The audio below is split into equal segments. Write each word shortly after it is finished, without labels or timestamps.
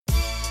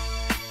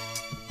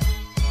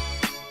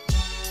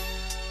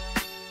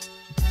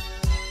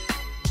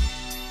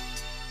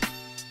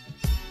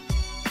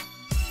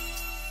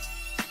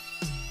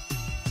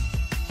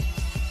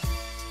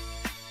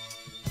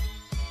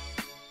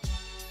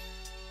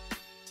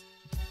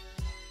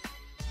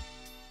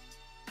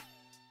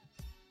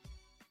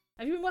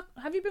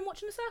Have you been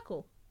watching The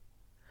Circle?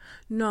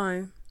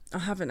 No, I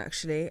haven't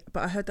actually.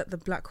 But I heard that the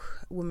black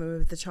woman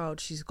with the child,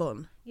 she's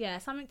gone. Yeah,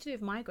 something to do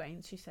with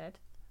migraines. She said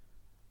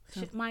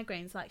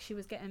migraines. Like she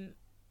was getting.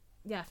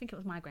 Yeah, I think it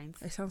was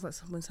migraines. It sounds like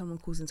when someone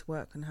calls into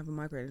work and have a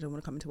migraine, they don't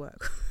want to come into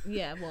work.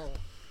 Yeah, well,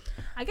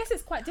 I guess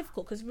it's quite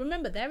difficult because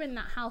remember they're in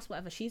that house.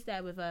 Whatever, she's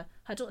there with her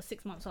daughter's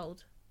 6 months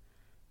old.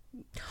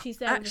 She's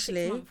there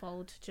Actually, with a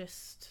 6-month-old.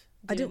 Just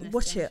I didn't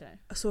watch it. Show.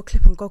 I saw a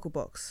clip on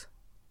Gogglebox.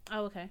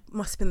 Oh, okay.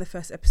 Must have been the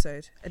first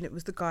episode, and it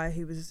was the guy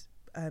who was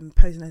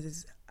posing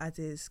as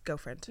his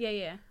girlfriend.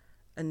 Yeah.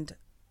 And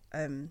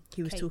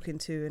he was Kate. talking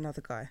to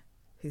another guy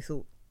who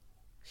thought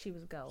she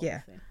was a girl. Yeah,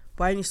 obviously.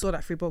 but I only saw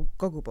that through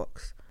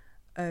Gogglebox.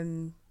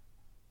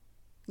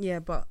 Yeah,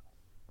 but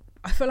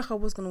I feel like I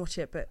was gonna watch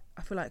it, but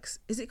I feel like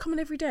is it coming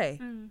every day?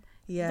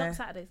 Yeah, Not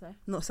Saturdays though.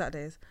 Not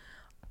Saturdays.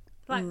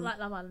 Like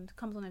Love Island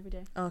comes on every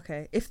day.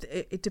 Okay, if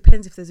it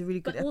depends if there's a really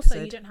good but also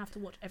episode. you don't have to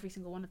watch every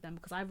single one of them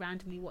because I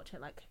randomly watch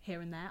it like here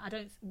and there. I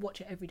don't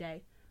watch it every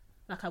day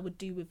like I would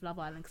do with Love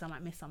Island because I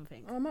might miss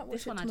something. I might watch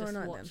this it one I tomorrow just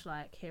night watch then.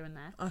 like here and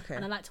there. Okay.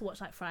 And I like to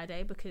watch like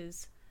Friday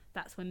because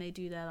that's when they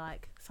do their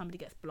like somebody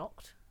gets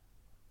blocked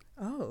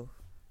Oh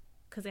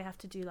because they have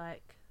to do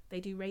like they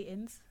do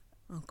ratings.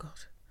 Oh God.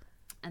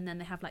 And then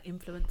they have like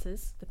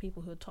influencers. The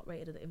people who are top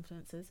rated are the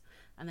influencers,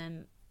 and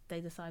then they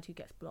decide who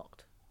gets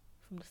blocked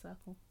from the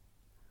circle.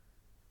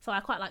 So I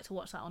quite like to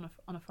watch that on a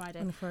Friday.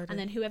 On a Friday. And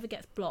then whoever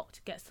gets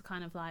blocked gets to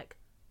kind of like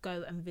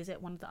go and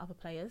visit one of the other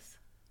players.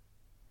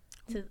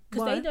 Because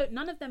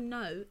none of them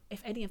know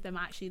if any of them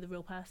are actually the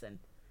real person.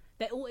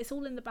 It's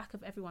all in the back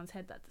of everyone's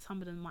head that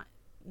some of them might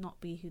not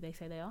be who they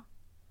say they are.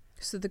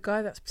 So the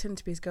guy that's pretending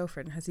to be his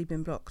girlfriend, has he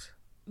been blocked?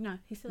 No,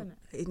 he's still in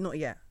it. Not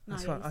yet. No,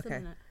 That's yeah, right. he's still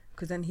Okay. in it.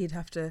 Because then he'd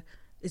have to.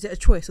 Is it a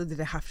choice, or do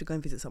they have to go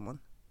and visit someone?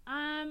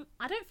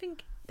 I don't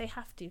think they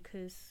have to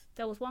because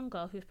there was one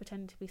girl who was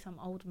pretending to be some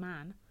old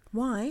man.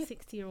 Why?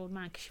 60-year-old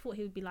man, because she thought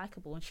he would be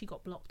likable, and she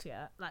got blocked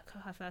like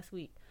her first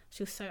week.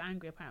 She was so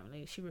angry.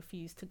 Apparently, she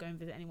refused to go and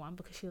visit anyone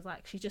because she was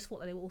like, she just thought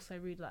that they were all so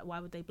rude. Like,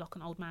 why would they block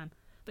an old man?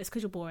 But it's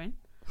because you're boring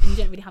and you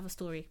don't really have a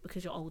story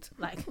because you're old.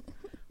 Like,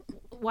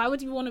 why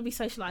would you want to be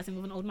socializing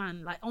with an old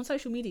man? Like on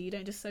social media, you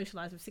don't just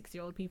socialize with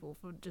 60-year-old people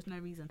for just no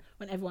reason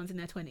when everyone's in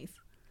their 20s.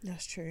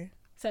 That's true.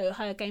 So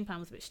her game plan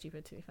was a bit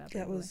stupid, to be fair.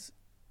 That was.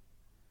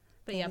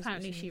 But yeah,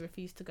 apparently she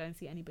refused to go and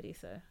see anybody.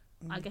 So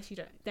I guess you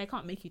don't. They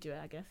can't make you do it,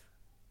 I guess.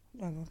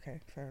 Oh,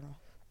 okay, fair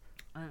enough.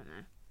 I don't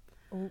know.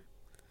 Oh.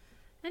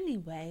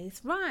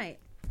 Anyways, right.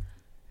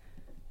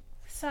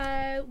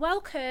 So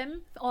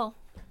welcome. Oh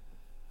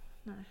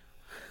no.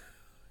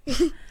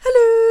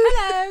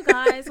 Hello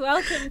guys.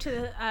 Welcome to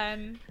the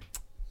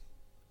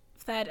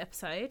third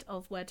episode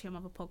of Word to Your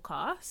Mother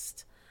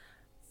podcast.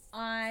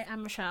 I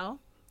am Rochelle.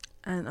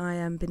 And I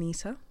am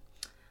Benita.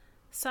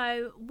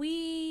 So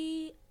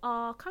we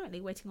are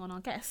currently waiting on our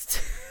guest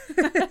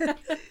to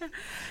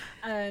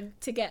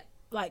get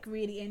like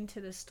really into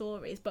the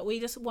stories, but we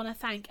just want to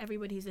thank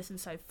everybody who's listened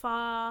so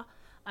far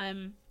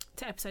to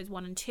episodes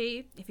 1 and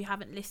 2. If you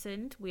haven't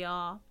listened, we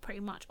are pretty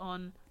much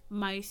on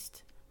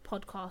most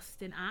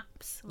podcasting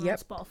apps. We're on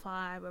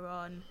Spotify, we're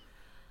on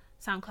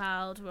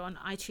SoundCloud, we're on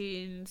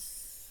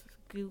iTunes,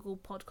 Google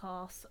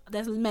Podcasts.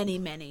 There's many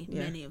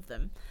of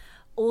them.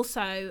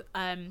 Also,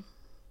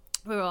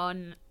 we're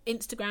on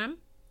Instagram.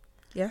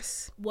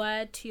 Yes.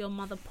 Word to Your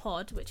Mother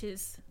Pod, which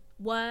is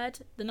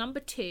word, the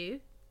number 2,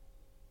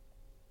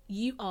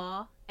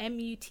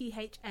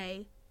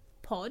 URMUTHA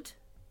pod.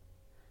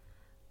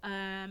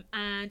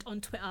 And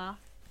on Twitter,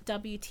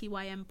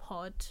 WTYM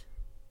pod.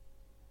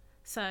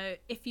 So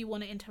if you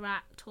want to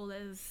interact, or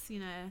there's,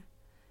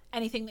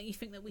 anything that you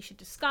think that we should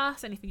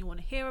discuss, anything you want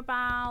to hear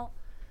about,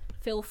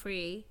 feel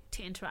free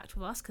to interact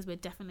with us because we're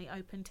definitely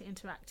open to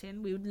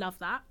interacting. We would love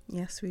that.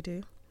 Yes, we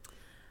do.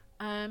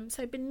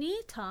 So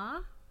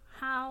Benita,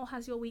 how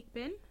has your week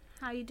been?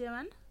 How are you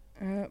doing?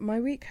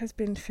 My week has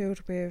been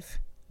filled with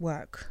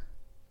work,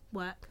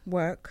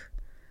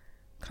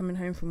 coming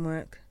home from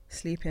work,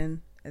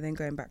 sleeping, and then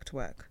going back to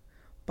work.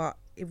 But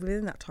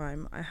within that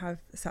time, I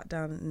have sat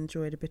down and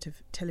enjoyed a bit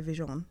of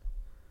television.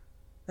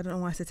 I don't know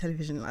why I said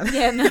television like that.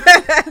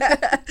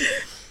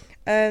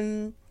 Yeah,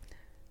 no.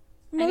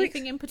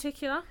 Anything in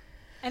particular?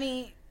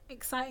 Any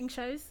exciting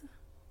shows?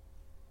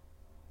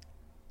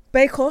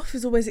 Bake Off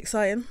is always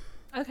exciting.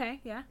 Okay,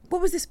 yeah.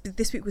 What was this?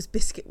 This week was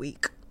Biscuit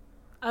Week.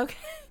 Okay.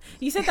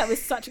 You said that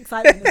with such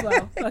excitement as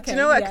well. Okay. Do you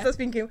know what? Because I was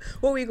thinking,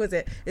 what week was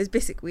it? It was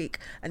Biscuit Week,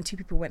 and 2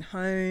 people went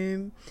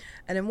home.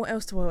 And then what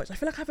else do I watch? I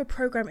feel like I have a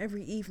programme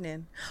every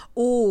evening.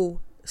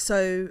 Oh,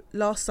 so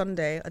last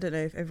Sunday, I don't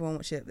know if everyone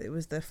watched it, it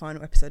was the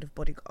final episode of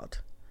Bodyguard,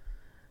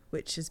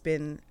 which has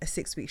been a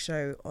 6-week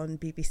show on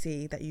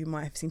BBC that you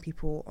might have seen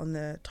people on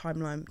the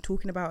timeline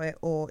talking about it,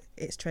 or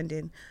it's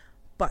trending.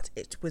 But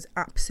it was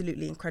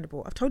absolutely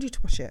incredible. I've told you to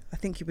watch it. I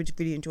think you would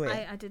really enjoy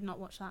it. I did not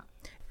watch that.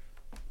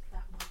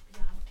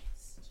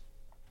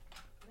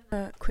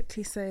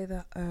 Quickly say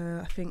that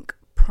I think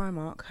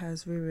Primark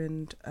has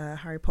ruined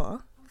Harry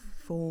Potter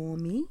for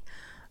me.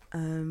 Why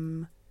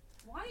are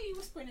you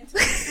whispering into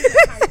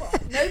Harry Potter?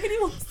 Nobody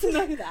wants to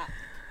know that.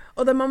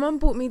 Although my mum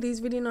bought me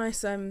these really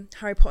nice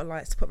Harry Potter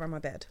lights to put around my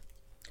bed.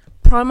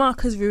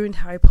 Primark has ruined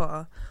Harry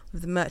Potter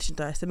with the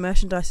merchandise. The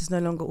merchandise is no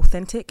longer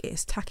authentic. It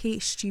is tacky,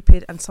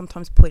 stupid, and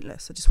sometimes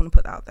pointless. I just want to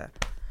put that out there.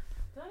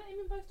 Did I let him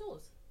in both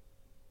doors?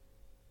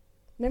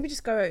 Maybe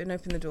just go out and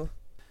open the door.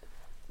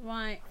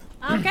 Right.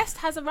 Our guest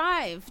has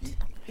arrived.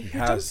 He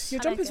has.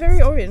 Your Hello, jumper's guest.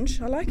 very orange.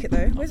 I like it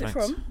though. Where's it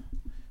thanks. from?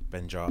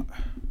 Benjart.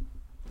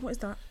 What is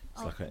that?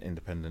 It's like an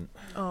independent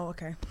Oh,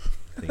 okay.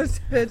 I thing. just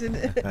heard in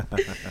it. Do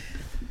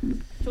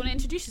you want to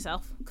introduce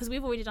yourself? Because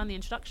we've already done the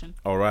introduction.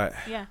 All right.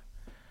 Yeah.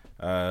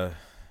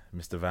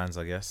 Mr. Vans,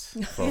 I guess,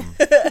 from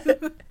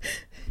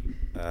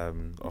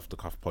Off the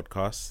Cuff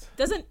podcast.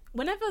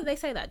 Whenever they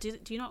say that, do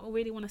you not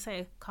really want to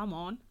say, come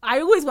on? I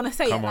always want to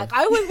say Come it. on. Like,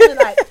 I always want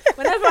to, like,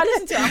 whenever I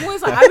listen to it, I'm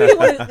always like, I really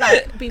want to,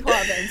 like, be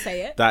part of it and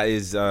say it. That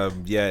is,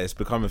 yeah, it's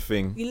become a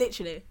thing. You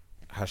literally.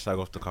 Hashtag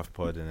Off the Cuff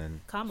pod, and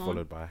then Come on.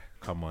 followed by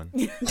come on.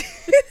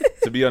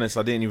 To be honest,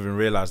 I didn't even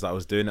realise that I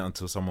was doing it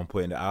until someone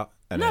pointed it out.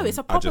 And No, then it's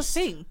a I proper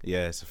thing.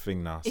 Yeah, it's a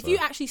thing now. If so. you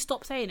actually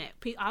stop saying it,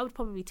 I would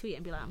probably tweet it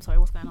and be like, I'm sorry,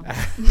 what's going on?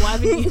 Why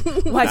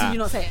did you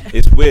not say it?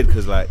 It's weird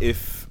because, like,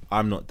 if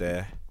I'm not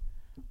there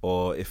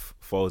or if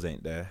Foles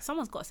ain't there,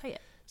 Someone's got to say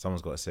it.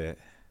 someone's got to say it.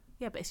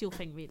 Yeah, but it's your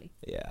thing, really.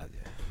 Yeah,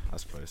 I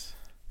suppose.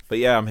 But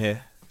yeah, I'm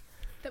here.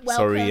 Welcome.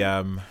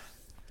 Sorry,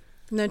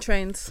 No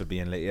trains. for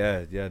being late.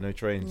 Yeah, no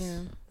trains.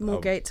 Yeah.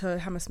 Moorgate to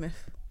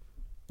Hammersmith.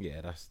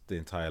 Yeah, that's the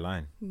entire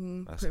line.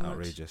 That's pretty much.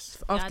 outrageous.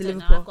 Yeah, After I don't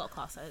know. Liverpool. I've got a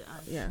car, so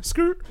Yeah.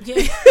 Scoot.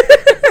 Yeah.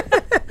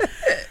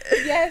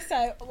 Yeah,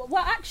 so,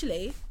 well,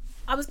 actually,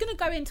 I was going to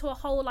go into a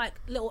whole, like,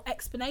 little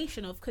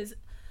explanation of, because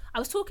I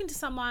was talking to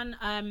someone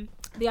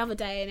the other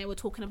day and they were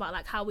talking about,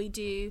 like, how we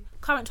do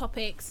current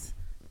topics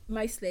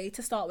mostly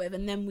to start with,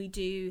 and then we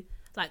do,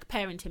 like,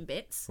 parenting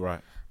bits. Right.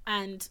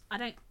 And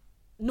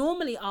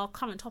normally our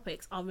current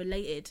topics are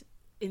related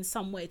in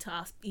some way to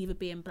us either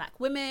being black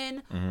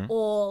women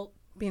or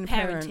Being a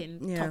parent,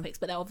 parenting yeah. topics,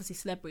 but they're obviously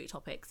celebrity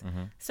topics.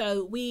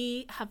 So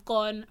we have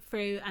gone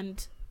through,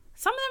 and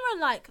some of them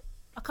are like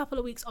a couple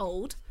of weeks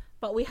old,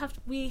 but we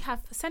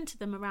have centered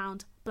them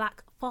around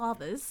black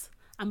fathers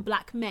and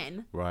black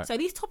men. Right. So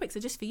these topics are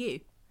just for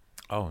you,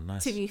 Oh,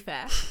 nice. to be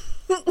fair.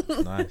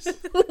 Nice.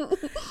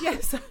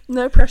 Yes,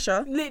 No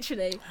pressure.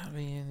 literally. I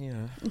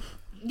mean,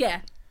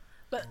 Yeah.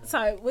 But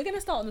so we're going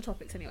to start on the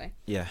topics anyway.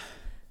 yeah.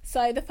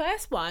 So the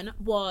first one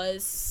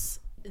was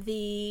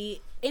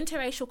the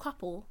interracial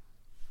couple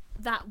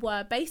that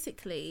were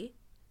basically,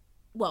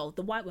 well,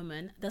 the white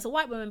woman. There's a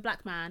white woman,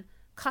 black man,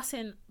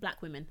 cussing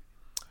black women.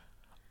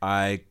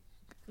 Have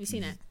you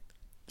seen it?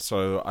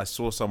 So I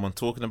saw someone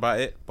talking about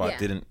it, but Yeah. I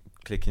didn't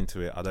click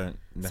into it. I don't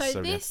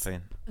necessarily this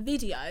entertain.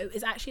 video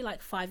is actually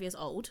like 5 years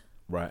old,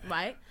 Right.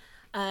 right?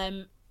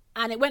 And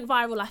it went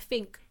viral, I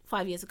think,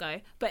 5 years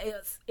ago, but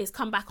it's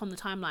come back on the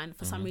timeline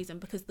for some reason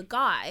because the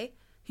guy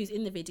who's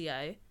in the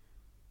video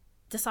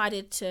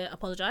decided to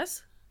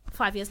apologize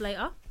 5 years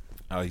later.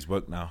 Oh, he's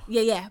woke now.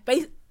 Yeah.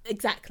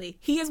 Exactly.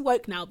 He is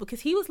woke now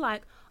because he was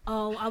like,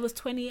 oh, I was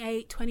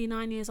 28,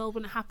 29 years old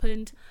when it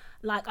happened.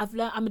 Like, I've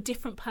learned, I'm a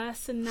different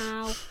person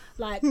now.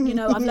 Like, you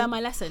know, I've learned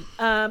my lesson.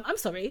 I'm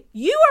sorry.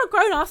 You are a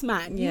grown-ass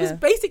man. You was Yeah.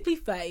 basically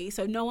 30,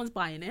 so no one's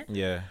buying it.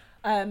 Yeah.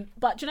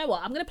 But do you know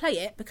what? I'm going to play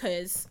it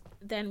because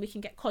then we can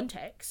get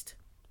context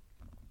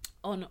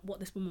on what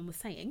this woman was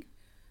saying.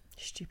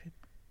 Stupid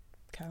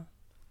cow.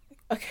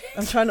 Okay.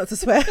 I'm trying not to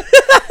swear.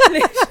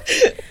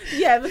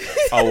 Yeah. Because,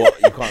 Oh,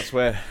 what? You can't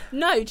swear.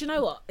 no, do you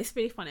know what? It's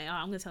really funny.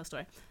 I'm going to tell a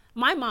story.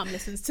 My mum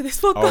listens to this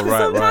podcast Oh,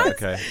 right, sometimes. right,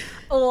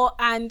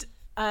 okay.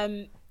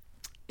 And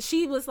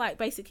she was like,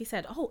 basically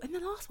said, oh, in the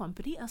last one,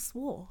 Benita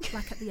swore,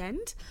 like at the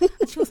end.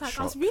 And she was like,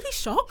 I was really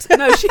shocked.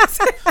 No, she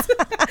said,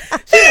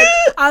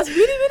 I was really,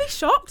 really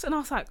shocked. And I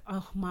was like,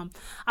 oh, mum.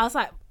 I was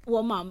like,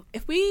 well, mum,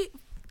 if we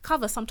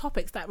cover some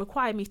topics that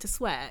require me to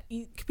swear,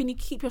 you need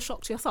to keep your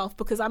shock to yourself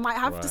because I might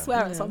have to Right. swear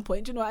at Yeah. some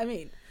point. Do you know what I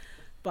mean?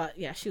 But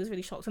yeah, she was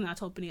really shocked. And then I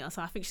told Benita,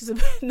 so I think she's a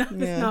bit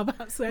nervous Yeah. now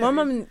about swearing. My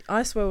mum,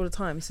 I swear all the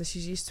time, so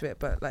she's used to it.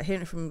 But like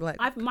hearing it from like,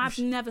 I've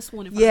never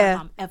sworn in front Yeah. of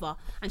my mum ever,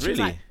 and she was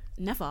Really? like,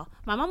 never.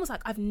 My mum was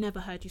like, I've never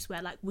heard you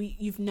swear. Like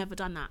you've never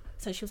done that.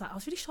 So she was like, I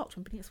was really shocked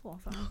when Benita swore.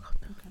 I was like, oh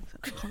God,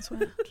 okay. I can't swear.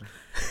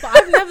 But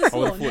I've never I would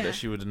sworn. have thought Yeah. that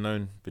she would have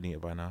known Benita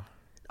by now.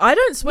 I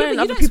don't swear Yeah, in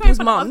but you other don't swear in people's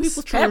front of other mums.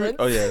 people's parents.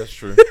 Oh, yeah, that's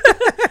true.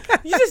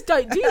 You just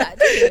don't do that,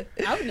 do you?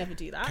 I would never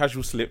do that.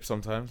 Casual slip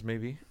sometimes,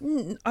 maybe.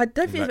 I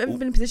don't think Like, I've ever oh.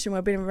 been in a position where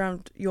I've been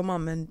around your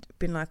mum and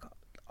been like,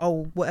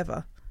 oh,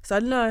 whatever. So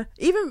no,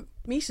 even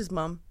Misha's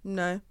mum,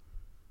 no.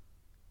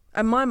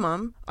 And my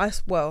mum, I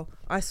swear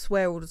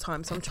all the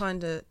time. So I'm trying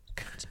to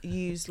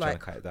use Trying like,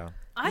 to cut it down.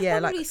 I yeah,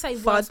 probably like say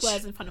worse fudge.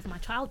 words in front of my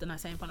child than I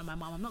say in front of my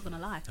mum. I'm not gonna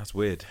lie. That's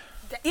weird.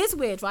 That is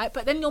weird, right?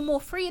 But then you're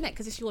more free in it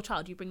because it's your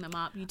child. You bring them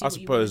up. You do. I what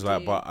you suppose,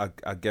 wanna like, do.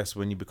 but I guess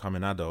when you become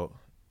an adult,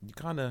 you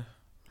kind of.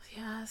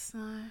 Yes,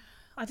 no.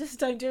 I just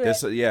don't do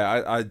it.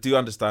 Yeah, I do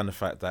understand the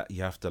fact that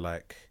you have to,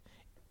 like,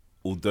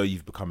 although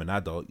you've become an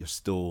adult, you're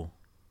still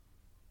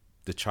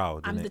the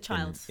child. I'm innit? the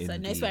child, In so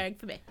no the- swearing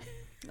for me.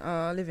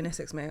 I live in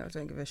Essex, mate. I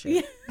don't give a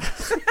shit.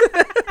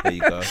 There you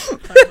go.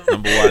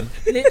 Number one.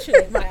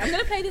 Literally, right. I'm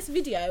gonna play this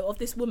video of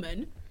this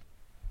woman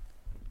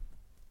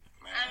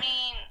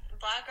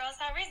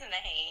reason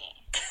to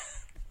hate.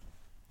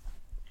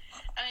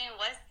 I mean,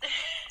 what's there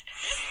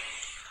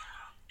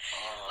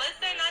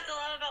not to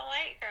love about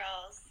white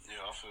girls?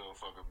 Yeah, I feel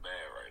fucking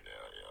bad right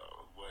now,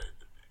 yo. But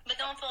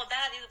don't feel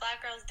bad. These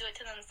black girls do it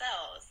to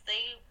themselves.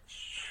 They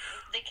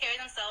carry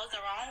themselves the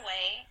wrong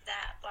way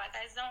that black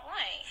guys don't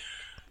like.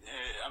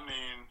 Yeah, I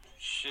mean,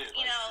 shit.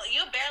 You know,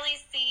 you barely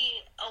see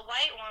a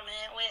white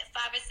woman with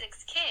 5 or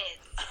 6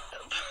 kids.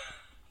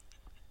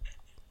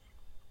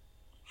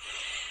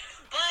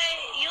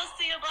 But you'll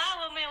see a black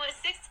woman with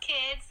 6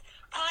 kids,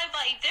 probably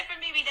by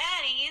different baby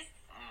daddies.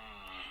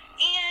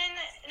 And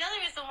another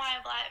reason why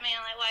a black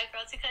man like white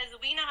girls, because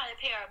we know how to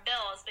pay our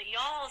bills, but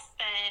y'all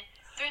spend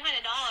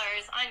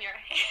 $300 on your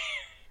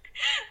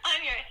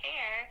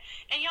hair,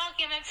 and y'all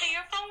can't even pay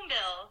your phone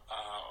bill.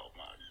 Oh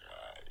my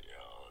God,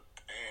 yo.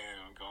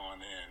 Damn,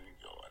 going in.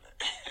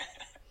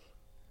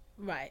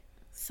 Right.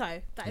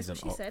 So that is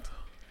He's what an she op. said.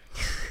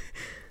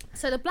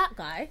 So the black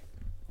guy,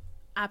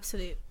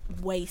 absolute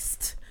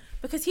waste,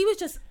 because he was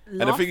just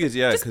laughing, And the thing is,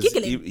 yeah, just because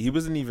giggling. he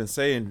wasn't even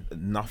saying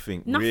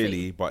nothing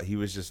really, but he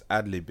was just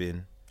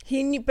ad-libbing.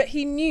 He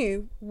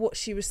knew what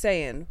she was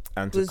saying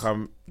And was to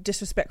come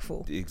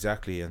disrespectful.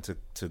 exactly, and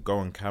to go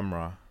on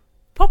camera,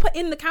 Proper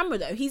in the camera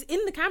though. He's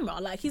in the camera,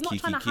 like he's not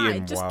trying to hide.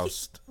 kiki Just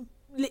whilst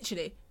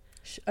literally.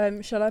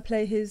 Shall I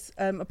play his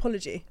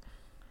apology?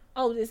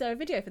 Oh, is there a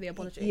video for the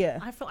apology? Yeah.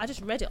 I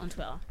just read it on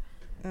Twitter.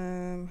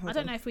 I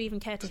don't know if we even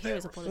care to hear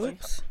his apology.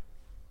 Oops.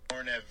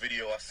 During that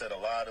video, I said a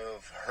lot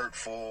of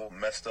hurtful,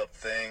 messed up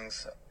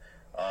things.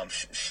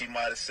 She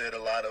might have said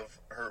a lot of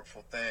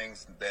hurtful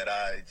things that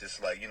I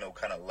just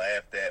kind of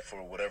laughed at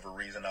for whatever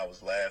reason I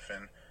was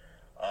laughing.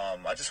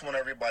 I just want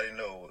everybody to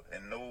know,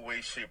 in no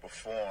way, shape, or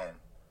form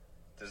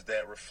does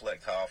that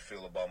reflect how I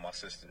feel about my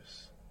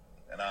sisters.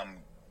 And I'm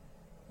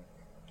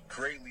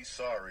greatly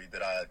sorry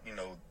that I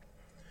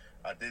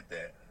did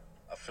that.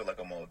 I feel like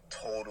I'm a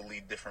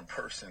totally different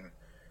person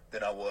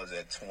than I was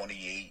at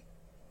 28,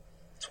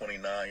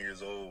 29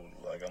 years old.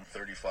 Like, I'm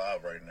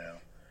 35 right now.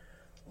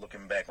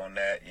 Looking back on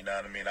that, you know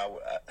what I mean?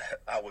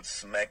 I would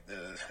smack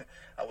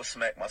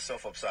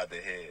myself upside the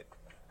head.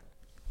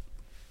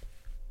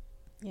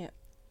 Yeah.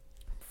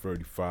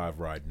 35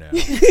 right now.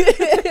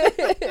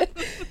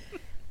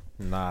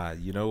 Nah,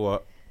 you know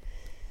what?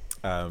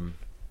 And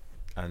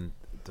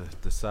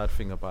the sad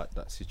thing about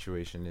that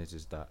situation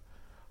is that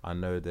I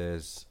know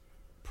there's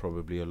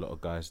probably a lot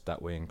of guys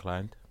that way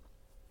inclined.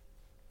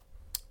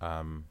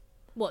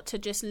 What, to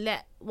just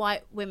let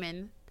white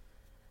women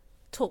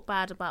talk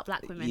bad about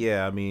black women?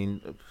 Yeah, I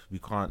mean, we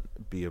can't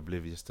be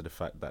oblivious to the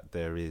fact that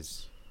there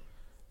is,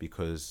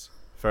 because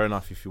fair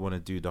enough, if you want to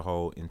do the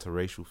whole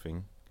interracial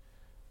thing,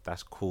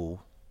 that's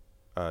cool.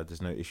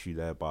 There's no issue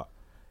there. But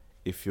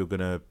if you're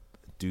gonna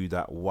do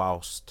that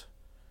whilst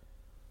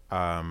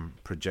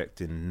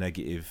projecting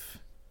negative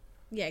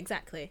Yeah,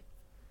 exactly.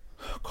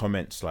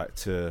 comments like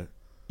to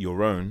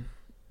your own,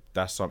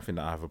 that's something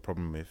that I have a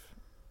problem with,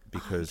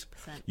 because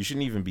 100%. you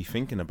shouldn't even be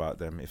thinking about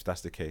them if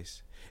that's the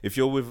case. If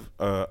you're with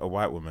a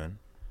white woman,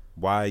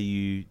 why are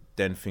you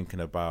then thinking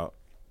about?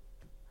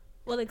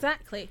 Well,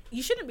 exactly.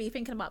 You shouldn't be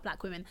thinking about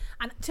black women.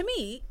 And to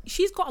me,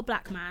 she's got a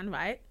black man,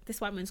 right?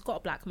 This white woman's got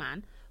a black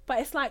man. But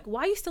it's like,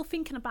 why are you still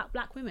thinking about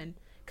black women?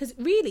 Because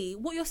really,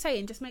 what you're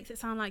saying just makes it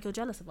sound like you're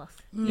jealous of us.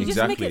 You just make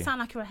Exactly. it sound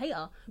like you're a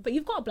hater. But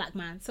you've got a black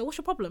man, so what's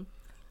your problem?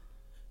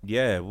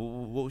 Yeah,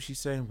 what was she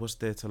saying? What's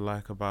there to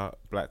like about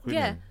black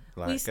women?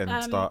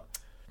 Yeah,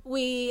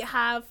 we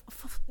have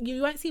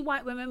you won't see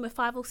white women with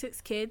 5 or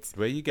 6 kids.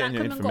 Where are you getting Black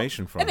your women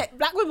information from? Innit?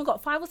 Black women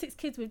got 5 or 6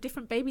 kids with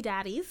different baby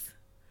daddies,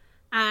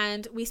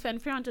 and we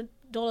spend $300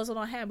 on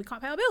our hair and we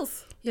can't pay our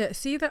bills. Yeah,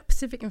 see that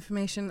specific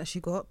information that she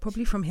got?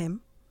 Probably from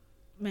him.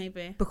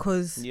 Maybe.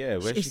 Because... Yeah,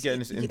 where's she it's- getting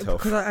this yeah, intel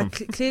because from?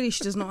 clearly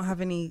she does not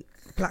have any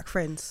black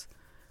friends.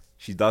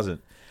 She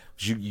doesn't.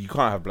 You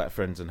can't have black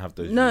friends and have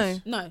those. No.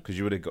 No. Because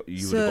you would have got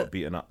So- got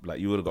beaten up. Like,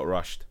 you would have got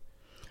rushed.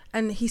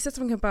 And he said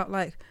something about,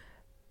 like,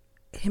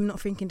 him not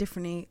thinking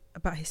differently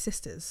about his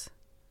sisters.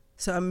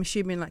 So I'm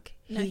assuming, like...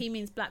 No, he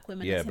means black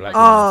women. Yeah, as in, black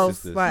like, women. Oh,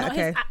 sisters. right, not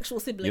okay. his actual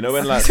siblings. You know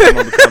when like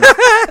someone becomes,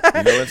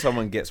 you know when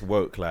someone gets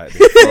woke, like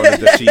they throw on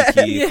the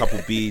cheeky,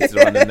 couple beads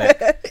around the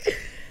neck,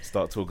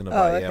 start talking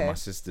about okay. yeah, my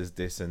sister's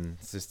this and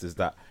sister's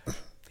that.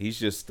 He's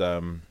just,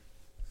 I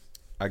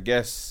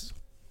guess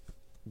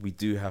we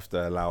do have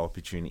to allow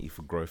opportunity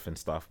for growth and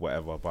stuff,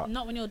 whatever. But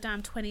Not when you're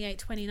damn 28,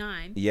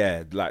 29.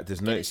 yeah, like there's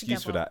no Get it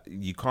excuse for together. that.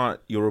 You can't.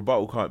 Your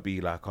rebuttal can't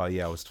be like, oh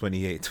yeah, I was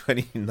 28,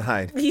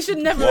 29. He should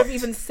never What? have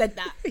even said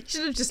that. He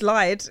should have just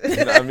lied. You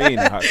know what I mean?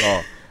 Like,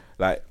 oh,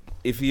 like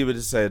if he would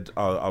have said,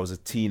 "Oh, I was a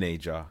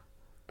teenager,"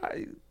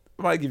 I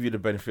might give you the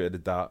benefit of the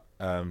doubt.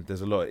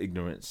 There's a lot of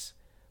ignorance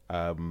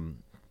in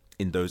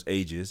those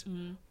ages,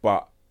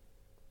 but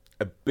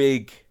a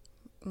big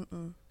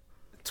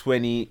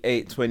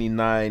 28,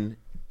 29,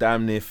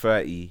 damn near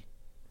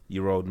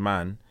 30-year-old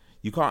man,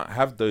 you can't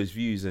have those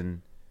views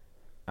and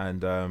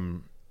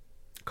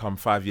come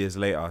 5 years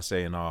later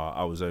saying, "Oh,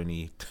 I was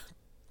only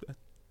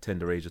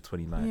tender age of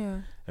 29."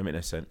 Yeah. That makes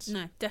no sense.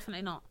 No,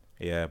 definitely not.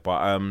 Yeah,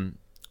 but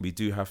we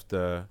do have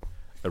to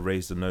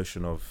erase the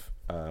notion of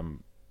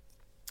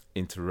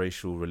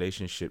interracial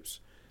relationships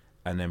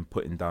and then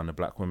putting down the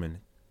black women.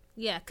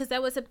 Yeah, because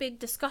there was a big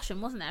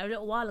discussion, wasn't there, a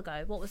little while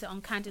ago? What was it,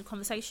 on Candid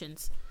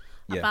Conversations?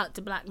 Yeah. About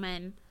do black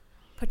men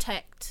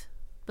protect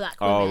black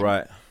women? Oh,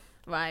 right.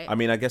 Right. I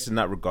mean, I guess in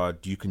that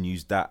regard, you can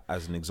use that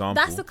as an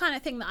example. That's the kind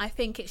of thing that I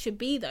think it should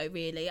be, though,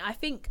 really. I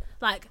think,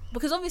 like,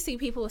 because obviously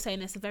people were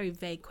saying it's a very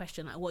vague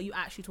question, like, what are you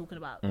actually talking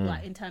about,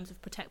 like, in terms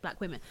of protect black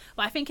women?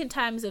 But I think in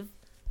terms of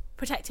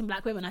protecting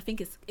black women, I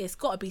think it's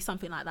got to be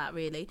something like that,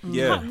 really. Yeah.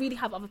 You can't really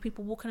have other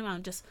people walking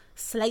around just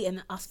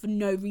slating us for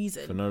no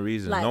reason. For no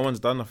reason. Like, no one's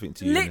done nothing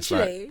to you. and it's like,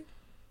 Literally.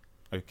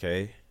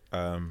 okay.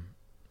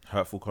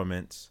 Hurtful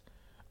comments,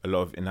 a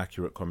lot of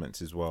inaccurate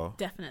comments as well.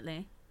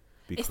 Definitely.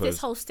 Because It's this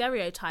whole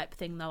stereotype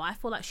thing, though. I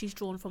feel like she's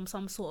drawn from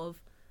some sort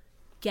of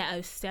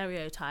ghetto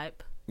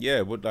stereotype.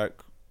 yeah,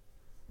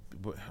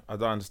 I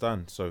don't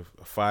understand. So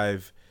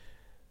 5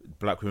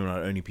 black women are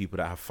the only people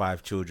that have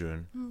 5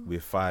 children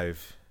with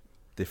 5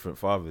 different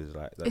fathers.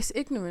 Like that. It's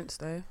ignorance,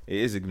 though. It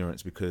is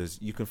ignorance, because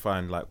you can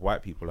find like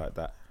white people like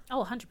that.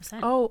 Oh,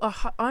 100%. Oh,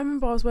 I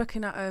remember I was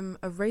working at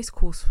a race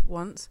course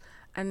once,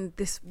 and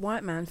this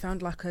white man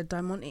found like a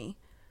Diamante,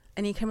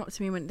 and he came up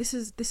to me and went, "This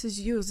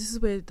is yours. This is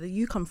where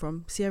you come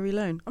from, Sierra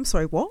Leone." I'm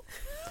sorry, what?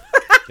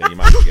 Then you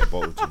might have to get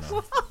bottled, you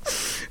know.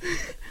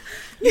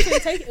 You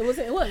couldn't take it.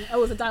 It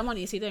was a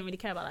Diamante, so you don't really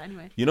care about that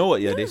anyway. You know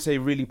what? Yeah, they say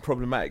really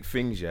problematic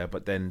things, yeah,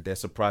 but then they're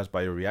surprised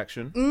by your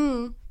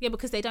reaction. Yeah,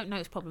 because they don't know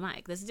it's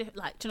problematic. There's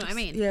like, do you know what I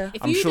mean? Yeah.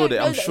 If I'm you sure don't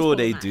know that it's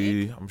they problematic-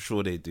 do. I'm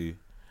sure they do.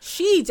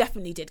 She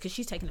definitely did, because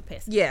she's taking a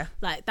piss. Yeah.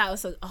 Like, that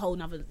was a whole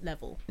nother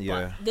level.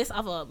 Yeah. But this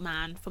other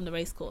man from the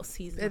race course,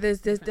 he's...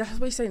 There's that's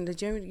what you're saying.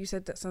 You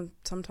said that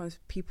sometimes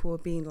people are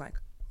being like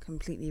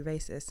completely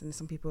racist, and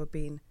some people are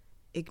being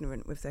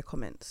ignorant with their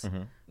comments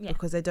Yeah.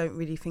 because they don't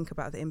really think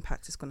about the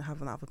impact it's going to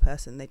have on the other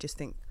person. They just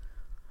think,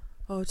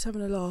 "Oh, just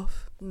having a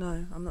laugh."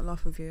 No, I'm not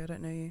laughing with you. I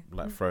don't know you.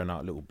 Like throwing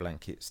out little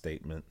blanket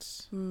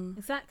statements.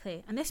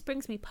 Exactly. And this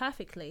brings me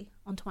perfectly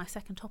onto my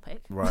second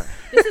topic. Right.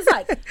 This is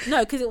like... No,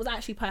 because it was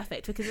actually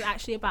perfect, because it's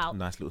actually about...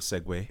 Nice little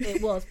segue.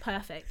 It was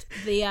perfect.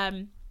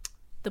 The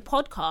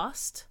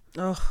podcast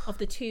Oh, of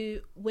the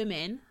 2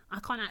 women... I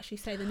can't actually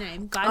say the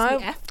name. Guys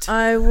We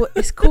Effed.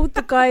 It's called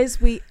the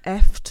Guys We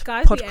Effed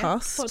Guys We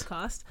podcast.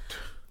 Effed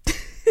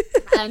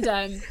podcast.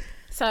 And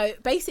so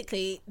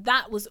basically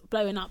that was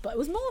blowing up, but it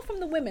was more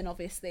from the women,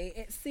 obviously.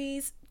 It's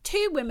these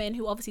 2 women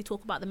who obviously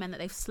talk about the men that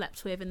they've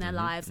slept with in their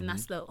lives, and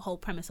that's the whole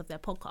premise of their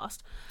podcast.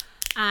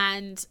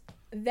 And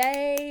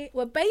they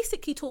were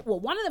basically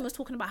one of them was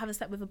talking about having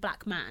slept with a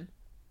black man.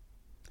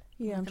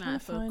 Yeah, I'm Looking trying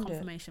at to her for find it.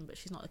 confirmation, but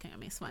she's not looking at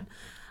me. It's fine.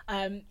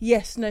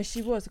 Yes, no,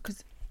 she was,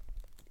 because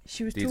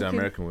she was These talking. are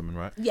American women,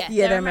 right? Yeah,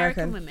 Yeah, they're they're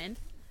American American. women.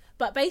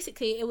 But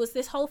basically, it was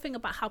this whole thing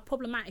about how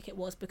problematic it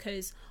was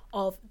because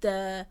of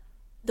the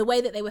way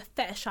that they were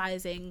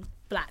fetishizing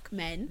black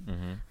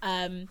men.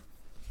 I'm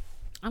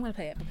going to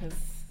play it because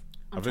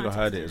I think I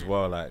heard it as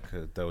well. Like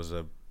there was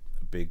a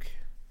big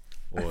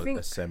or think-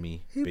 a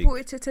semi Who big. brought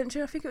it to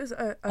attention? I think it was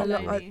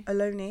Aloni.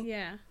 Aloni.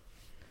 Yeah.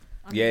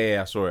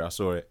 Yeah, I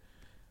saw it.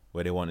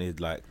 Where they wanted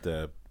like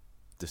the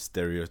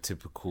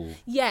stereotypical.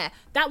 Yeah,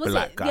 that was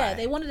Black it. guy. Yeah,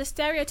 they wanted a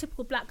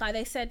stereotypical black guy.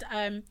 They said,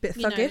 Bit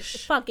you know,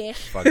 thuggish.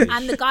 Thuggish.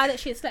 and the guy that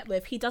she had slept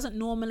with, he doesn't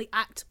normally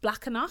act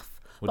black enough.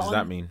 What But does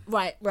that mean?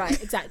 Right,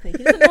 exactly.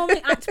 He doesn't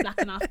normally act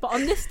black enough, but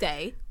on this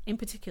day in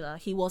particular,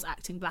 he was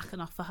acting black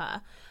enough for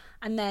her.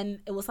 And then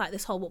it was like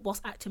this whole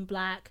what's acting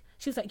black.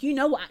 She was like, you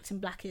know what acting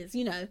black is,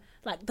 you know,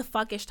 like the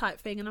thuggish type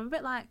thing. And I'm a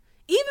bit like,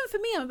 even for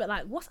me, I'm a bit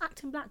like, what's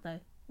acting black though?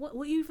 What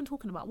are you even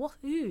talking about?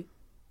 Who?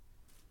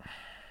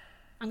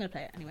 I'm gonna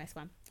play it anyway. It's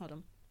fine. Hold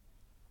on.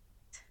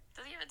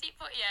 Does he have a deep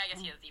voice? Yeah, I guess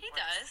he has a deep He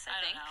voice. does,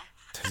 I think. don't know.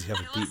 Does he have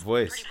a He deep looks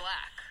voice? Pretty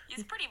black.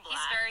 He's pretty black.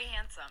 He's very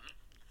handsome.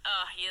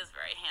 Oh, he is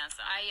very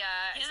handsome.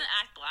 He doesn't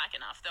act black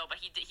enough though,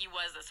 but he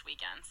was this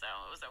weekend, so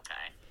it was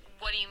okay.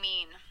 What do you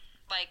mean?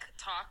 Like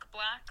talk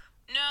black?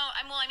 No,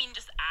 I mean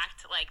just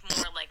act like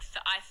more like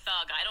I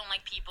thug. I don't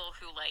like people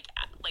who like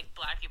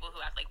black people who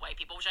act like white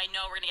people, which I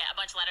know we're gonna get a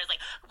bunch of letters like,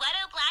 what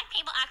do black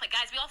people act like?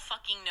 Guys, we all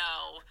fucking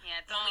know.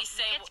 Yeah, when we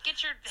say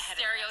get your head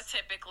in this.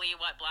 stereotypically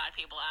what black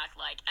people act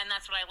like, and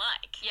that's what I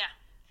like. Yeah.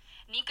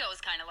 Nico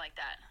is kind of like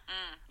that.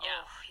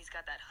 Yeah. Oh, he's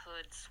got that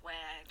hood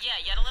swag. Yeah,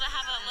 you gotta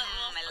have a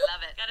little. I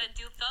love it. Gotta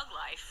do thug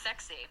life.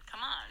 Sexy.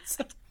 Come on.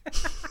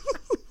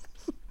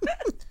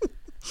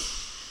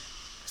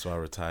 So I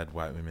retired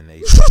white women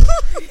age.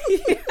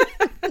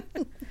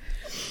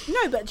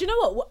 No, but do you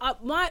know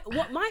what?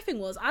 My thing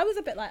was, I was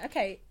a bit like,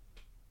 okay,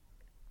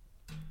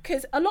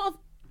 because a lot of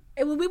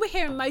we were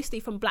hearing mostly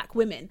from black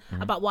women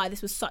about why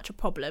this was such a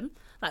problem,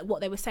 like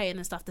what they were saying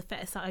and stuff, the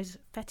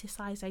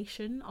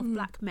fetishization of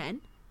black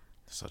men.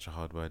 Such a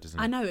hard word, isn't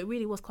it? I know, it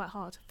really was quite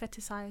hard.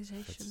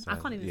 Fetishization. I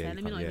can't even say it.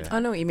 Let me not even. I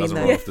know what you mean. Doesn't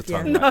though. roll off the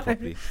tongue Yeah. like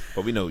properly,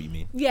 but we know what you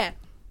mean. Yeah,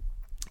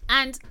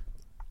 and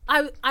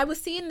I was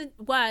seeing the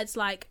words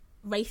like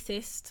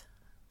racist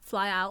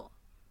fly out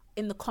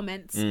in the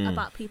comments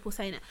about people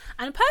saying it,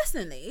 and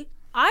personally,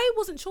 I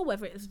wasn't sure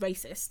whether it was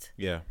racist.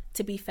 Yeah.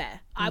 To be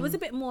fair, I was a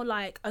bit more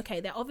like, okay,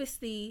 they're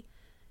obviously,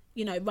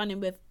 you know, running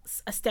with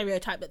a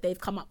stereotype that they've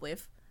come up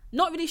with,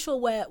 not really sure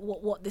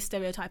what this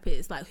stereotype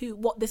is, like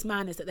what this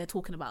man is that they're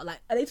talking about. Like,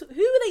 who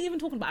are they even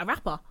talking about? A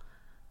rapper?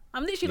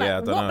 I'm literally Yeah, I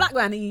like, don't what know. black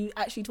man are you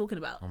actually talking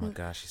about? Oh my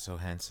gosh, he's so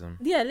handsome.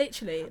 Yeah,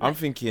 literally. I'm Like,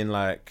 thinking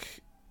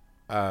like,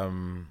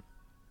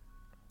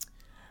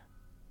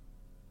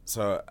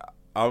 so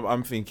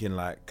I'm thinking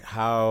like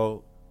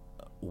how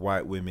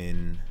white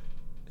women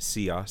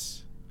see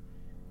us.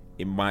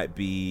 It might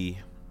be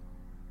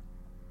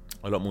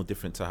a lot more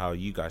different to how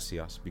you guys see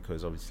us,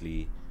 because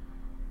obviously,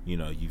 you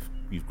know,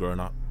 you've grown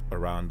up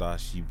around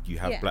us. You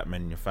have Yeah. black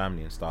men in your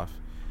family and stuff.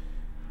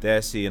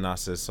 They're seeing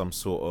us as some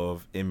sort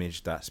of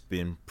image that's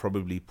been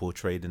probably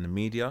portrayed in the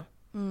media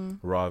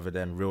rather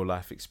than real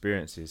life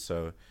experiences.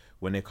 So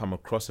when they come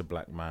across a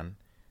black man,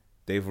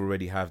 they've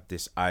already have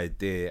this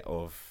idea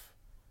of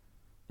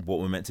what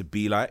we're meant to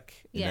be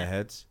like in Yeah. their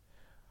heads.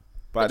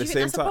 But But at do the you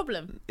same think that's a time,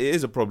 problem? it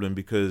is a problem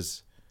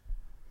because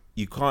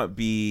you can't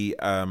be.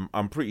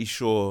 I'm pretty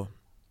sure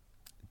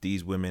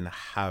these women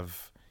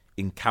have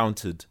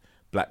encountered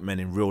black men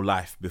in real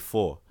life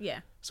before.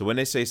 yeah. So when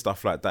they say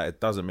stuff like that, it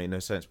doesn't make no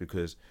sense,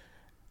 because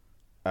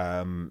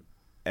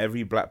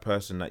every black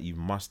person that you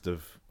must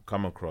have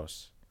come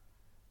across,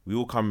 we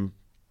all come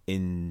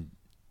in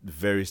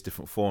various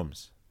different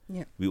forms.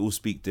 Yeah. We all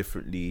speak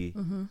differently.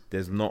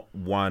 There's not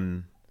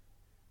one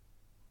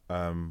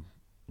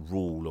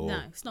rule or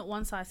No, it's not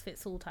one size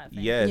fits all type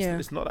thing. yeah, Yeah.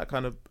 it's not that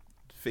kind of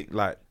thing.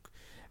 Like,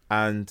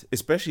 and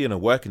especially in a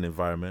working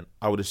environment,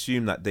 I would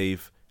assume that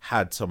they've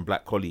had some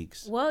black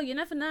colleagues. Well, you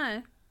never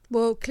know.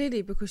 Well,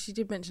 clearly, because she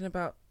did mention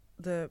about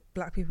the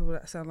black people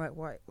that sound like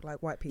white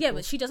people. Yeah,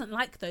 but she doesn't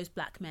like those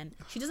black men.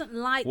 She doesn't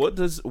like. What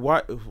does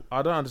why?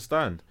 I don't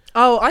understand.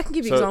 Oh, I can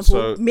give you an So-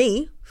 example. so-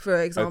 Me, for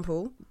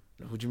example,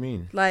 What do you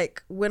mean?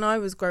 like when I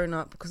was growing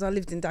up, because I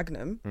lived in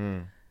Dagenham.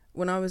 Mm.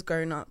 When I was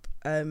growing up,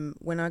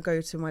 when I go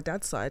to my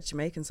dad's side,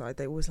 Jamaican side,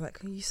 they always like,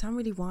 you sound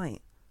really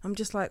white. I'm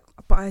just like,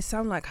 but I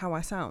sound like how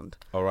I sound.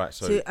 All right,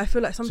 So I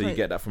feel like so sometimes. you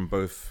get that from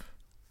both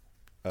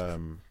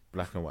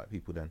black and white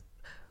people then.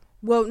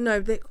 Well, no,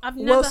 I've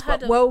well, never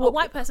heard of well, a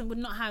white person would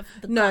not have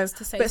the no, guts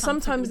to say but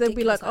something sometimes they'll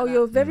be like, ridiculous "Oh, that.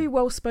 you're very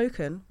well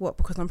spoken." What?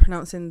 Because I'm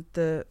pronouncing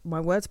my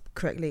words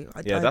correctly.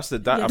 Yeah, that's yeah.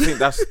 I think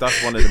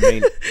that's one of the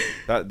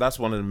main that's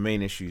one of the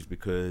main issues,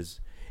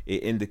 because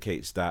it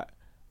indicates that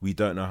we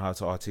don't know how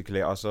to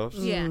articulate ourselves.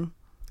 Yeah.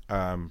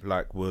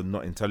 Like we're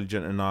not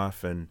intelligent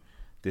enough and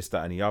this,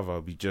 that and the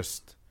other. We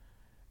just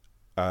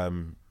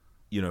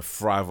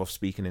thrive off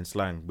speaking in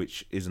slang,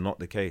 which is not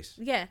the case.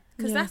 Yeah,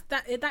 because Yeah.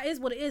 that is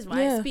what it is,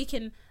 right? Yeah.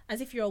 Speaking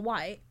as if you're a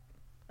white,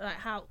 like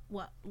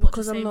what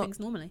Because just I'm saying not- things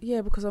normally.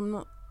 Yeah, because I'm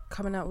not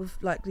coming out with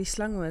like these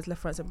slang words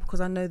left, right, center,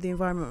 because I know the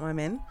environment I'm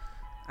in,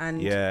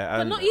 and Yeah,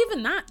 But and not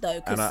even that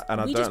though. 'Cause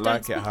and I we don't just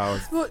like speak- it how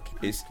Look,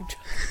 it's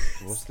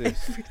what's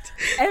this?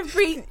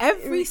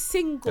 every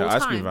single The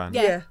ice cream time. van.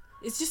 Yeah. Yeah.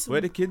 It's just Where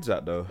the kids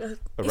at though?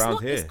 it's Around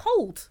not, here. It's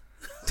cold.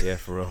 Yeah,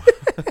 for real.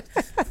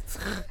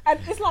 And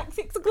it's like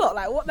 6 o'clock.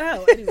 Like, what the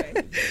hell? Anyway.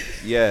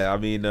 Yeah, I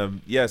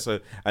mean, yeah. So,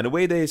 and the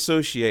way they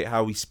associate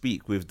how we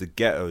speak with the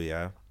ghetto,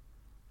 yeah,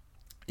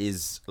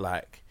 is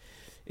like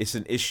it's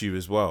an issue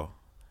as well,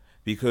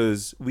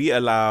 because we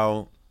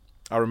allow.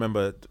 I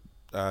remember,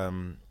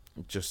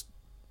 just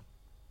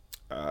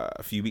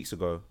a few weeks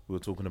ago, we were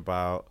talking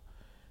about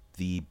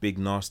the Big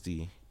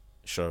Nasty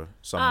show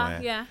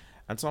somewhere, Yeah.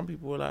 and some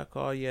people were like,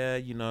 "Oh yeah,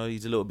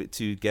 he's a little bit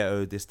too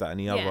ghetto, this, that, and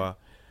the Yeah. other."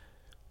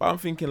 But I'm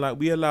thinking, like,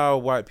 we allow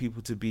white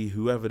people to be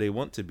whoever they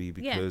want to be,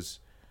 because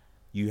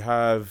you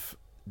have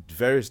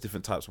various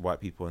different types of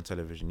white people on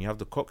television. You have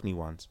the Cockney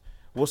ones.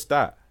 What's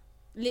that?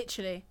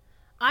 Literally.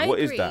 I What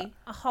is agree that?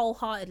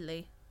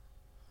 wholeheartedly.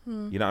 You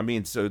know what I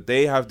mean? So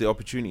they have the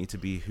opportunity to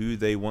be who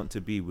they want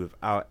to be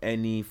without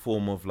any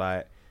form of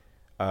like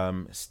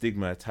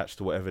stigma attached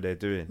to whatever they're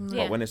doing.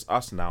 Yeah. But when it's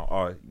us now,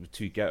 we're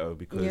too ghetto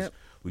because Yep.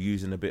 we're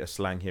using a bit of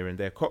slang here and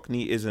there.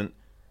 Cockney isn't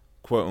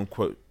quote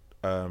unquote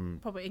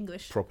Proper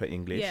English. proper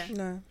English. Yeah.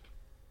 no,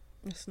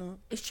 it's not.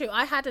 It's true.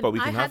 I had But we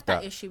can have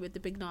that that. issue with the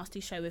Big Nasty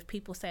show with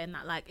people saying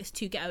that like it's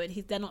too ghetto and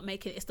they're not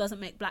making it doesn't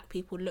make black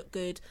people look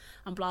good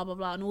and blah blah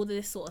blah and all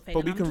this sort of thing. But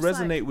And we I'm can just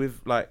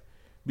like,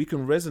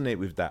 resonate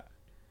with that,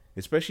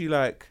 especially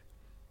like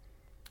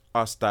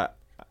us that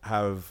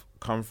have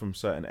come from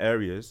certain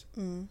areas.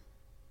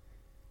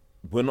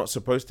 We're not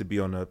supposed to be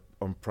on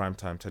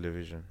primetime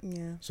television.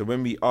 Yeah. So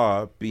when we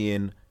are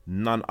being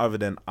none other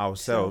than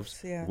ourselves,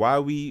 Selves, yeah. why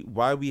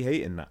are we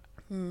hating that?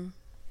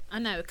 I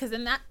know, because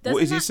then that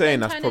What is he doesn't that saying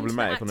then that's turn into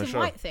problematic on the acting show?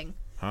 white thing?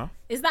 Huh?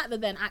 Is that the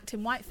then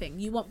acting white thing?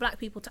 You want black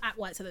people to act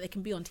white so that they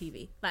can be on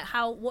TV? Like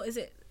what is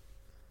it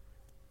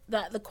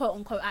that the quote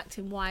unquote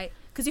acting white?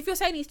 Because if you're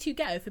saying he's too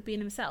ghetto for being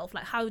himself,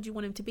 like how would you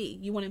want him to be?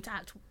 You want him to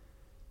act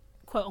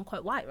quote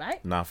unquote white,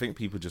 right? No, I think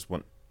people just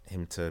want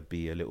him to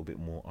be a little bit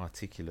more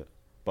articulate,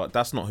 but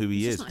that's not who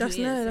he It's is. just not That's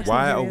who he no. is. That's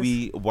Why not are who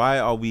he is. why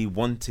are we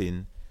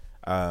wanting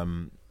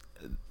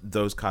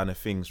those kind of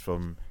things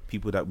from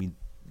people that we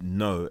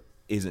know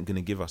isn't going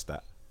to give us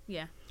that?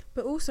 Yeah.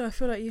 But also, I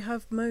feel like you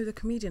have Mo the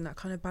comedian that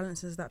kind of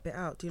balances that bit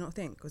out. Do you not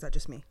think? Or is that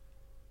just me?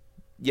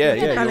 Yeah,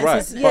 Yeah, you're right.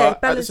 balances- But yeah, at the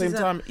balances same out.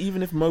 time,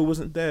 even if Mo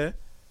wasn't there,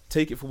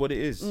 take it for what it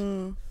is.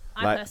 I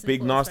Like personally Big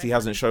thought it was Nasty very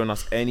hasn't funny. shown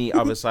us any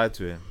other side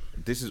to him.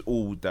 This is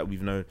all that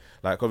we've known.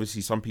 Like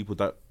obviously some people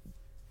that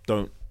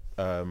don't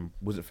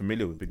wasn't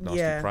familiar with Big Nasty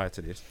Yeah. prior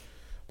to this,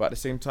 but at the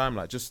same time,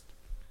 like just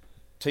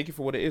take it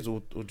for what it is,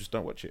 or just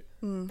don't watch it.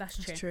 That's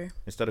true. True.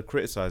 Instead of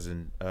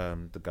criticizing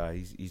the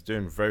guy, he's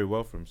doing very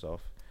well for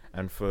himself,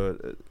 and for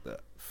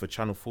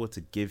Channel 4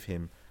 to give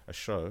him a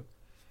show,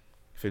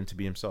 for him to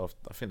be himself,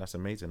 I think that's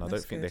amazing. I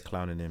That's don't think good. they're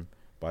clowning him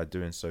by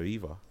doing so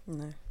either.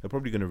 No. They're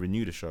probably going to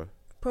renew the show.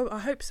 I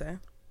hope so.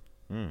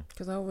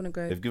 Because I want to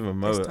go. They've given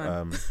Mo this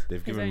time.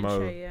 they've given own Mo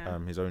show, yeah.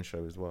 his own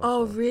show as well.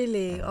 Oh so.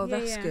 really? Oh, Yeah,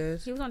 that's yeah.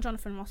 good. He was on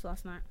Jonathan Ross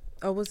last night.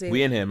 Oh, was he?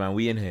 We in here, man.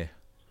 We in here.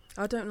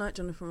 I don't like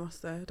Jonathan Ross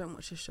though. I don't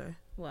watch his show.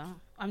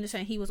 Well, I'm just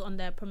saying he was on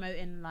there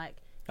promoting like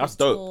That's his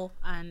dope. tour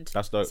and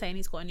That's dope. saying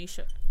he's got a new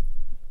show.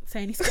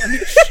 Saying he's got a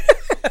new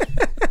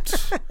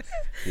show.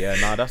 Yeah,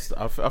 nah, I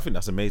think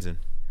that's amazing.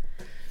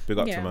 Big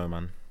up Yeah. to Mo,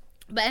 man.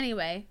 But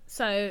anyway,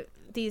 so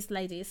these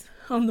ladies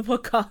on the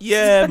podcast.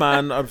 Yeah,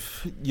 man.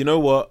 You know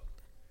what?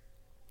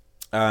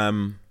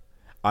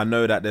 I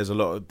know that there's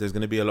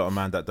going to be a lot of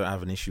men that don't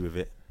have an issue with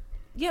it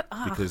Yep.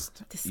 because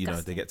they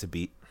disgusting. get to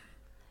beat.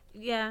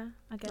 Yeah,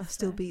 I guess. I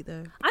still so. beat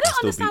though. I don't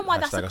still understand beat- why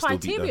that's hashtag a I still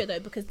beat criteria though,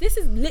 because this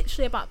is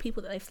literally about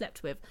people that they've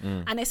slept with,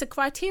 and it's a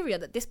criteria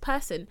that this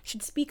person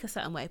should speak a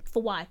certain way.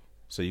 For why?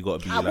 So you got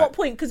to be At like, what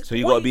point? Because so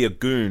you got to be a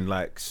goon,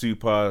 like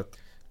super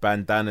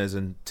bandanas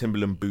and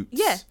Timberland boots.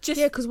 yeah, just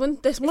Yeah, because when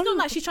there's it's one not of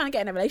like she's trying to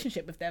get in a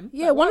relationship with them.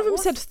 yeah, Like, one of them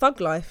what's- said Thug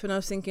Life, and I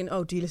was thinking,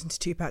 oh, do you listen to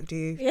Tupac? Do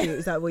you? Yeah.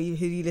 Is that who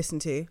you listen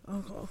to? Oh,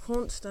 God, I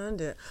can't stand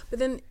it. But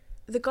then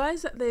the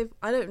guys that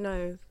I don't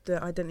know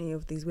the identity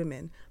of these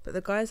women, but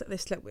the guys that they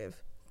slept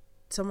with,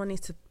 someone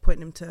needs to point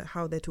them to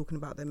how they're talking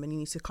about them, and you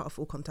need to cut off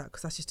all contact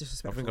because that's just I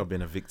disrespectful. think I've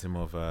been a victim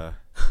of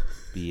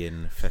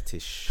being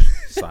fetish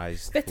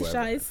sized,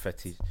 Fetishized.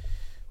 fetish,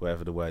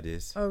 whatever the word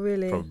is. Oh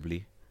really?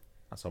 Probably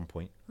at some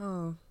point.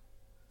 Oh.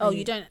 Oh,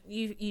 you don't.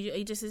 You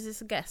just is this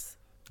a guess,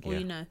 or Yeah.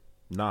 you know?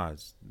 Nah,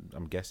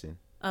 I'm guessing.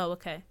 Oh,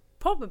 okay.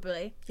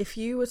 Probably. If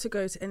you were to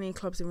go to any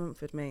clubs in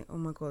Romford, mate, oh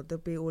my God, they'll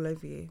be all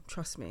over you.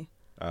 Trust me.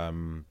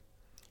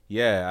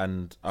 Yeah,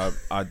 and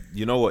I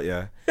you know what?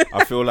 Yeah,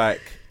 I feel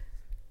like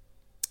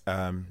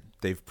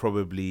they've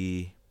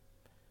probably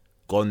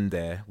gone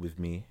there with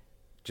me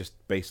just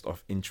based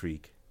off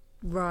intrigue.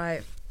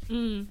 Right.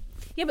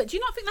 Yeah, but do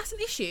you not think that's an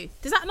issue?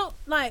 Does that not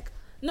like?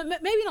 No,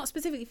 maybe not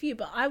specifically for you,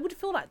 but I would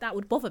feel like that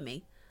would bother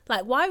me.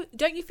 Like, why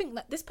don't you think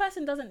that this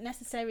person doesn't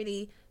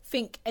necessarily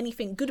think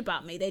anything good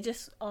about me? They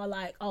just are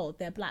like, oh,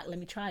 they're black, let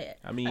me try it.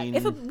 I Like, mean,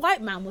 if a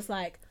white man was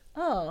like,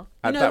 oh, you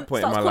At know, that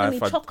point in starts my calling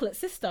life, me I'd- chocolate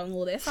sister and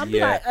all this, I'd be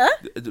like,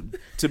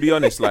 To be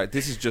honest, like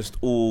this is just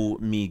all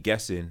me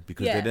guessing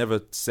because Yeah. they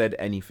never said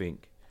anything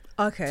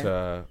Okay.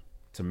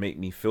 to make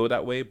me feel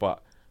that way.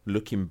 But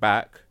looking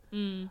back,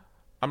 I'm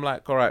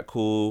like, all right,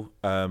 cool.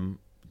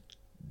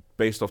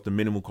 Based off the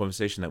minimal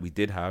conversation that we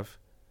did have,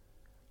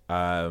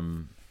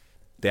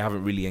 they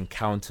haven't really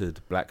encountered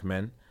black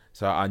men,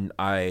 so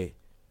I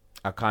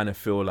kind of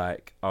feel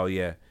like, oh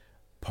yeah,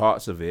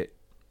 parts of it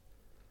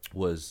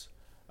was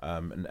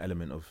an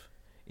element of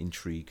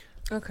intrigue.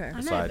 Okay. I know,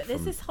 aside but there's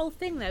from this whole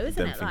thing though, isn't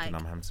Them it? thinking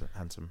Like I'm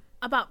handsome.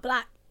 about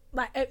black,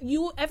 like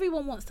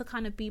everyone wants to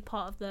kind of be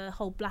part of the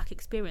whole black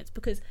experience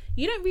because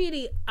you don't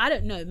really. I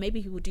don't know.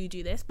 Maybe people do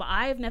this, but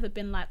I've never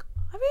been like.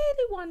 I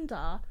really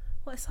wonder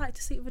what it's like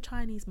to sleep with a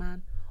Chinese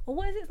man, or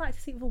what is it like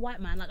to sleep with a white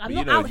man. Like I'm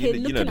But not out here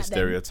looking you know the at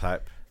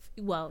stereotype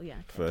them. Well, yeah.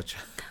 for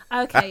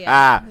a Okay,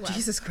 yeah. Well.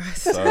 Jesus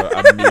Christ. So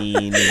I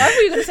mean, I thought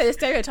you were gonna say the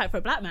stereotype for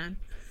a black man.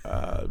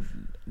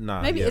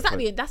 nah. Maybe yeah, is that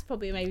but- that's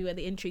probably maybe where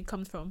the intrigue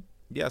comes from.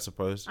 Yeah, I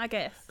suppose. I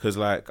guess. Because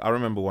like I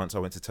remember once I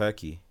went to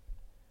Turkey,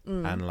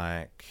 and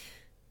like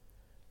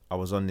I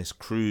was on this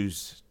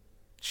cruise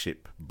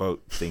ship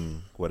boat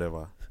thing,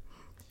 whatever.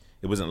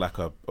 It wasn't like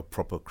a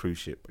proper cruise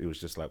ship. It was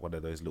just like one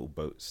of those little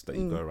boats that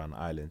you go around the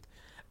island,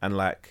 and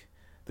like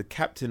the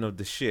captain of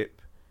the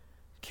ship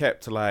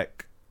kept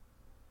like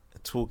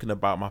talking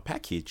about my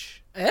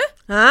package.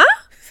 Huh?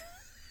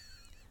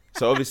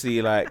 So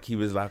obviously, like he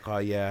was like, "Oh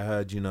yeah, I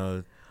heard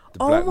the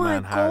Oh black my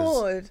man has."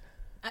 God.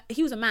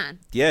 He was a man.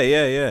 Yeah.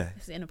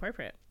 This is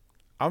inappropriate.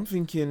 I'm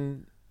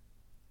thinking,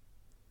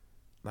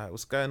 like,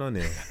 what's going on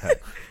here?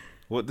 Like,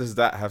 what does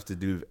that have to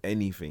do with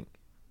anything?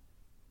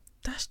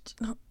 That's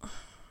not.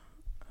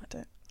 I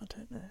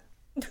don't know.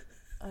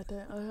 I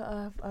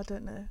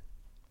don't know.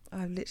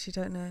 I literally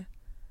don't know.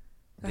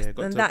 That's, Yeah, it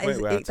got and to that a point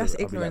is where I had that's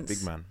to- I'll be like, ignorance.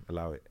 big man,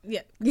 allow it.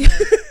 Yeah.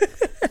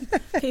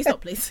 Can you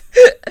stop, please?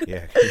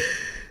 Yeah,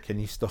 can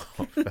you stop?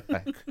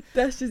 Like,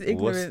 That's just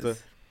what's ignorance. the?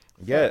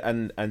 Yeah,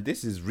 and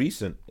this is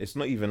recent. It's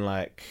not even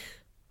like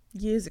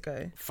Years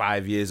ago.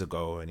 5 years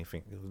ago or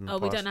anything. It was in the Oh,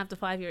 we past. don't have the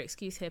 5-year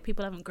excuse here.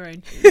 People haven't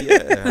grown.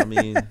 Yeah, I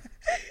mean,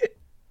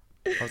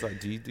 I was like,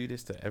 do you do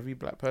this to every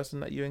black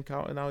person that you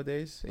encounter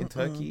nowadays in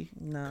Turkey?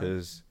 No.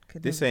 Because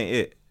Could this never. ain't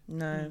it.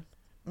 No.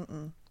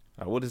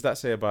 Like, what does that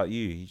say about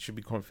you? You should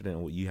be confident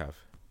in what you have.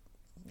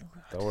 Oh,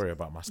 Don't worry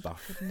about my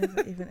stuff. Could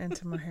never even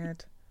enter my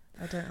head.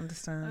 I don't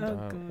understand. Oh,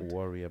 Don't God.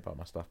 worry about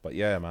my stuff. But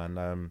yeah,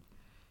 man,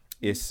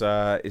 it's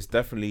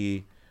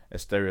definitely a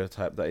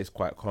stereotype that is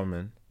quite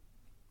common.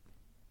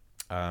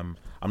 I'm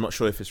not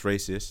sure if it's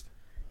racist.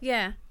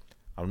 Yeah.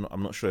 I'm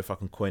not sure if I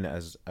can coin it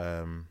as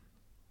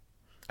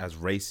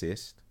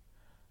racist.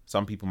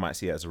 Some people might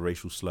see it as a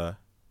racial slur.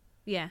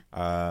 Yeah.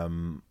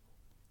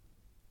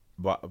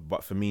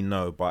 But for me,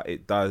 no. But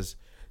it does.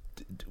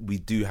 We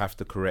do have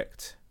to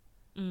correct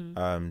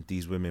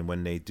these women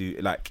when they do.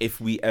 Like,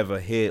 if we ever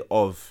hear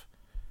of,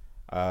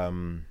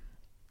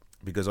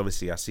 because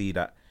obviously I see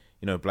that,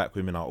 you know, black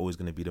women are always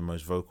going to be the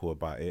most vocal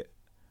about it.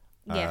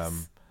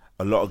 Yes.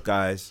 A lot of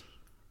guys,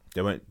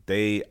 they won't.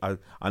 I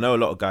know a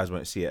lot of guys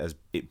won't see it as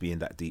it being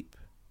that deep,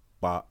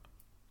 but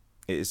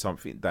it is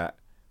something that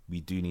we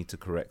do need to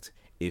correct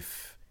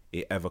if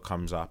it ever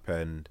comes up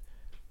and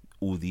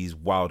all these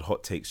wild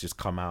hot takes just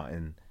come out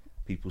and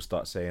people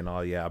start saying,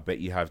 "Oh yeah, I bet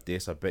you have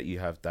this, I bet you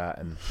have that,"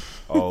 and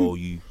 "Oh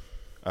you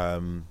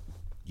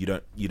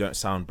don't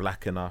sound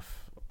black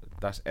enough."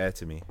 That's air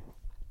to me.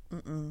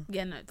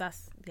 Yeah, no,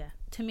 that's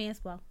to me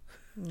as well.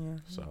 Yeah.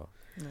 So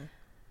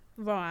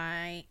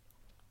Right.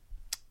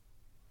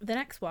 The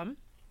next one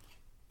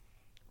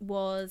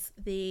was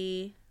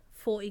the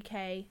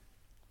 40k,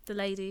 the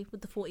lady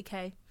with the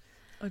 40k.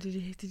 Oh, did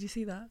you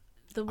see that?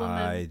 The woman.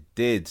 I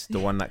did. The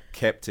one that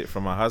kept it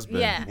from her husband.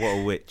 Yeah. What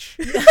a witch.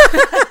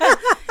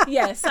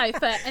 Yeah, so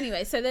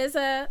so there's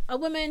a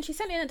woman, she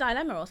sent in a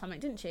dilemma or something,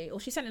 didn't she? Or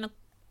she sent in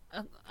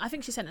I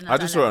think she sent in a I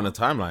just saw it on the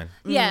dilemma. timeline.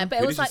 Yeah, but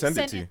Who it was did she like send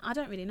it to? I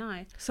don't really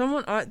know.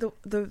 Someone,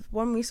 the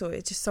one we saw,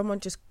 it's just someone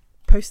just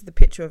posted the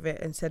picture of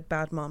it and said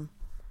bad mum.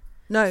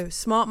 No,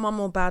 smart mum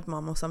or bad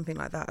mum or something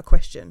like that. A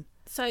question.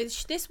 So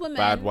this woman,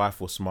 Bad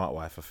wife or smart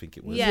wife, I think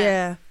it was.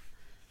 Yeah.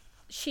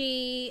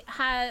 she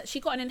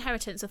got an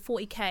inheritance of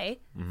 40k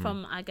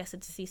from, I guess, a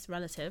deceased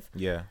relative.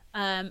 Yeah.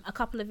 A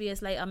couple of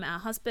years later, met her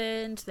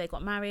husband. They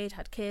got married,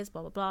 had kids,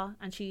 blah blah blah,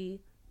 and she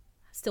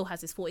still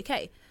has this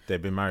 40k.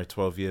 They've been married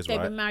 12 years, They've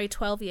right? been married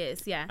 12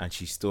 years, yeah. And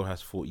she still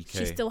has 40k.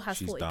 She still has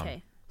She's 40k.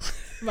 dumb.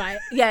 Right.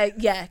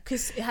 Yeah,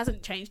 because it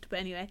hasn't changed, but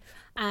anyway.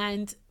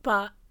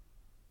 But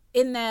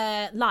in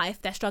their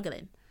life, they're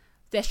struggling.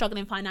 They're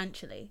struggling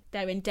financially.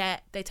 They're in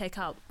debt. They take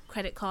out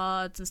credit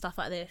cards and stuff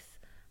like this.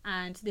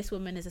 And this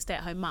woman is a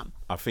stay-at-home mum.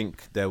 I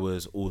think there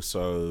was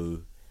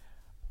also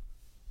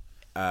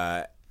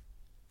I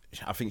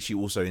think she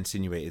also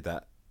insinuated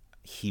that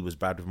he was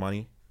bad with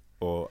money,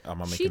 or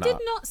am I making She that did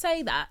up? not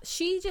say that.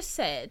 She just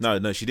said...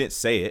 No, she didn't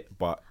say it,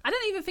 but... I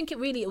don't even think it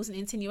was an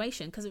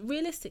insinuation, because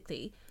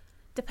realistically,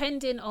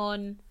 depending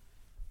on...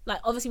 Like,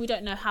 obviously we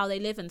don't know how they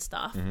live and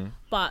stuff,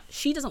 but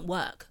she doesn't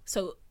work.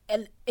 So...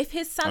 And if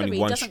his salary Only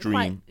one doesn't stream,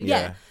 quite,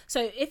 yeah.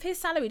 So if his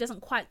salary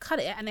doesn't quite cut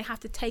it, and they have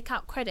to take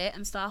out credit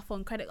and stuff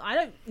on credit, I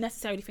don't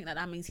necessarily think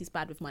that means he's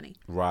bad with money.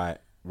 Right,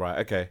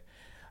 okay.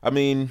 I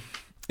mean,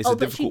 it's a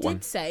difficult one.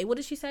 But she did say, what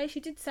did she say?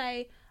 She did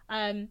say,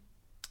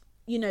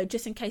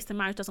 just in case the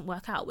marriage doesn't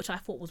work out, which I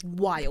thought was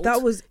wild. When I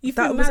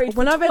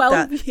read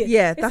that. Years.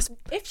 Yeah, that's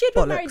if she had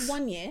been married bollocks.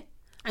 1 year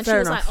and Fair she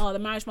was enough. like, oh, the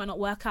marriage might not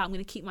work out, I'm going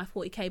to keep my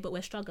 40k, but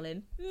we're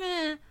struggling.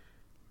 Nah.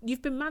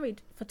 You've been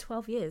married for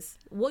 12 years.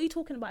 What are you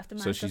talking about if the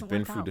marriage So she's doesn't been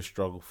work through out? the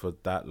struggle for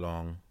that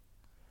long.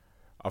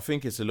 I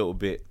think it's a little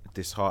bit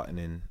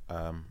disheartening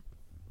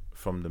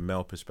from the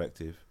male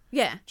perspective.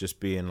 Yeah. Just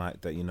being like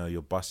that,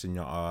 you're busting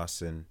your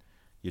ass and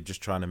you're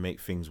just trying to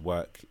make things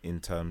work in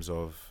terms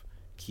of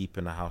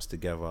keeping the house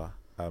together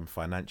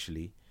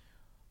financially.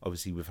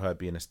 Obviously, with her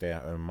being a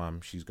stay-at-home mum,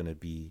 she's going to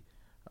be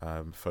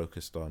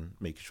focused on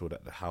making sure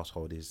that the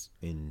household is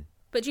in...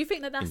 But do you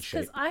think that's in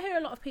because shape. I hear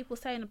a lot of people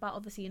saying about,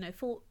 obviously,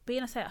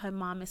 being a stay-at-home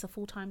mum is a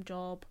full-time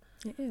job,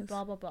 It is.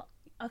 blah blah blah.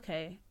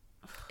 Okay,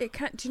 It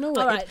can't. Do you know what?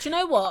 all right. Do you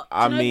know what?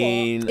 I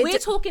mean- we're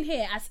talking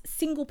here as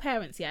single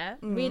parents. Yeah,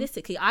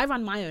 realistically, I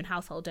run my own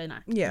household, don't I?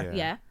 Yeah.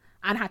 Yeah,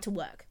 and had to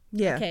work.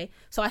 Yeah. Okay,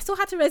 so I still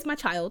had to raise my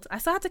child. I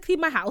still had to clean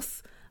my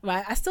house.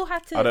 Right. I still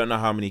had to. I don't know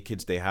how many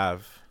kids they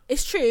have.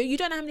 It's true. You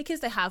don't know how many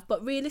kids they have,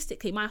 but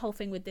realistically, my whole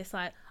thing with this,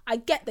 like, I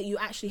get that you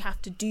actually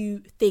have to do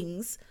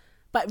things.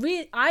 But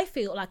I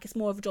feel like it's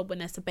more of a job when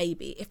there's a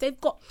baby. If they've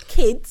got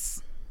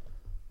kids,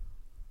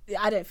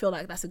 I don't feel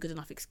like that's a good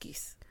enough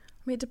excuse. I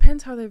mean, it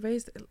depends how they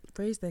raise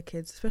their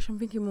kids. Especially, I'm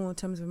thinking more in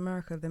terms of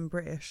America than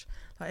British.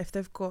 Like, if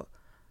they've got,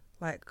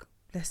 like,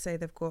 let's say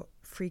they've got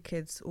 3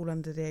 kids all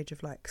under the age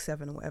of, like,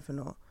 7 or whatever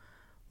not,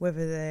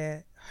 whether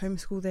they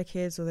homeschool their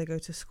kids or they go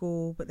to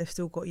school, but they've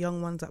still got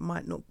young ones that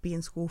might not be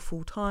in school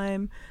full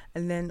time.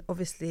 And then,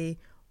 obviously,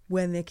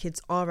 when their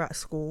kids are at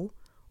school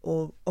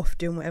or off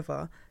doing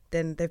whatever,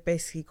 then they've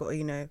basically got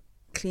to,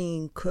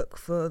 clean, cook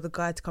for the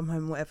guy to come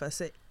home, whatever.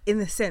 So in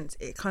a sense,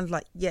 it kind of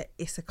like,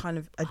 it's a kind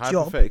of a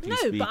job. Hypothetically No,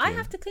 speaking, but I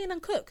have to clean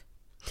and cook.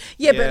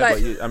 Yeah, but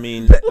like,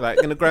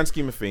 like in the grand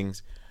scheme of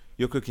things,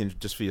 you're cooking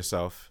just for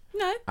yourself.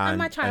 No, and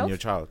my child. And your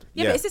child.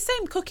 Yeah, but it's the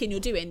same cooking you're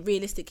doing,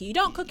 realistically. You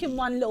don't cook in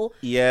one little...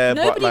 Yeah,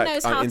 Nobody but like,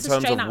 knows how in to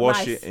terms strain of out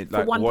washing, rice for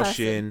like one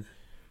washing, person.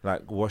 I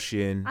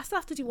still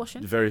have to do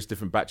washing. various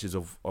different batches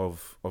of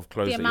clothes The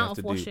that you amount have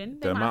to of washing, do.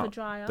 the amount of a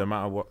dryer. The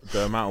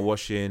amount of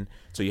washing.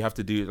 So you have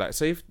to do, like,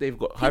 say if they've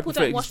got, People don't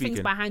hypothetically wash things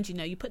speaking, by hand,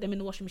 you put them in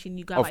the washing machine,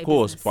 you go of out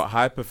course, business. but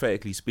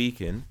hypothetically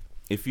speaking,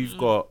 if you've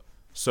got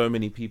so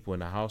many people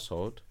in a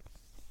household,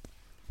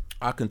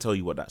 I can tell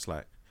you what that's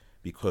like,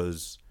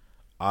 because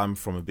I'm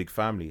from a big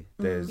family.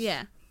 There's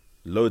Yeah.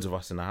 loads of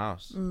us in the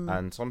house,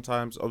 and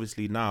sometimes,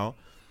 obviously now,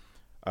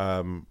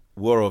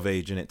 we're of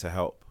age in it to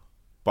help,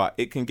 but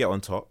it can get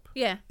on top.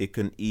 Yeah. It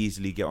can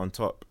easily get on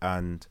top,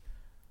 and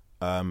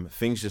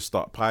things just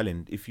start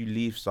piling. If you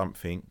leave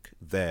something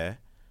there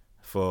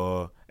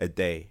for a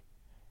day,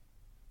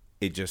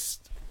 it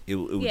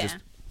will Yeah.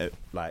 just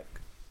like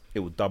it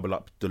will double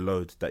up the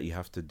load that you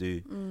have to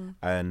do,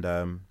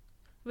 and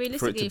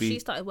Realistically, if be- she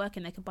started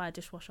working, they could buy a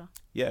dishwasher.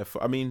 yeah,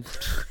 I mean,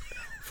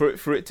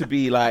 for it to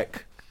be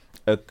like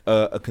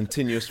a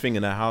continuous thing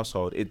in a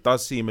household, it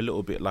does seem a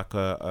little bit like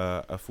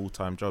a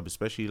full-time job,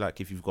 especially like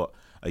if you've got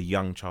a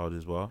young child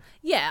as well.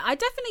 Yeah, I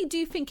definitely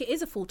do think it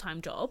is a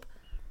full-time job,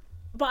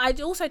 but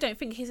I also don't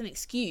think it's an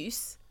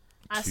excuse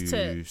as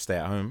to Stay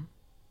at home.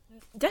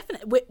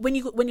 definitely when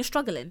you're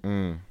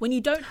struggling, when you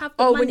don't have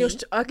the Oh, money. when you're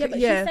okay, but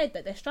yeah. she said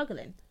that they're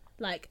struggling,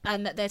 like,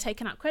 and that they're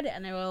taking out credit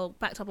and they're all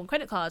backed up on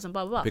credit cards and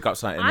blah blah blah. Pick up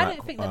something I like,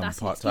 don't think that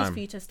that's an excuse part-time. for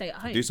you to stay at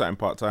home. Do something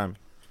part-time. And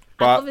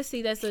But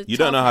obviously, there's a you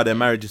don't know how their childcare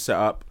marriage is set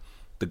up.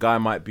 The guy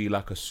might be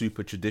like a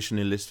super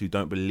traditionalist who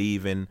don't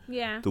believe in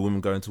Yeah. the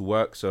woman going to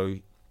work, so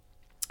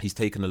he's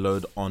taking the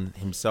load on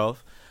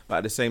himself. But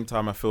at the same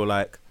time, I feel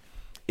like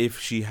if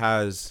she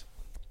has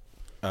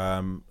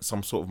some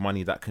sort of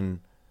money that can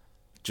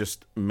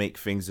just make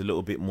things a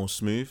little bit more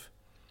smooth,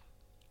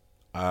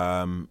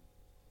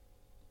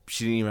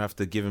 she didn't even have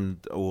to give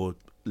him or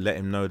let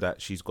him know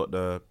that she's got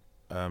the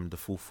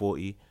full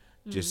 40.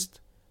 Just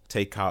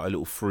take out a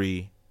little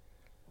 3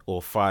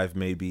 or 5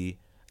 maybe.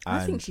 And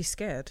I think she's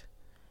scared.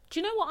 Do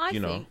you know what I You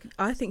know. think?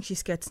 I think she's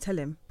scared to tell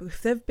him. But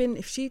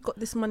if she got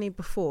this money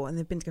before and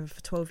they've been together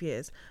for 12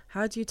 years,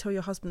 how do you tell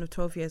your husband of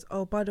 12 years,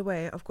 oh, by the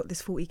way, I've got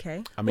this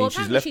 40k? I mean, Well, she's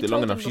apparently left she it long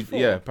told enough. him She, before.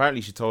 yeah,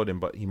 apparently she told him,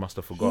 but he must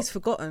have forgot. He's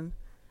forgotten.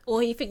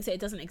 Or he thinks that it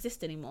doesn't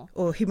exist anymore.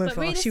 Or he went But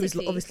for, she was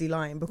realistically, obviously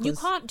lying because... You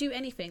can't do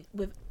anything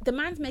with the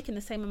man's making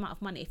the same amount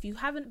of money. If you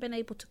haven't been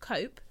able to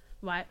cope,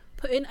 right,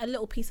 put in a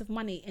little piece of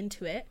money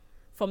into it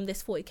from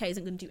this 40k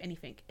isn't going to do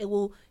anything. It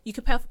will, you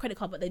could pay off a credit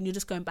card, but then you're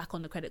just going back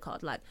on the credit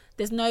card. Like,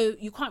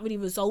 you can't really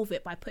resolve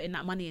it by putting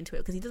that money into it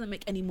because he doesn't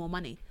make any more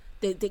money.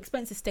 The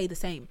expenses stay the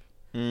same.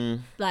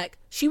 Like,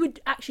 she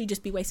would actually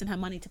just be wasting her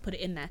money to put it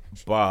in there.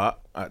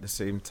 But at the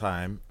same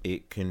time,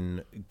 it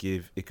can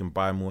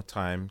buy more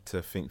time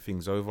to think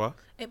things over.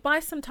 It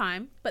buys some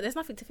time, but there's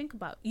nothing to think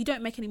about. You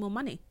don't make any more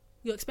money.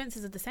 Your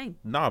expenses are the same.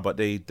 No, but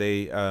they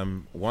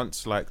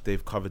once like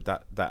they've covered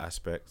that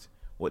aspect,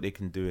 what they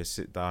can do is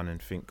sit down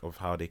and think of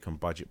how they can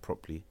budget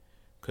properly,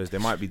 because they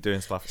might be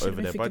doing stuff Should've over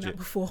been their thinking budget. that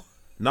before.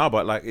 No,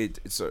 but like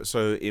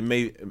so it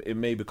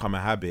may become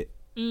a habit.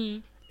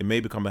 It may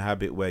become a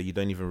habit where you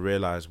don't even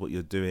realize what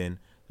you're doing.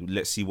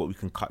 Let's see what we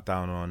can cut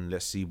down on.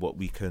 Let's see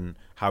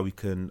how we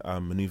can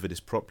maneuver this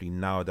properly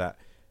now that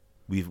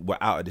we're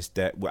out of this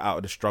debt. We're out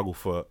of the struggle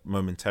for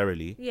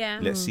momentarily. Yeah.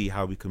 Let's see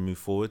how we can move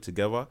forward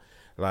together.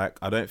 Like,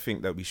 I don't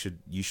think that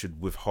you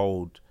should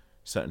withhold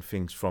certain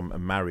things from a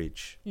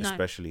marriage, No.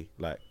 especially.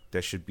 Like,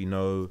 there should be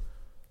no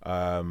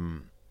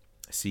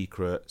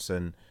secrets.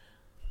 And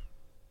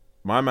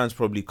my man's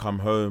probably come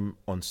home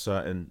on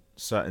certain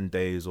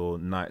days or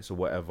nights or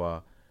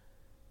whatever,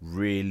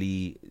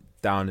 really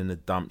down in the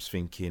dumps,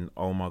 thinking,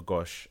 oh my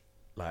gosh,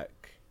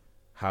 like,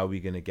 how are we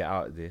gonna get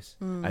out of this?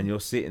 And you're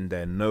sitting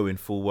there knowing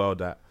full well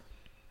that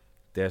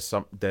there's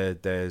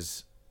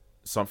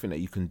something that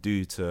you can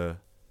do to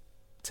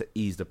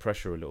ease the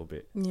pressure a little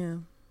bit. Yeah.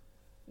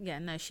 Yeah,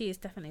 no, she is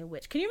definitely a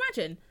witch. Can you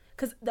imagine?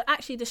 Because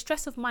the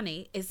stress of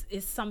money is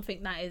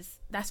something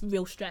that's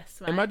real stress,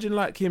 right? Imagine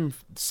like him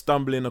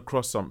stumbling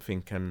across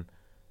something and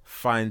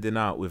finding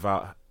out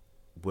without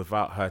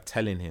her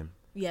telling him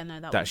Yeah, no,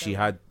 that she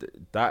had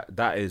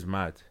that is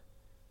mad.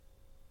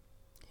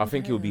 I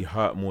think he'll be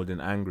hurt more than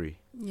angry.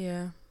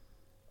 Yeah.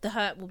 The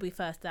hurt will be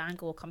first, the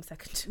anger will come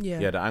second. Yeah.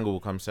 Yeah, the anger will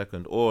come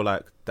second, or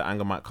like the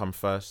anger might come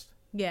first.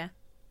 Yeah.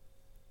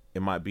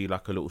 It might be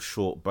like a little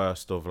short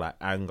burst of like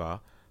anger,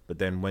 but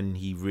then when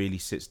he really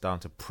sits down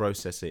to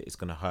process it, it's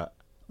gonna hurt.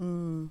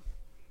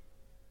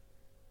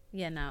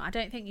 Yeah, no, I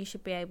don't think you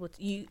should be able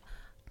to.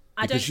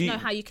 I Because don't know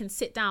how you can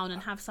sit down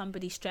and have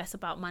somebody stress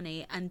about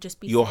money and just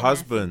be Your sitting there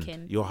husband,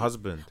 thinking, your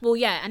husband. Well,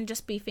 yeah, and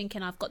just be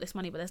thinking, I've got this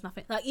money, but there's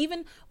nothing. Like,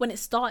 even when it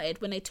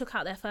started, when they took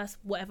out their first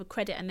whatever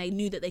credit and they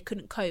knew that they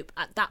couldn't cope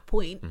at that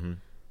point,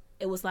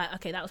 it was like,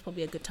 okay, that was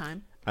probably a good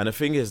time. And the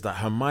thing is that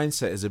her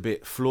mindset is a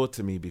bit flawed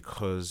to me,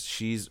 because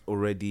she's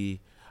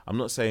already. I'm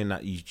not saying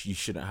that you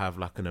shouldn't have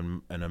like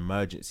an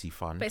emergency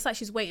fund, But it's like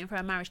she's waiting for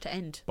her marriage to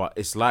end. but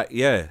it's like,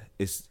 yeah,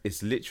 it's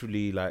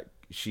literally like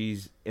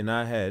she's in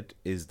her head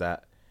is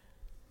that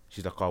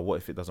she's like, oh, what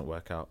if it doesn't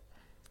work out?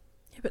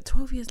 Yeah, but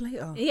 12 years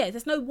later. Yeah,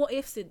 there's no what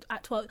ifs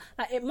at 12.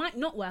 Like, it might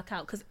not work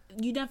out because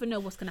you never know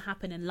what's going to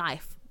happen in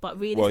life. But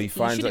realistically, Well, he you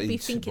finds shouldn't that be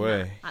thinking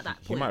that at that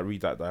he point. might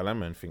read that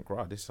dilemma and think,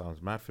 right, this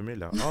sounds mad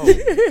familiar.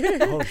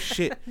 Oh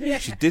shit,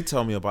 she did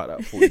tell me about that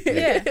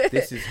 40k.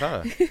 This is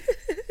her.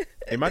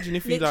 Imagine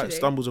if he like Literally.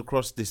 stumbles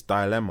across this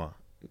dilemma,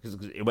 because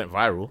it went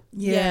viral,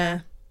 Yeah.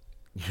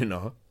 you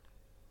know,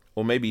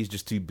 or maybe he's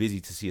just too busy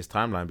to see his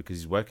timeline because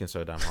he's working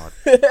so damn hard.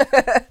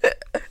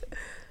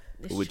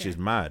 which true. is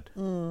mad.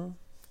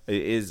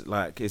 It is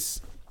like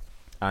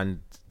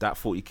and that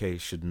 40k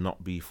should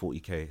not be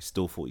 40k. It's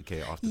still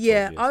 40k after 12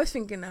 Yeah, years. I was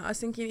thinking that. I was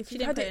thinking if She you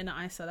didn't had put it it in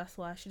the ISA, that's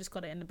why. She just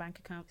got it in the bank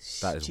account.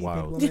 That is Stupid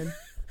wild. woman.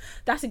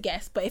 That's a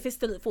guess, but if it's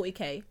still at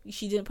 40k,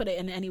 she didn't put it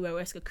in anywhere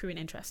where it's accruing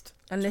interest.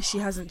 Unless she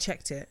hasn't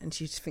checked it and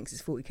she just thinks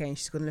it's 40k and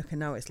she's gonna look and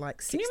now it's like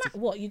Can 60. you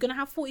imagine what? You're going to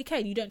have 40k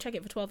and you don't check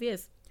it for 12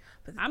 years?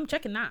 I'm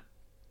checking that.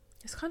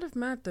 It's kind of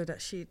mad though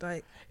that she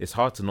like. It's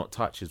hard to not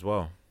touch as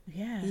well.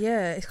 Yeah.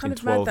 Yeah, it's kind In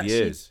of mad 12 that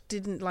years. she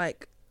didn't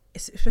like,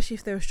 especially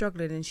if they were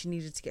struggling and she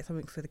needed to get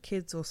something for the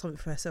kids or something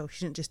for herself.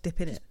 She didn't just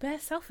dip in it. Bare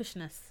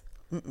selfishness.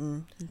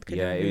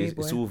 Yeah,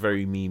 it's all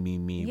very me.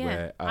 Yeah.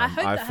 Where I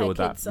hope I that feel her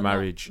that kids are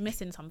marriage not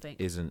missing something.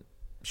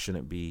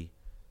 shouldn't be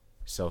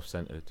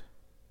self-centered.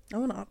 I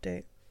want to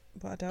update,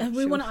 but I doubt. And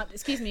we she'll- want to.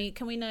 Excuse me.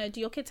 Can we know?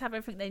 Do your kids have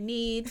everything they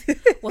need?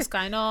 What's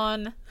going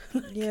on?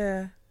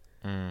 Yeah.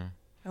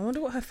 I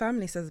wonder what her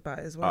family says about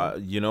it as well.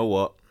 You know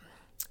what?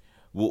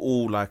 We're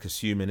all like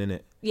assuming in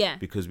it Yeah.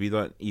 because we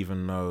don't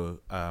even know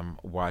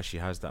why she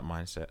has that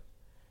mindset.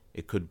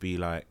 It could be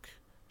like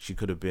she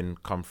could have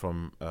come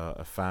from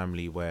a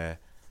family where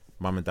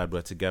mum and dad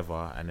were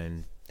together and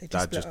then They just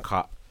dad split just up.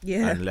 cut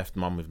Yeah. and left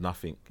mum with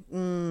nothing.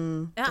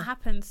 That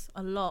happens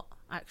a lot,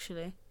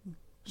 actually.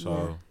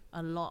 So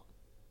A lot.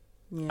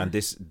 Yeah.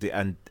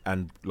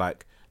 and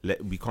like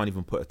we can't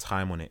even put a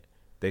time on it.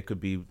 They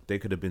could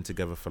have been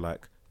together for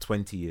like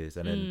 20 years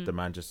and then the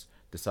man just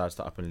decides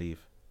to up and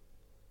leave.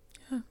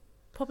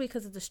 Probably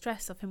because of the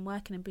stress of him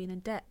working and being in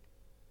debt.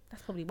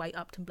 That's probably why he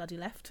upped and bloody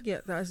left. Yeah,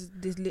 there's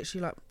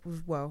literally like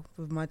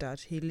with my dad.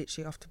 He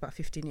literally after about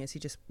 15 years he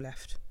just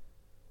left,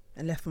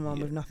 and left my mum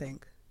with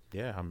nothing.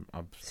 Yeah, I'm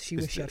She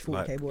wished she had 40k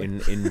like, boy.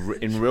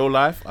 in real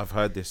life I've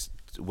heard this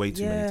way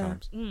too many Yeah.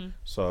 times.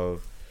 So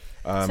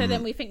So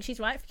then we think she's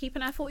right for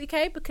keeping her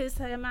 40k because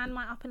her man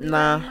might up and leave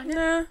Nah. her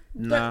money?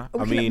 Nah, I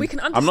we mean, we can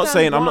I'm not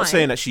understand why.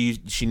 saying that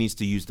she needs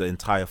to use the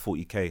entire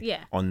 40k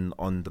Yeah.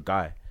 on the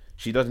guy.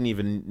 She doesn't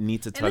even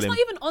need to And tell it's him not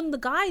even on the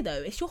guy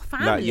though. It's your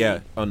family.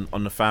 like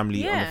on the family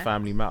Yeah.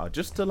 matter,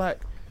 just to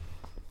like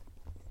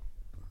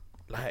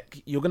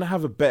you're gonna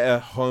have a better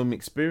home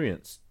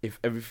experience if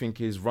everything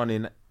is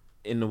running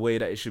in the way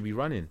that it should be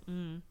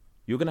running.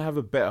 You're gonna have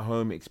a better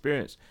home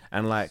experience,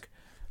 and like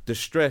the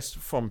stress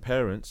from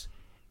parents,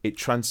 it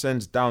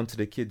transcends down to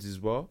the kids as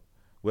well,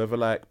 whether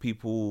like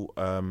people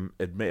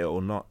admit it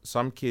or not.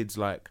 Some kids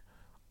like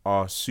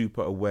are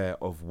super aware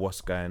of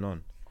what's going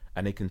on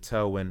and they can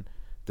tell when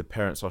the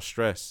parents are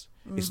stressed.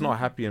 It's not a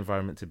happy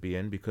environment to be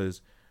in,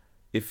 because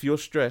if you're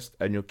stressed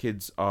and your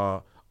kids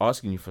are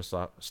asking you for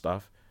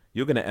stuff,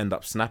 you're going to end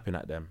up snapping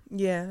at them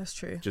Yeah, that's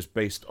true. just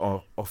based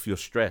off your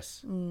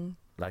stress.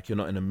 Like you're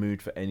not in a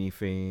mood for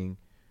anything.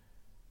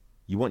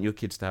 You want your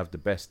kids to have the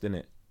best,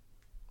 innit?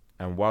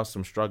 And whilst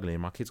I'm struggling,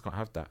 my kids can't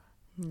have that.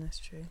 That's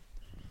true.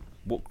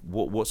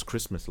 What's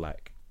Christmas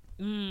like?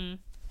 On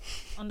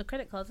the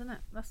credit cards, isn't it?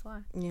 That's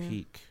why, Yeah.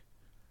 Peak.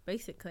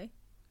 basically.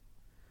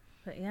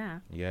 But yeah.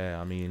 Yeah,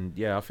 I mean,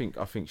 I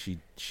think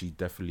she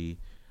definitely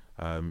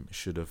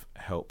should have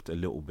helped a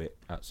little bit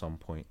at some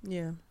point.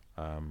 Yeah.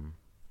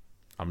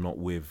 I'm not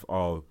with,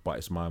 but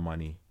it's my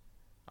money.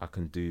 I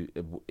can do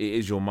it. It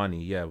is your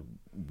money. Yeah,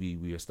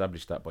 we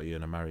established that, but you're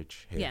in a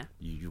marriage here. Yeah.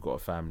 You've got a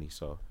family,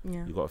 so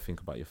Yeah. you got to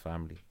think about your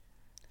family.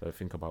 Don't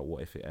think about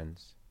what if it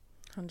ends.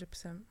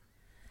 100%.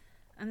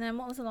 And then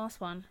what was the last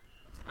one?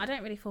 I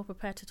don't really feel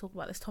prepared to talk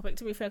about this topic,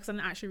 to be fair, because I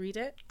didn't actually read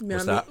it.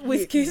 What's that?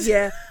 Whiskey's.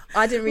 Yeah,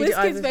 I didn't read it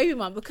Whiskey's either. Baby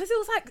Mum, because it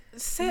was like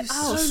so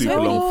super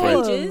many long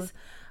thread. pages,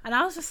 and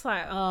I was just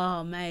like,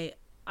 oh mate,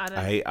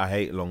 I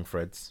hate long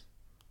threads.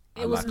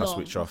 It was I long.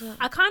 switch off.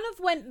 I kind of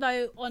went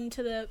though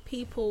onto the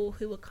people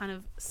who were kind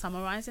of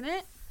summarizing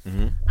it,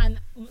 Mm-hmm. and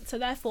so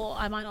therefore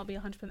I might not be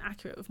 100%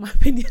 accurate with my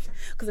opinion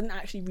because I didn't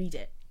actually read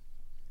it.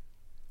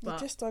 The But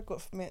gist I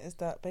got from it is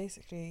that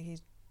basically he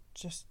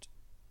just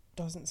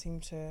doesn't seem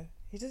to.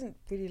 He doesn't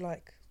really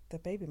like the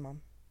baby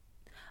mum.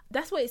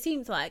 that's what it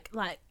seems like.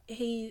 Like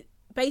he,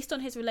 based on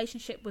his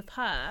relationship with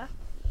her,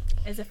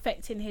 is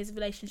affecting his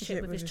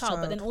relationship with his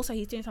child. But then also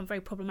he's doing some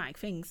very problematic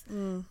things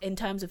in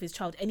terms of his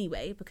child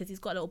anyway, because he's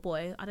got a little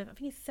boy. I think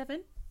he's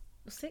 7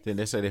 or 6. Then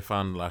they say they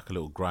found like a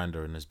little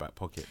grinder in his back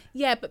pocket.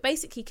 Yeah, but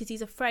basically because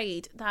he's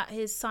afraid that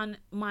his son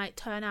might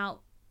turn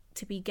out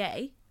to be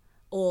gay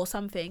or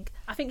something.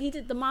 I think he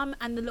did, the mum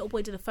and the little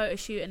boy did a photo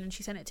shoot and then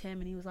she sent it to him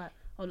and he was like,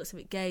 oh, it looks a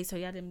bit gay. So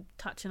he had him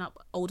touching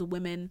up older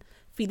women,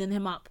 feeding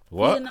him up.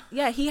 What?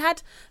 Yeah, he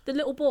had the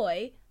little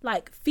boy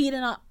like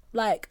feeding up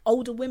like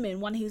older women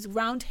when he was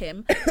around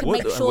him to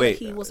make sure Wait,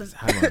 that he wasn't.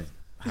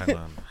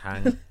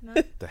 Hang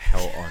the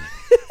hell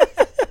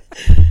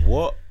on.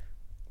 What?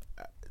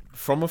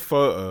 From a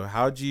photo,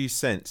 how do you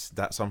sense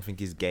that something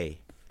is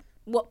gay?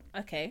 What?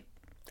 Okay.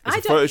 It's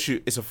a photo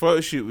shoot. It's a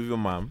photo shoot with your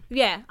mum.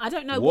 Yeah, I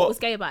don't know What? what was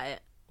gay about it.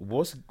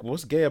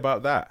 What's gay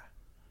about that?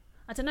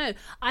 I don't know.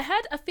 I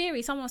heard a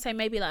theory. Someone was saying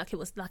maybe like it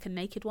was like a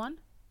naked one.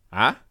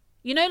 Huh?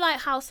 You know, like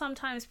how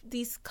sometimes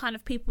these kind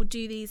of people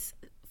do these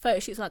photo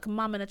shoots, like a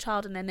mum and a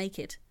child, and they're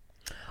naked.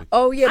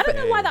 Oh yeah, I don't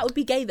know why that would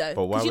be gay though.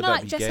 But why Because you would know, that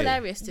like be Jess gay?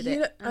 Hilarious did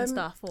You it know, and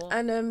stuff. Or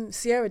and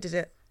Sierra did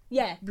it.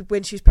 Yeah.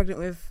 when she was pregnant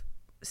with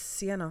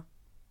Sienna.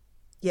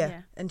 Yeah.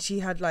 Yeah. And she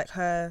had like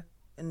her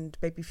and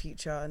baby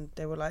Future, and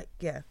they were like,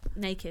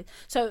 Naked.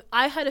 So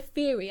I heard a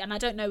theory, and I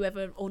don't know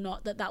whether or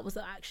not that was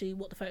actually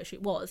what the photo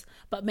shoot was,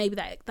 but maybe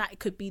that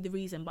could be the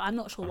reason, but I'm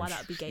not sure why that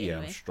would be gay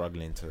anyway. I'm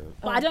struggling to.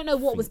 But I don't know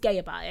what was gay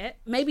about it.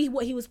 Maybe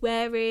what he was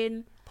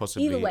wearing.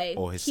 Possibly, Either way,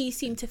 or his, he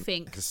seemed to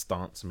think. his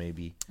stance,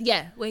 maybe.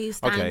 Yeah, where he's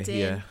standing.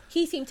 yeah.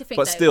 He seemed to think.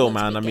 But that it still, was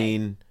meant man, to I be gay.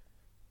 mean,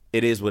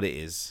 it is what it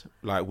is.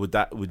 Like,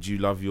 would you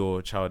love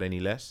your child any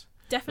less?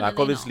 Definitely. Like,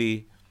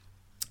 obviously,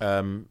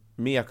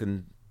 me, I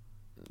can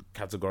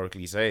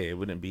categorically say it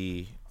wouldn't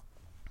be,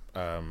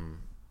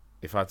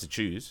 if I had to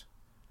choose,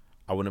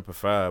 I wouldn't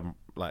prefer,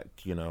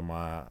 like, you know,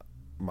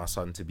 my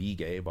son to be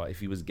gay, but if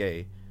he was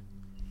gay,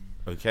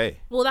 okay.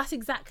 Well, that's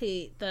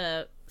exactly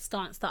the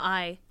stance that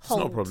I hold.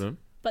 It's not a problem.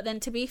 But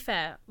then, to be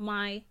fair,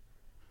 my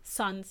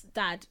son's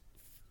dad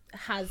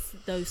has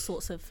those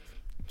sorts of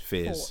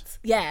Fears. thoughts.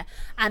 Yeah,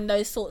 and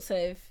those sorts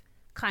of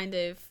kind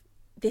of,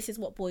 this is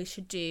what boys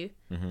should do,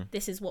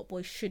 this is what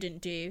boys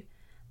shouldn't do,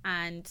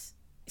 and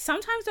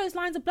sometimes those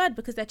lines are blurred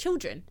because they're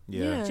children.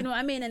 Yeah. Do you know what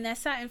I mean? And there's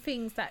certain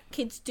things that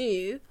kids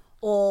do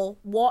or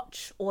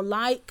watch or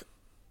like,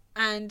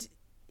 and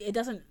it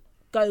doesn't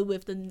go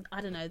with the,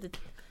 I don't know, the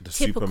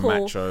typical super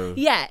macho,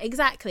 yeah,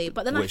 exactly.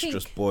 But then I think,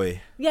 boisterous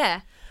boy.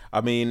 yeah, I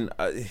mean,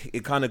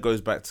 it kind of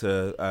goes back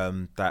to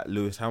that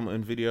Lewis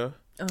Hamilton video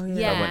oh yeah,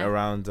 Yeah. that went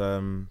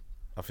around,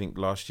 I think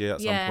last year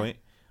at Yeah. some point,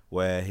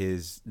 where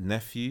his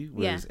nephew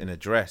was Yeah. in a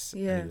dress,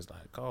 and Yeah. he was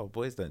like, "Oh,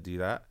 boys don't do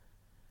that."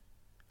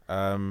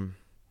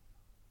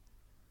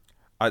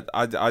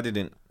 I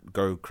didn't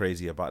go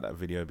crazy about that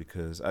video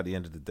because at the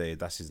end of the day,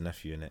 that's his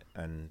nephew in it,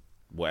 and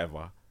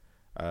whatever.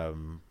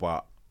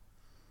 But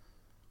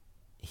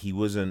he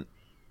wasn't.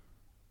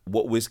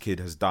 What WizKid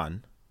has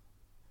done,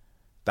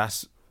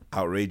 that's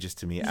outrageous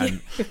to me,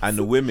 and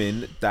the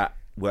women that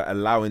were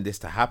allowing this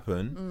to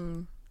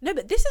happen. no,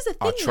 but this is a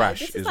thing. Are trash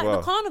though. This is as like well.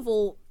 the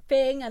carnival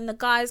thing, and the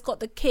guy's got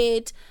the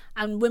kid,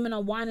 and women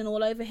are whining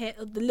all over him.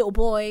 The little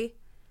boy.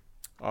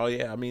 Oh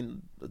yeah, I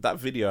mean that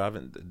video. I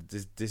haven't.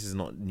 This is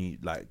not new.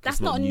 Like That's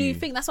it's not a new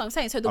thing. That's what I'm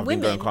saying. So the I've been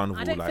going women,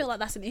 carnival, I don't like- feel like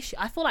that's an issue.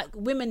 I feel like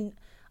women,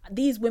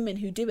 these women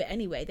who do it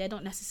anyway, they're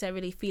not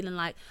necessarily feeling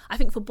like. I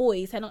think for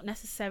boys, they're not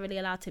necessarily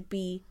allowed to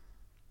be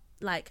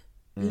like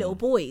little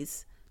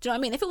boys. Do you know what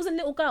I mean? If it was a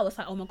little girl, it's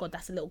like, oh my god,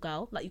 that's a little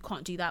girl. Like, you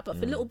can't do that. But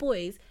for little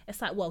boys, it's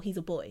like, well, he's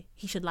a boy.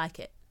 He should like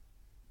it.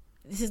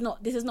 This is not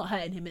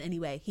hurting him in any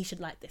way. He should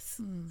like this.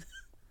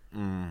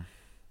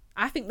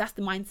 I think that's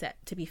the mindset.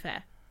 To be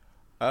fair.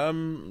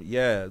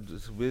 Yeah,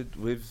 just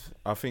with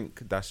I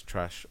think that's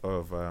trash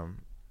of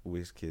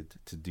WizKid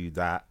to do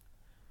that.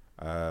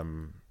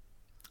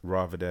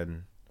 Rather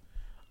than,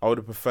 I would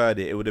have preferred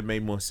it. It would have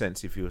made more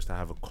sense if he was to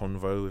have a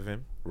convo with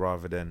him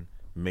rather than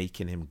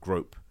making him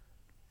grope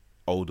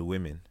older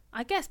women.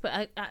 I guess,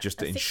 but Just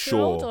to a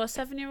 6-year-old ensure- or a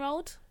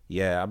 7-year-old.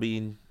 Yeah, I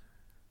mean,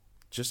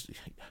 just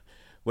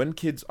when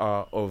kids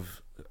are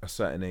of a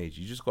certain age,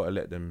 you just got to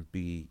let them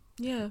be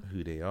yeah,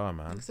 who they are,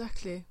 man.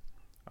 exactly.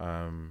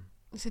 You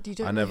said you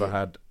don't. I know never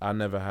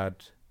him.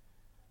 had,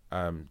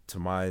 to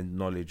my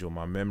knowledge or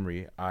my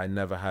memory, I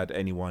never had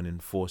anyone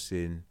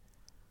enforcing,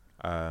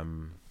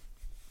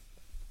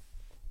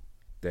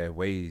 their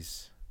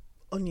ways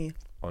on you.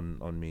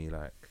 on me.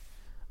 Like,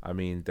 I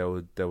mean,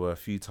 there were a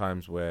few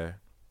times where,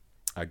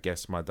 I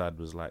guess my dad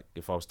was like,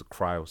 if I was to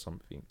cry or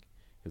something,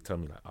 he'll tell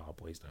me like, "Oh,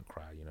 boys don't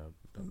cry," you know.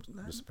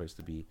 You're supposed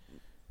to be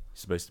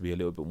a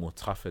little bit more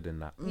tougher than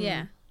that.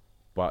 Yeah.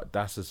 But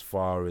that's as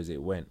far as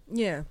it went.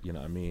 Yeah, You know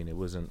what I mean? It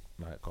wasn't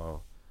like,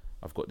 oh,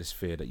 I've got this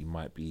fear that you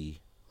might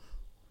be,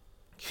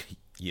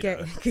 you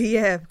know.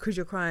 yeah, because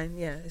you're crying.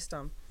 Yeah, it's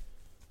dumb.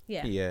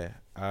 Yeah. Yeah.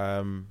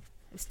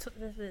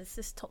 It's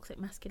just toxic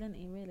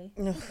masculinity, really.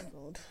 Oh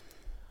God.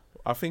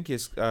 I think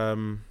it's I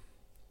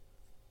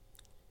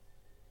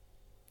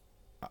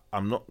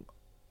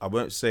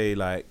won't say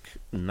like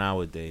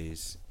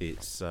nowadays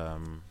it's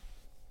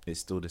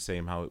still the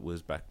same how it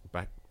was back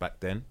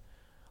then.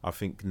 I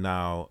think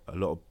now a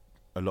lot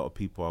of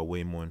people are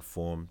way more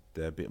informed.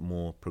 They're a bit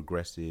more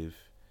progressive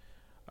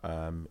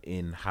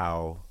in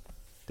how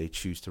they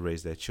choose to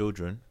raise their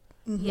children.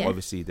 Yeah.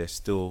 Obviously, there's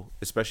still,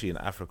 especially in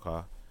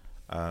Africa,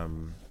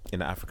 in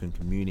the African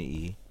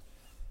community,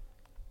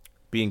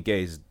 being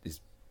gay is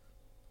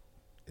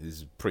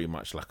pretty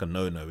much like a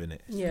no-no, innit?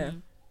 Yeah.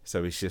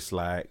 So it's just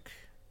like,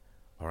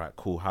 all right,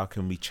 cool. How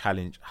can we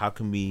change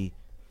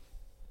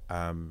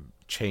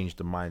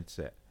the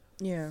mindset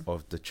Yeah.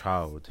 of the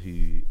child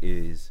who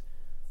is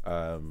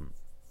a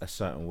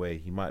certain way?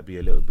 He might be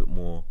a little bit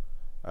more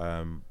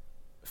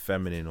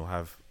feminine or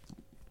have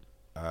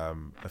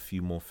a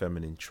few more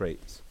feminine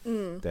traits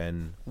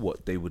than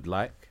what they would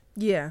like.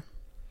 Yeah.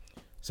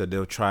 So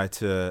they'll try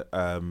to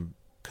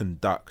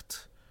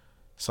conduct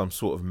some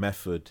sort of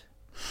method.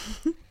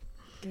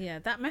 Yeah,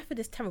 that method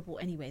is terrible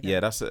anyway. Though. Yeah,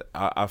 that's it.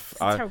 It's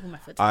a terrible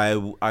method.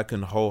 I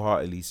can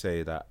wholeheartedly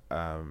say that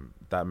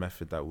that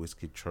method that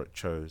WizKid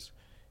chose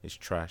is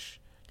trash.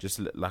 Just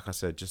like I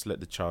said, just let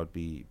the child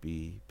be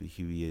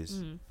who he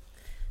is.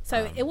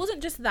 So it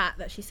wasn't just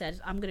that she said.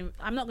 I'm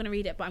not gonna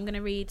read it, but I'm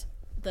gonna read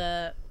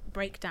the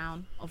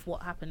breakdown of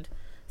what happened.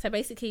 So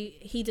basically,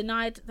 he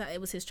denied that it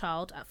was his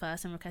child at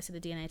first and requested a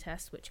DNA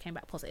test, which came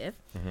back positive.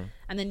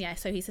 And then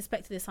so he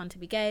suspected his son to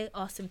be gay,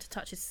 asked him to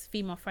touch his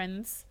female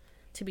friends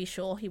to be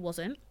sure he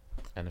wasn't.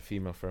 And the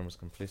female friend was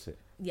complicit.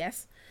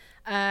 Yes.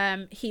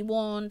 He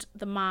warned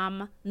the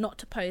mum not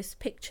to post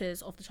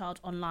pictures of the child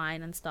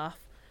online and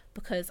stuff,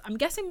 because I'm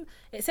guessing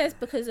it says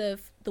because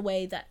of the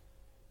way that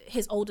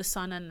his older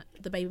son and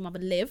the baby mother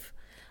live.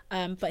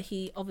 But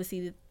he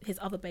obviously, his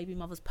other baby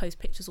mothers post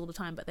pictures all the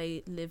time, but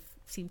they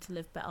seem to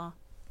live better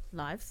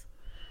lives.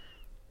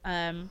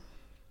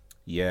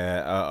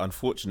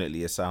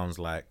 Unfortunately, it sounds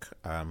like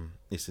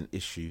it's an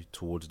issue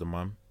towards the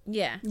mum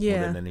more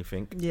than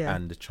anything,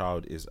 and the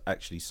child is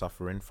actually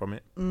suffering from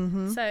it.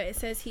 So it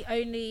says he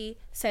only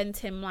sends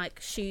him like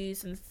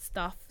shoes and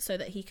stuff so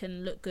that he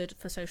can look good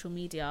for social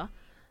media.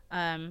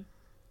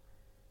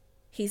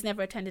 He's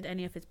never attended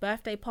any of his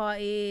birthday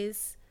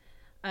parties.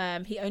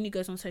 He only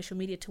goes on social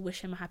media to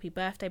wish him a happy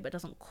birthday but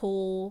doesn't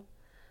call.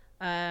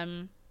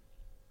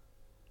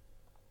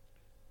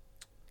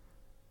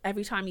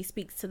 Every time he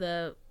speaks to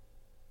the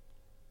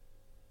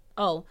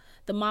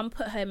mum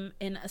put him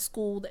in a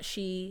school that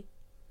she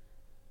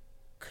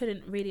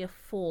couldn't really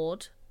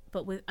afford,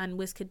 and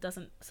WizKid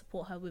doesn't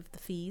support her with the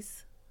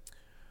fees.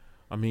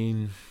 I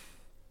mean,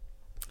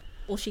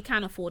 or she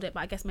can afford it, but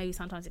I guess maybe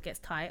sometimes it gets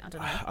tight. I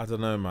don't know. I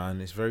don't know,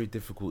 man. It's very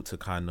difficult to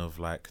kind of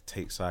like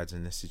take sides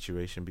in this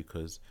situation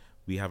because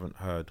we haven't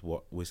heard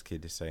what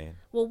WizKid is saying.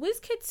 Well,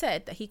 WizKid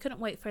said that he couldn't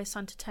wait for his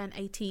son to turn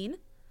 18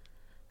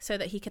 so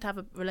that he could have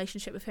a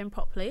relationship with him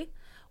properly,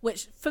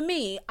 which for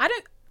me, I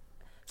don't.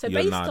 So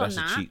based on that's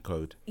that, a cheat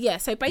code. Yeah,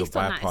 so based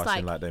on that,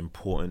 it's like the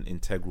important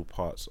integral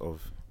parts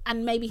of.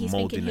 And maybe he's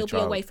thinking he'll be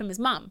away from his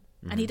mum,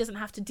 and he doesn't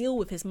have to deal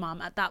with his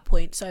mum at that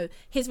point. So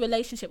his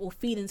relationship or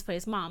feelings for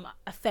his mum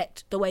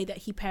affect the way that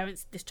he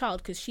parents this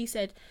child, because she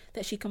said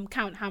that she can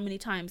count how many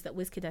times that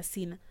WizKid has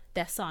seen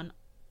their son.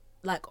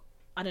 Like,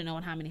 I don't know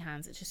on how many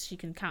hands. It's just she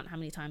can count how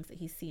many times that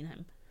he's seen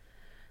him.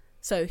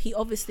 So he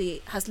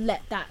obviously has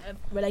let that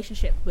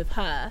relationship with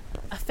her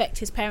affect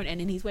his parenting,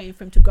 and he's waiting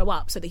for him to grow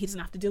up so that he doesn't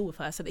have to deal with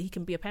her, so that he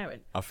can be a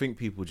parent. I think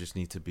people just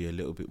need to be a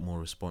little bit more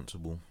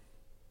responsible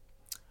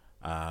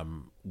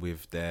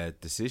with their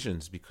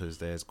decisions, because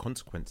there's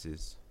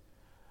consequences.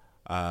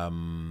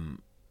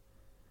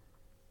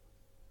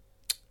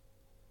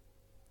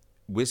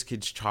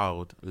 WizKid's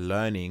child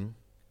learning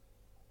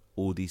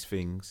all these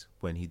things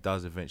when he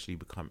does eventually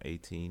become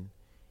 18,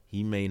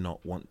 he may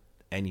not want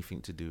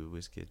anything to do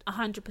with WizKid.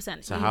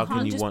 100%. So how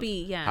can you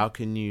how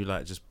can you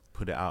like just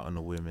put it out on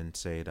a whim and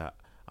say that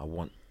I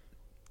want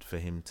for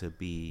him to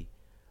be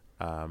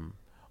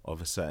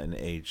of a certain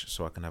age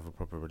so I can have a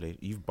proper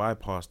relationship? You've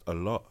bypassed a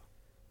lot.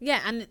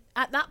 Yeah, and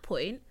at that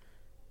point,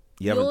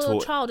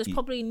 your child is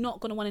probably not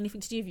going to want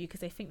anything to do with you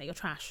because they think that you're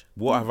trash.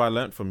 What have I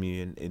learnt from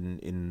you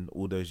in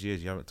all those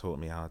years? You haven't taught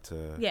me how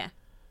to. Yeah.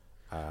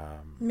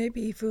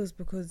 Maybe he feels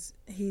because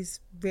he's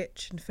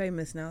rich and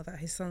famous now that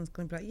his son's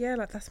going to be like, yeah,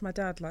 like that's my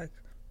dad. Like,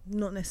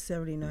 not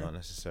necessarily, no. Not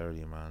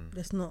necessarily, man.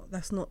 That's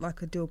not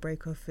like a deal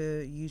breaker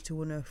for you to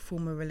want to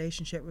form a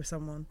relationship with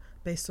someone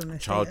based on their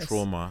child status.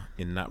 Trauma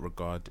in that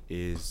regard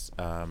is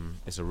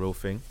it's a real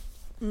thing.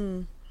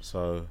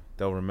 So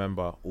they'll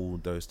remember all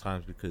those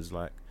times, because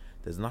like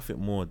there's nothing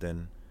more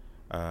than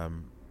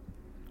of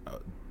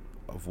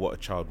what a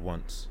child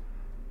wants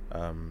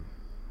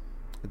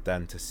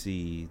than to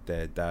see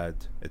their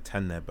dad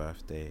attend their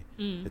birthday,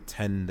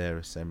 attend their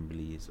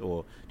assemblies,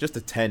 or just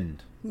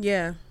attend.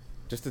 Yeah.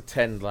 Just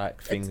attend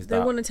like things they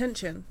want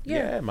attention.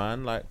 Yeah,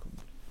 man. Like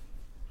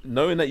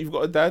knowing that you've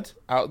got a dad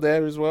out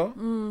there as well,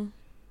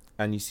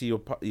 and you see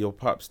your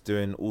pups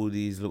doing all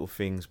these little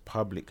things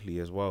publicly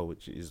as well,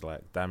 which is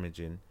like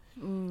damaging.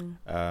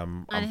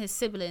 And his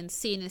siblings,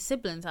 seeing his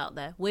siblings out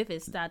there with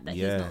his dad, that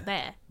he's not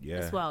there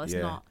as well. It's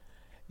not.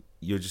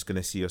 You're just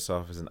gonna see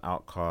yourself as an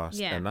outcast,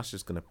 and that's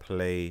just gonna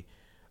play.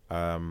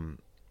 That's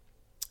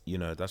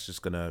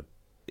just gonna.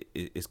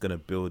 It's gonna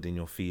build in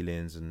your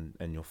feelings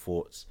and your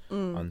thoughts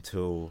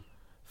until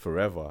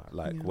forever.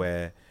 Like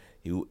where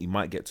he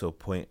might get to a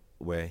point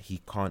where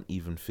he can't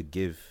even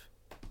forgive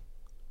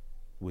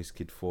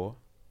WizKid for.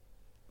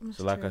 That's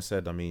so, like true. I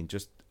said, I mean,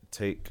 just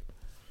take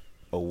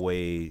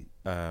away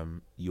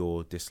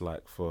your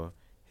dislike for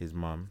his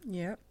mum.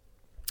 Yeah.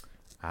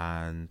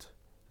 And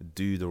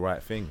do the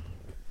right thing.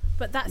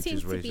 But that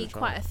seems to be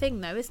quite a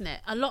thing, though, isn't it?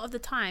 A lot of the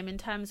time, in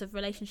terms of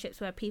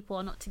relationships where people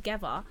are not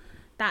together,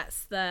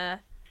 that's the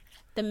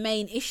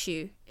main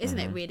issue, isn't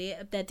it? Really,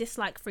 their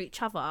dislike for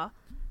each other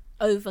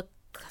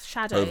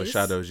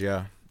overshadows.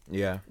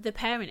 The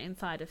parenting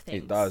side of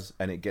things. It does,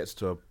 and it gets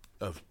to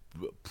a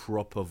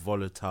proper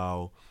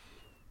volatile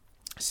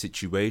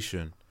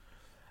situation,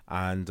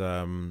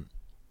 and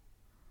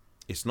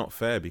it's not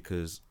fair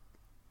because.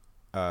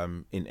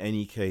 In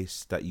any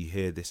case that you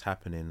hear this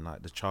happening,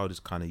 like the child is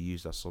kind of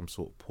used as some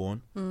sort of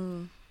pawn,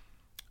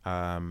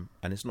 and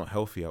it's not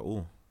healthy at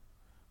all,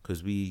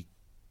 because we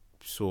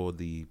saw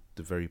the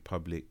very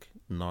public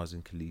Nas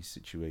and Khalees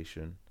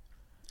situation,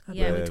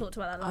 Yeah, we Yeah. talked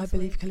about that I last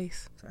believe week.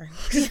 Khalees. Sorry.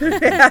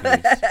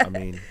 I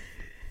mean,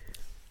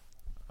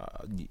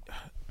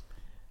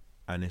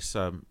 and it's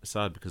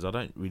sad because I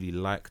don't really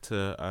like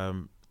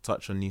to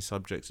touch on these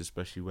subjects,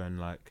 especially when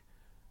like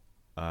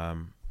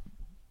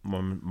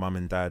mum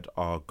and dad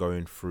are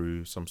going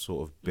through some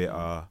sort of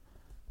bitter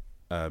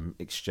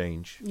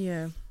exchange.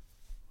 Yeah.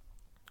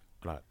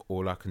 Like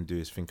all I can do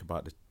is think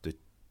about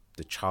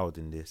the child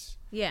in this,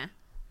 Yeah.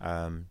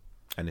 and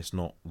it's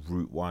not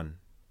route one.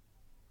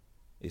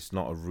 It's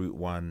not a route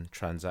one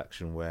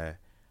transaction where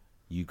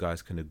you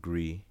guys can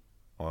agree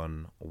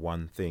on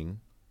one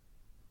thing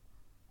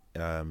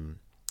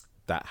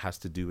that has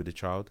to do with the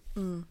child.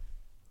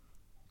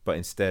 But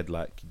instead,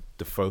 like,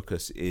 the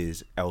focus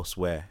is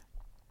elsewhere.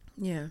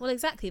 Yeah. Well,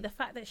 exactly. The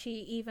fact that she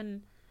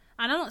even,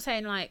 and I'm not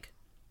saying like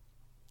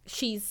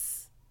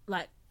she's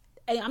like,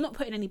 I'm not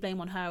putting any blame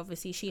on her.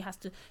 Obviously, she's had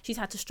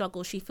to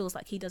struggle. She feels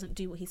like he doesn't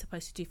do what he's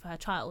supposed to do for her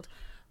child.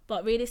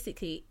 But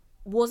realistically,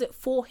 was it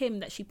for him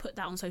that she put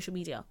that on social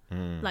media?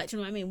 Like, do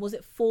you know what I mean? Was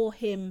it for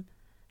him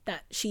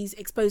that she's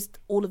exposed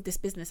all of this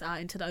business out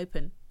into the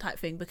open type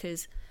thing?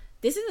 Because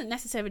this isn't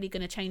necessarily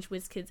going to change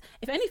WizKid's.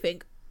 If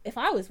anything, if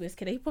I was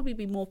WizKid, he'd probably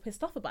be more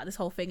pissed off about this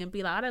whole thing and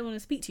be like, I don't want to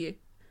speak to you.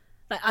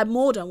 Like, I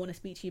more don't want to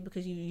speak to you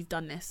because you've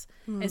done this.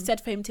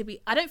 Instead for him to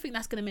be, I don't think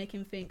that's going to make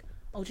him think,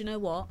 oh, do you know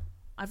what?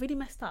 I really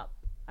messed up.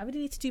 I really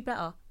need to do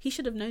better. He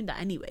should have known that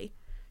anyway.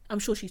 I'm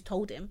sure she's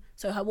told him.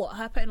 So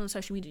her putting on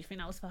social media, do you think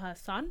that was for her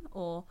son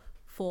or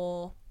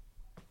for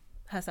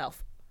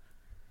herself?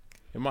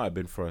 It might have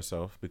been for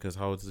herself, because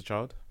how old is the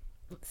child?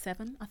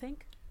 7, I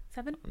think.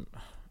 7?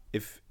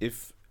 If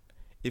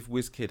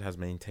WizKid has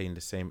maintained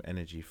the same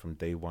energy from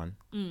day one,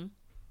 and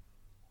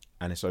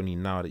it's only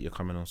now that you're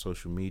coming on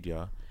social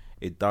media,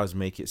 it does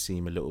make it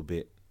seem a little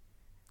bit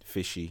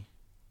fishy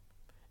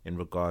in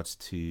regards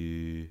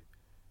to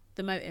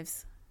The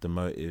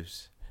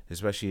motives.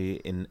 Especially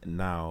in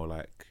now,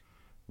 like,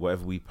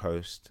 whatever we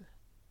post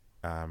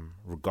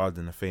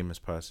regarding a famous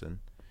person,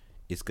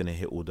 it's gonna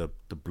hit all the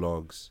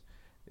blogs,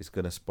 it's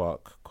gonna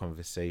spark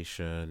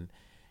conversation,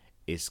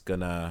 it's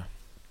gonna,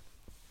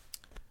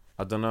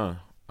 I don't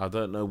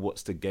know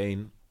what's the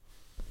gain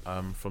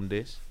from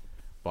this,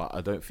 but I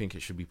don't think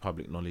it should be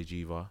public knowledge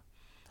either.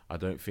 I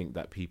don't think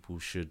that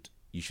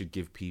you should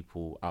give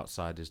people,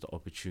 outsiders, the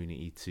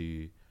opportunity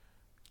to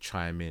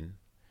chime in,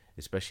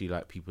 especially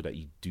like people that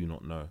you do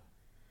not know.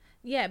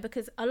 Yeah,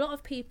 because a lot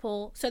of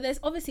people, so there's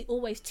obviously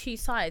always two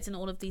sides in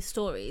all of these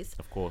stories.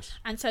 Of course.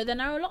 And so then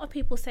there are a lot of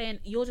people saying,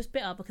 you're just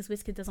bitter because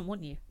WizKid doesn't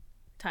want you,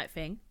 type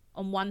thing,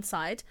 on one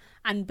side,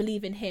 and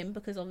believe in him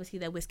because obviously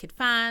they're WizKid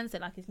fans, they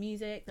like his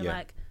music, they're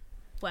like,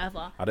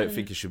 whatever. I don't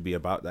think it should be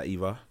about that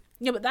either.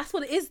 Yeah, but that's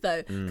what it is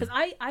though, because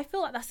I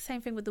feel like that's the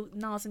same thing with the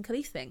Nas and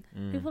Khalees thing.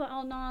 People are like,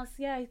 oh, Nas,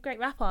 yeah, he's a great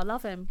rapper, I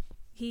love him.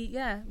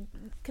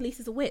 Khalees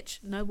is a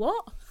witch. No,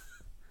 what?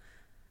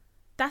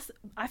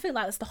 I feel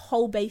like that's the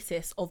whole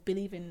basis of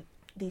believing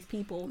these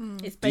people.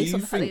 It's based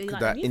on the fact that you like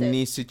that the music. in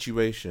these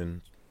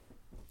situations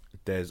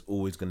there's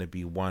always going to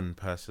be one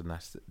person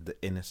that's the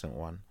innocent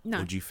one?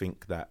 No. Or do you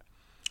think that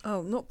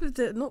Oh, not with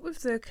the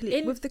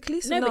Khalees, with the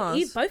Khalees No, and but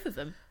Nas. both of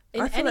them.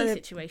 In I feel any like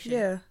situation.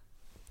 Yeah.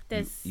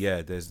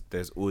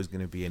 There's always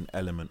going to be an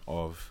element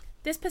of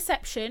there's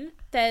perception,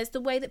 there's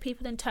the way that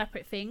people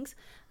interpret things,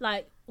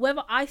 like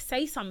whether I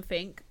say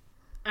something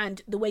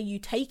and the way you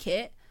take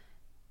it,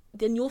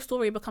 then your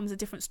story becomes a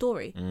different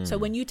story. So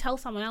when you tell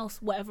someone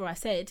else whatever I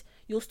said,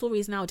 your story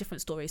is now a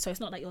different story. So it's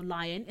not that you're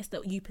lying, it's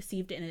that you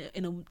perceived it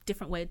in a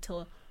different way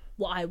to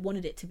what I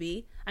wanted it to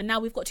be, and now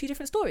we've got two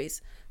different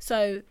stories.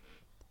 So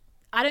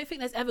I don't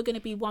think there's ever going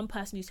to be one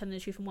person who's telling the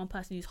truth and one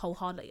person who's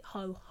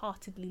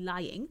wholeheartedly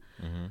lying.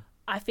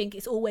 I think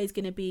it's always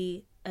going to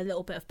be a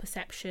little bit of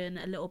perception,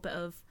 a little bit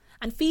of,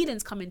 and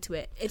feelings come into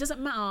it. It doesn't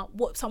matter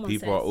what someone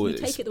people says. are always,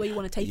 you take it the way you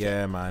want to take it.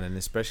 Yeah, man, and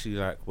especially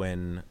like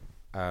when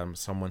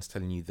someone's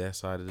telling you their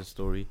side of the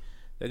story,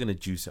 they're gonna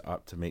juice it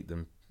up to make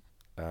them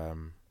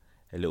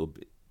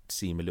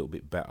seem a little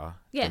bit better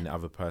than the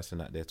other person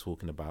that they're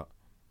talking about.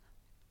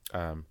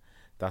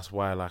 That's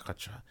why, like,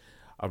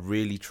 I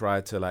really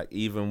try to, like,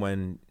 even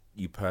when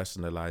you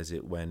personalize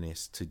it, when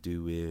it's to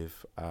do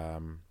with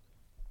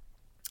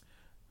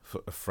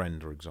for a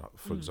friend, or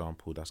for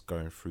example, that's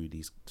going through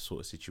these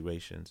sort of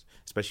situations,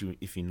 especially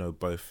if you know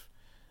both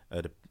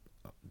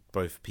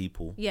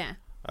people. Yeah.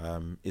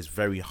 It's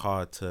very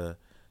hard to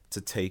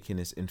take in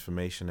this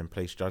information and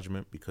place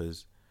judgment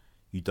because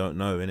you don't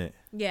know, innit?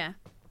 Yeah.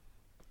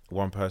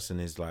 One person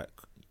is like,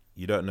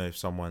 you don't know if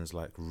someone's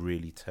like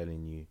really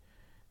telling you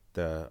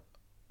the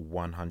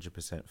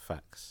 100%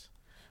 facts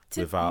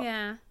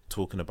without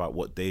talking about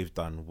what they've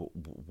done,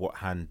 what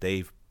hand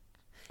they've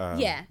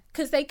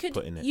because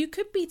you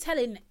could be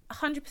telling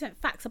 100%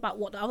 facts about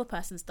what the other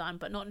person's done,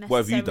 but not What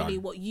have you necessarily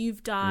done? what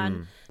you've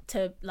done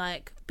to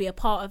like be a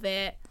part of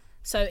it.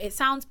 So it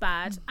sounds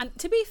bad. And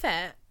to be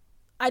fair,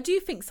 I do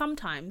think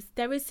sometimes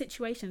there is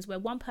situations where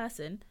one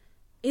person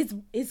is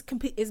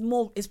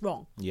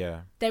wrong.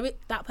 Yeah.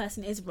 That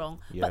person is wrong,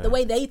 Yeah. but the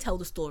way they tell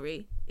the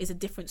story is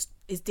different.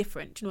 Do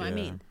you know what I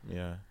mean?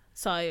 Yeah.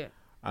 So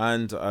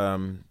And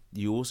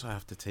you also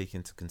have to take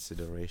into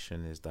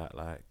consideration is that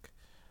like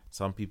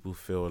some people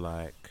feel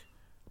like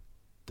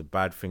the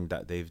bad thing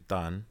that they've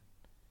done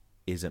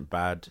isn't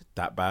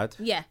that bad.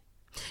 Yeah.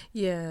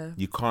 Yeah.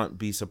 You can't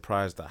be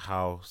surprised at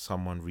how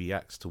someone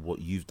reacts to what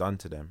you've done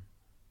to them.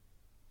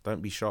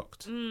 Don't be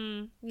shocked.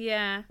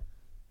 Yeah.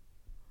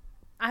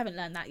 I haven't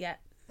learned that yet.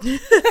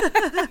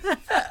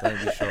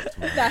 Don't be shocked,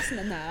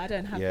 man. No, I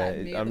don't have that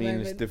in me at the it's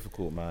moment.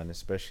 difficult, man,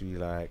 especially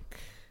like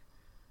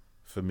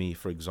for me,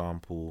 for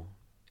example,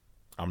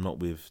 I'm not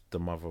with the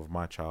mother of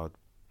my child,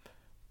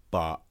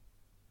 but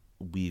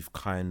we've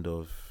kind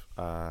of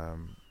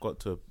got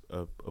to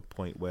a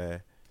point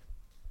where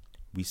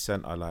we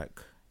center like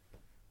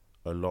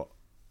a lot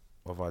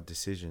of our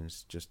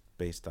decisions just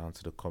based down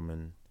to the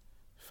common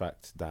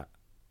fact that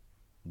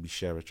we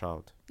share a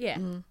child. Yeah.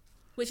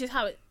 Which is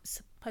how it's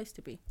supposed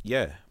to be.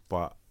 Yeah,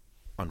 but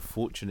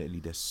unfortunately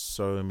there's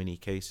so many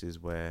cases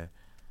where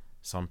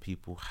some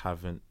people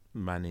haven't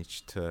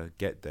managed to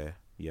get there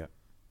yet.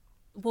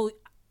 Well,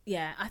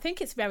 yeah, I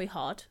think it's very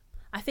hard.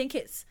 I think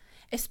it's,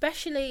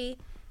 especially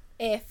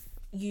if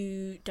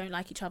you don't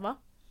like each other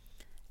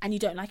and you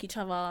don't like each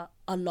other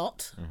a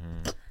lot.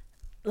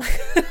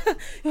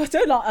 I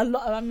don't like a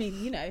lot. I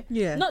mean, you know,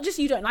 not just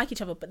you don't like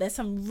each other, but there's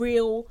some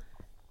real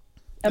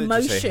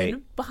Let's just say hate.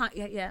 emotion behind.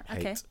 Yeah,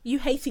 okay. Hate. You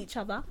hate each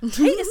other.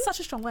 Hate is such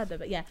a strong word, though.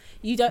 But yeah,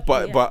 you don't.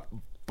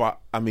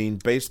 But I mean,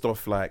 based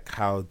off like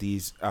how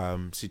these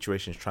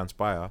situations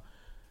transpire,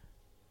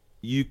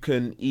 you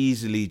can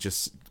easily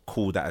just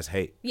call that as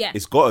hate. Yeah,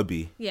 it's got to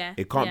be. Yeah,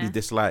 it can't be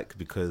dislike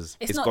because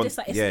it's not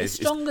dislike. It's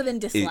stronger than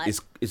dislike.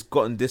 It's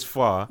gotten this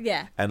far.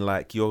 Yeah, and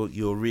like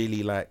you're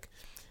really like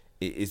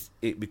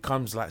it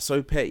becomes like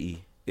so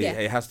petty.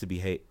 It has to be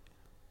hate.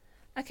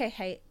 Okay,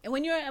 hate. And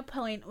when you're at a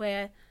point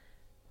where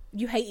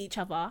you hate each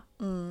other,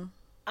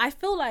 I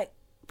feel like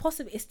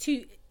possibly it's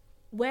too.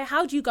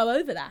 How do you go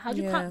over that? How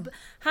do you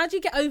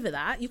get over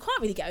that? You can't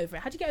really get over it.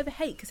 How do you get over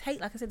hate? Because hate,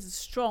 like I said, is a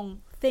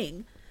strong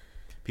thing.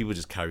 People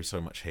just carry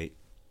so much hate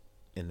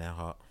in their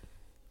heart.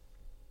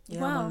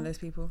 Yeah, I'm one of those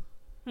people.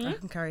 I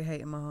can carry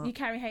hate in my heart. You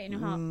carry hate in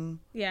your heart.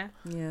 Yeah.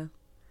 Yeah.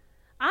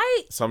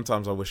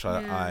 Sometimes I wish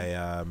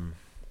I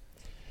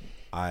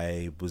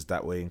was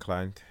that way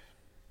inclined.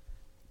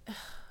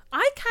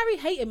 I carry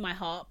hate in my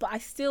heart, but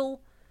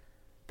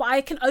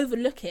I can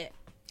overlook it.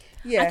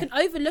 Yeah. I can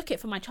overlook it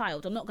for my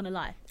child. I'm not going to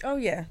lie. Oh,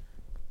 yeah.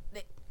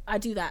 I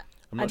do that.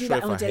 I do sure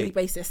that on a daily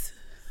basis.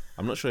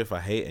 I'm not sure if I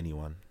hate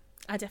anyone.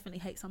 I definitely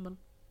hate someone.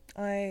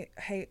 I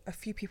hate a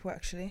few people,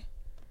 actually.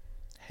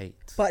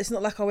 Hate. But it's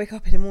not like I wake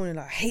up in the morning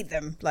like, I hate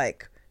them.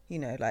 Like, you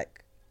know,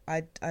 like,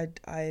 I...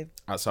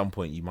 At some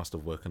point, you must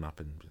have woken up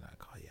and be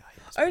like, oh, yeah, I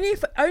hate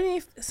this Only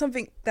if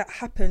something that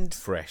happened...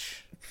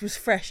 was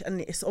fresh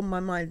and it's on my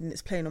mind and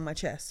it's playing on my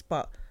chest.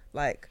 But,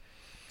 like...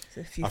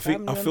 I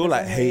feel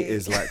like hate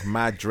is like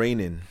mad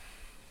draining.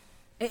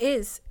 It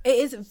is. It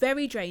is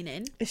very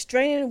draining. It's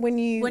draining when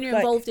you're like,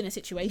 involved in a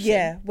situation.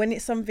 Yeah, when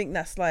it's something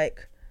that's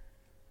like,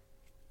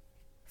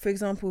 for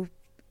example,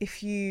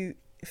 if you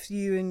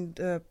and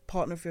the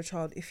partner of your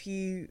child, if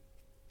you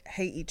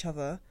hate each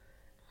other,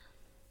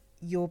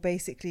 you're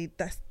basically,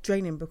 that's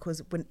draining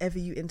because whenever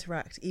you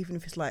interact, even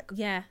if it's like,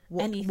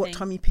 what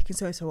time are you picking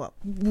so up?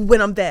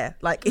 When I'm there,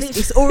 like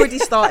it's already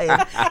starting.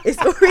 It's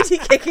already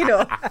kicking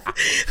off.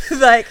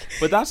 Like,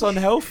 but that's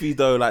unhealthy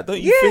though. Like, don't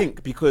you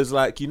think? Because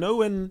like, you know,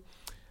 when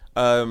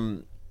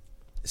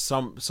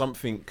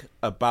something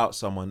about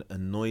someone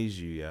annoys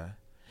you, yeah.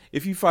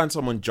 If you find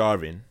someone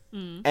jarring,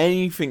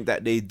 anything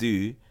that they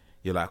do,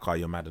 you're like, oh,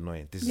 you're mad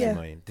annoying. This is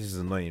annoying. This is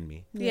annoying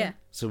me. Yeah.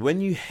 So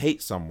when you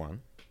hate someone,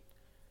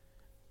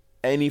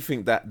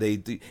 anything that they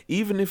do,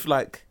 even if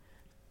like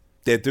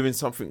they're doing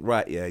something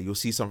right, you'll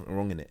see something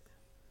wrong in it.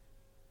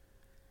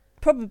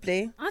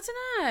 Probably. I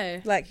don't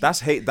know. Like,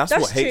 that's hate. That's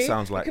what hate true.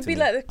 sounds like.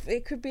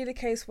 It could be the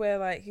case where,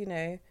 like, you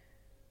know,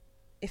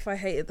 if I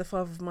hated the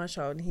father of my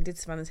child and he did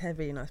Savannah's hair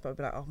really nice, but I'd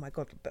be like, oh my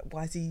god, but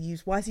why has he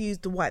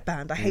used the white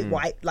band? I hate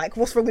white. Like,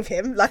 what's wrong with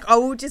him? Like, I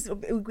will just,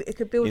 it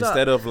could build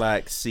instead up. of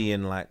like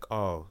seeing like,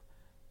 oh,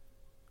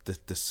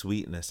 the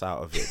sweetness out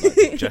of it, like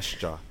the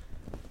gesture.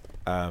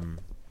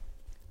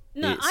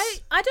 No, I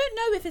don't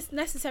know if it's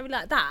necessarily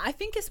like that. I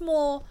think it's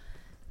more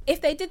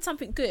if they did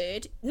something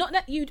good, not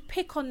that you'd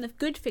pick on the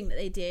good thing that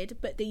they did,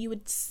 but that you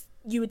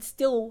would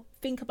still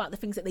think about the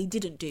things that they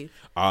didn't do.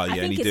 Oh,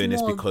 you're only doing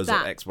this because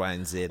of X, Y,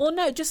 and Z. Or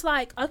no, just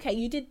like, okay,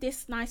 you did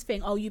this nice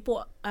thing. Oh, you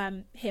bought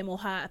him or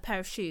her a pair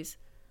of shoes,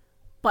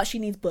 but she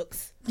needs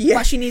books. Yeah.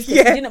 But she needs books.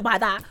 You didn't buy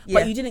that,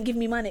 but you didn't give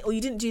me money, or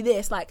you didn't do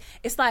this. Like,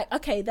 it's like,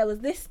 okay, there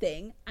was this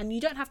thing, and you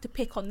don't have to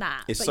pick on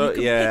that. It's but so,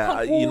 you can pick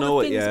on all you know the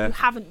what, things that you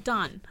haven't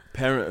done.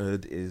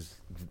 Parenthood is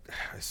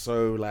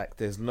so like,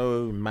 there's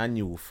no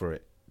manual for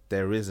it.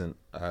 There isn't,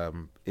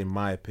 in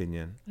my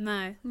opinion.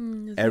 No.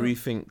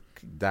 Everything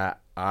that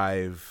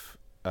I've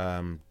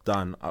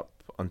done up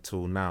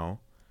until now,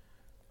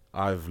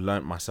 I've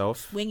learnt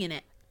myself. Winging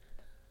it.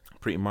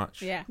 Pretty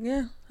much. Yeah.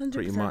 Yeah, 100%.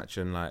 Pretty much.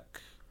 And like,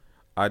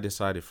 I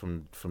decided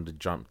from the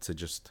jump to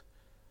just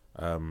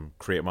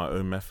create my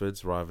own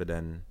methods rather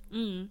than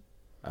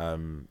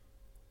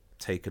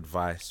take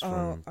advice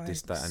from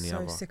this, that, and the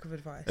other. So sick of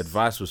advice.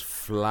 Advice was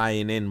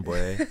flying in,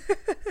 boy.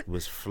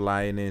 Was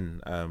flying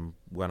in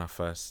when I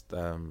first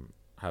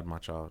had my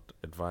child.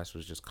 Advice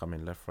was just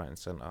coming left, right, and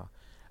centre,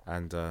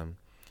 and it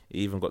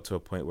even got to a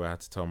point where I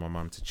had to tell my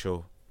mum to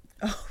chill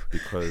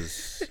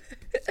because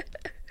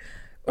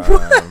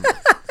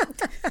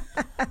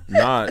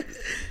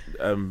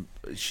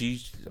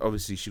she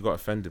obviously got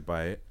offended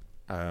by it,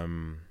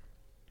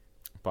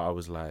 but I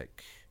was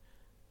like,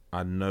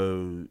 I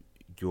know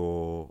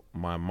you're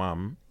my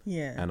mum,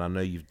 and I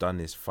know you've done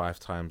this 5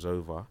 times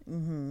over.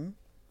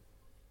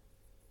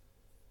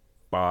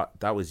 But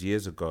that was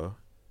years ago.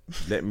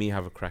 Let me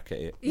have a crack at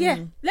it. Yeah,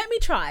 let me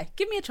try.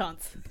 Give me a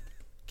chance.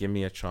 Give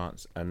me a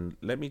chance, and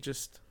let me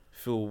just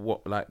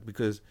feel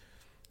because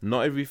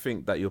not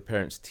everything that your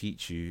parents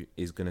teach you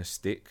is gonna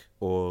stick,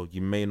 or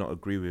you may not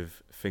agree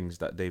with things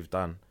that they've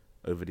done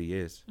over the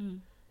years.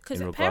 Because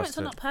parents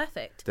are not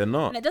perfect. They're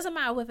not. And it doesn't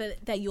matter whether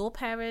they're your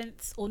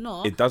parents or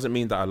not. It doesn't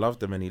mean that I love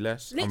them any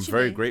less. Literally. I'm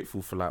very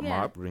grateful for my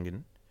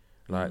upbringing.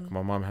 Like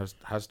my mum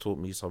has taught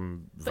me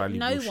some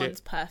valuable shit. But no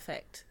one's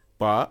perfect.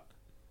 But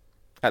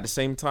at the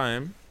same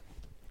time,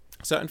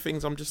 certain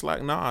things I'm just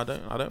like, nah,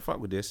 I don't fuck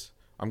with this.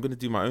 I'm gonna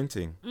do my own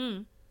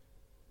thing.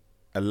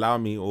 Allow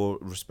me or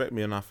respect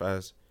me enough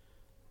as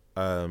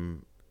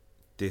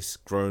this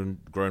grown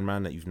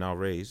man that you've now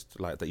raised,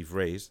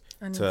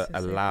 to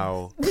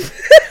allow.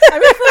 I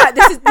really feel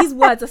like these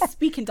words are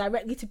speaking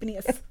directly to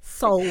Benita's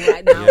soul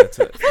right now. Yeah,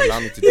 to allow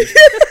me to do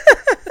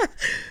stuff.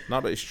 No,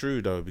 but it's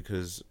true though,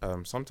 because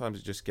sometimes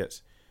it just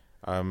gets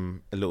a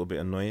little bit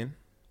annoying.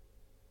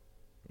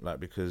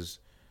 Because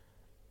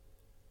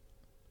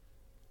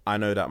I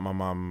know that my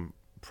mum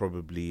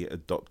probably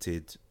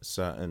adopted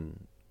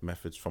certain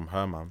methods from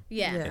her mum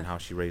in how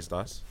she raised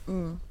us.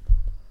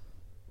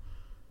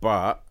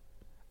 But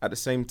at the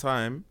same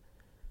time,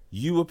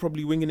 you were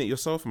probably winging it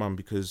yourself, mum,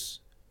 because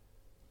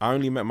I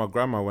only met my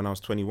grandma when I was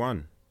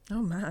 21.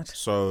 Oh, mad.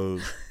 So...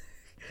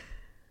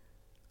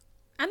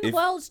 And the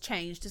world's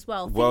changed as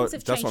well. Things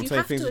have changed. You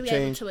have to be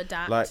able to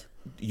adapt. Like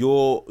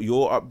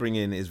your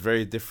upbringing is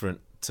very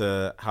different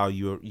to how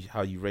you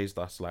raised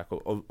us. Like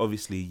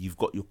obviously you've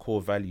got your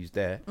core values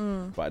there,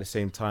 but at the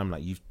same time,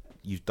 like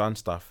you've done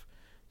stuff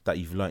that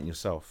you've learnt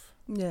yourself.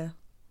 Yeah.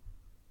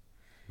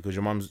 Because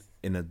your mum's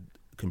in a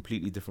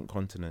completely different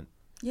continent.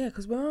 Yeah,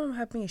 because when my mum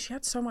had me, she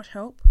had so much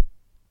help,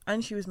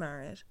 and she was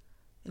married,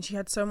 and she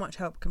had so much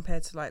help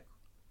compared to like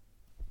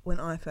when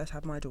I first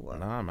had my daughter.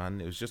 Nah,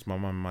 man, it was just my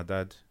mum and my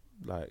dad.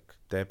 Like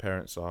their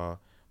parents are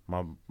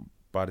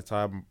by the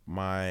time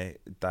my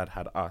dad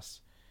had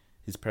us,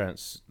 his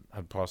parents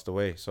had passed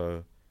away,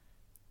 so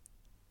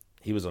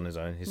he was on his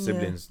own. His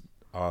siblings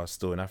are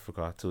still in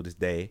Africa till this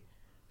day,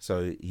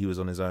 so he was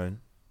on his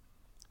own.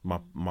 My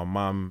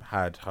mum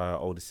had her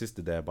older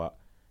sister there, but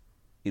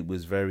it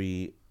was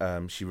very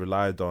she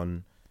relied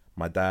on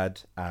my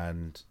dad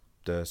and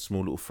the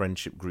small little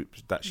friendship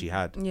groups that she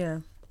had.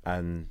 Yeah.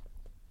 And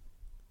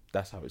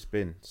that's how it's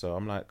been. So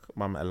I'm like,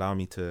 Mum, allow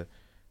me to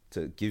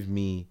give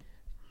me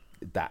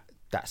that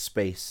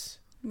space.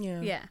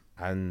 Yeah.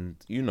 And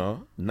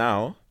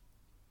now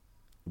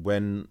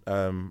when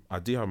I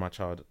do have my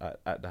child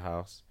at the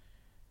house,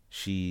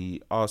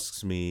 she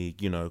asks me,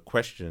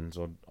 questions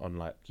on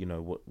like,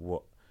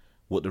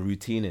 what the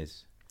routine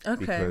is. Okay.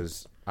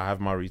 Because I have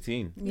my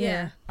routine.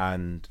 Yeah.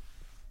 And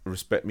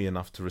respect me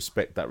enough to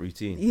respect that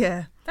routine.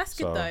 Yeah. That's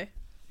good though.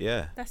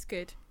 Yeah. That's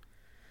good.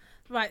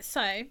 Right,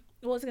 so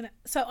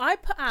I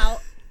put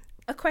out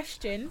a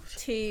question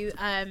to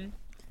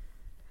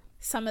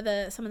some of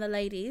the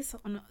ladies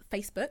on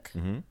Facebook.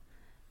 Mm-hmm.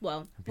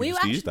 Well, we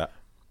used to use that.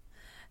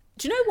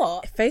 Do you know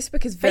what?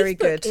 Facebook is very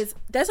good.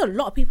 There's a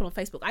lot of people on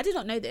Facebook. I did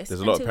not know this.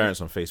 There's a lot of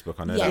parents on Facebook.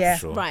 I know that for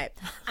sure. Right.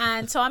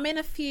 And so I'm in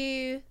a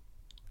few.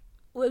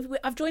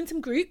 I've joined some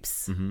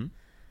groups. Mm-hmm.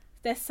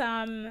 There's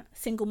some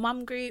single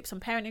mum groups, some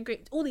parenting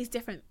groups, all these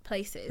different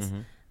places.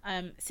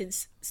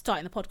 Since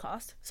starting the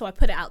podcast, so I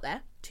put it out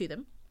there to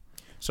them.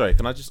 Sorry,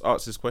 can I just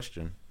ask this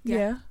question?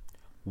 Yeah.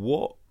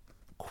 What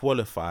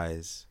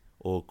qualifies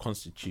or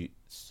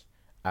constitutes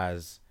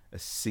as a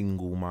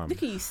single mum?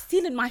 Look at you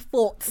stealing my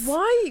thoughts.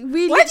 Why do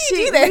you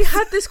do this? We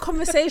had this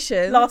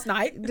conversation last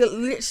night.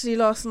 Literally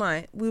last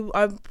night. We were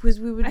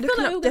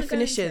looking up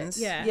definitions.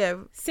 Yeah.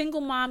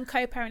 Single mum,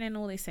 co-parenting,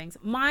 all these things.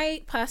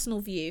 My personal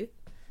view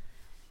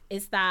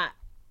is that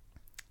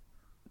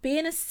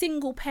being a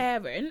single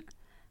parent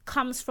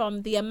comes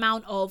from the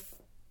amount of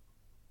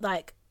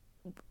like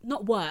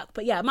not work,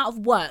 but amount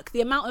of work,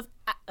 the amount of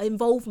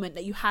involvement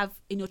that you have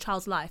in your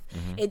child's life.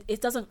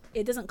 It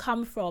doesn't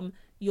come from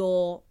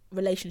your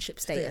relationship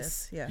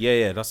status.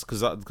 Yeah. That's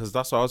because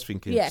that's what I was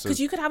thinking. Yeah,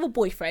 because you could have a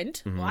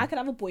boyfriend, or I could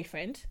have a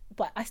boyfriend,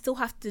 but I still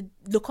have to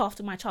look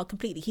after my child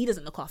completely. He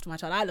doesn't look after my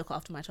child. I look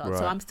after my child,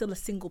 so I'm still a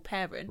single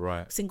parent,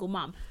 single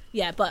mum.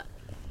 Yeah, but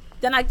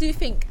then I do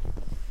think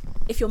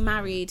if you're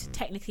married,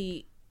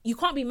 technically you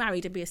can't be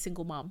married and be a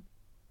single mum.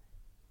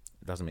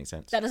 Doesn't make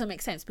sense. That doesn't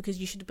make sense because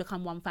you should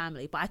become one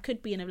family. But I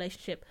could be in a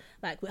relationship,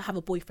 like have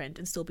a boyfriend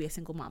and still be a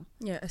single mum.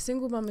 Yeah, a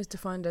single mum is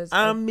defined as.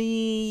 I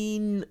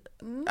mean,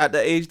 at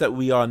the age that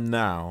we are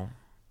now,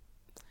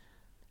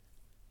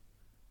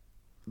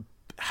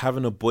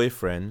 having a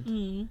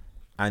boyfriend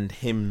and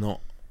him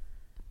not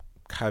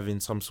having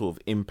some sort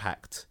of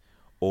impact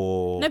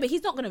or... No, but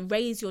he's not going to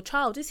raise your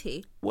child, is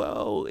he?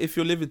 Well, if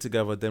you're living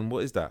together, then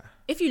what is that?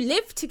 If you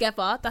live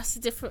together, that's a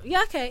different...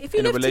 Yeah, okay. If you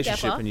In live a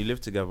relationship together... and you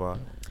live together...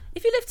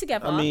 If you live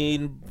together... I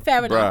mean,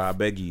 fair bruh, enough. I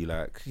beg you,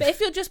 like... But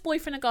if you're just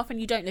boyfriend and girlfriend,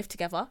 you don't live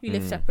together, you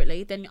live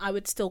separately, then I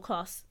would still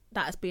class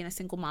that as being a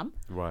single mum.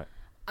 Right.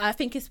 I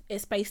think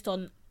it's based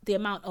on the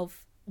amount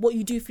of what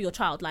you do for your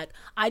child. Like,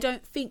 I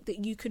don't think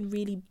that you can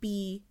really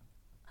be...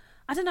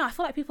 I don't know, I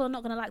feel like people are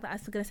not going to like that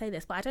as I'm going to say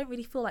this, but I don't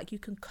really feel like you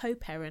can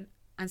co-parent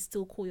and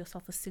still call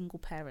yourself a single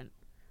parent.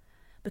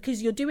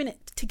 Because you're doing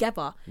it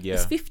together. Yeah.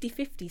 It's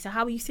 50-50, so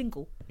how are you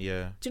single?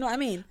 Yeah. Do you know what I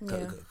mean?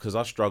 Because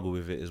I struggle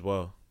with it as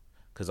well.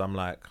 Because I'm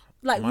like...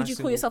 Like, am would I you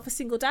single? call yourself a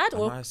single dad? Am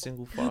Or I a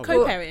single you father?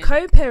 co-parent?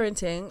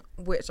 Co-parenting,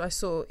 which I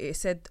saw, it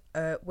said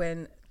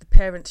when the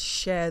parents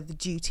share the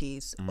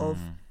duties of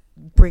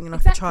bringing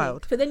up a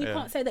child. But then you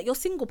can't say that you're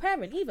single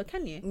parent either,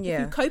 can you? Yeah.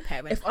 If you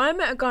co-parent. If I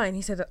met a guy and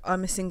he said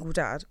I'm a single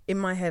dad, in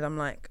my head I'm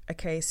like,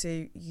 okay,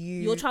 so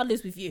your child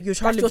lives with you. Your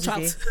child That's lives your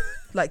with you.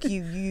 Like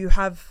you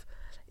have.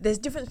 There's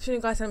a difference between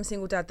a guy saying I'm a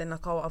single dad, then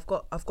like, oh, I've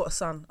got a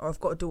son, or I've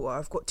got a daughter, or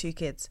I've got 2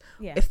 kids.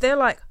 Yeah. If they're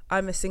like,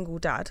 I'm a single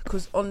dad,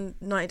 because on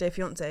 90 Day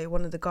Fiance,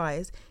 one of the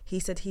guys, he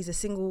said he's a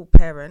single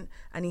parent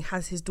and he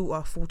has his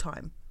daughter full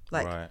time.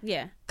 Like, Right.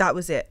 Yeah. that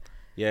was it.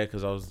 Yeah,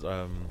 because I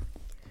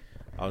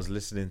was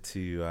listening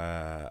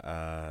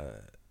to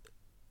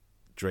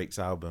Drake's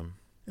album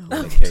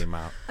when it came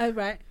out. Oh,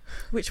 right.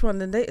 Which one?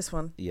 The latest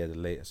one? Yeah, the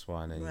latest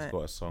one, and he's Right.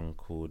 got a song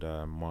called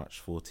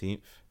March 14th.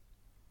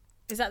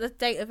 Is that the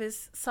date of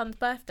his son's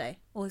birthday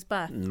or his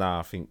birth? Nah,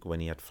 I think when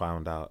he had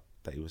found out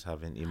that he was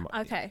having...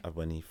 Okay.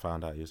 When he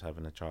found out he was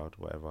having a child,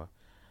 whatever.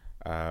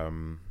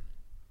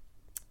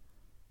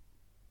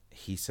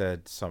 He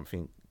said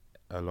something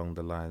along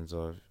the lines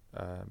of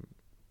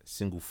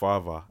single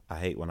father, I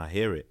hate when I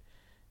hear it.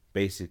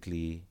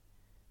 Basically,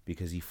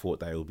 because he thought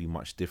that it would be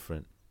much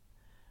different.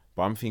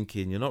 But I'm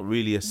thinking, you're not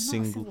really a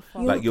single...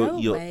 father. Like, Go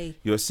away.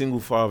 you're a single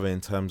father in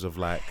terms of,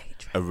 like,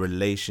 a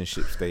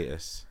relationship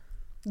status.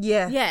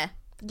 Yeah. Yeah.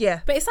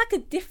 Yeah. But it's like a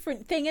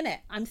different thing, innit?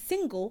 I'm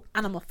single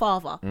and I'm a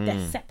father.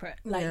 They're separate.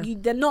 Like, Yeah.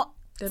 they're not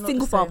They're not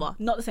single the same. father.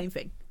 Not the same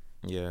thing.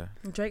 Yeah.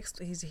 Drake's,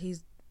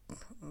 he's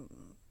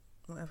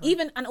whatever.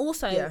 Even, and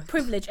also Yeah.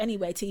 privilege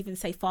anyway to even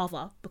say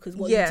father, because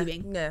what Yeah, are you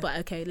doing? yeah. But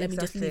okay, let me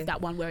just Exactly. leave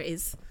that one where it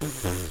is.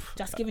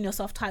 Just giving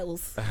yourself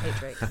titles. I hate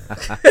Drake.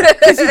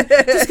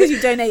 Just because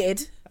you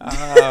donated.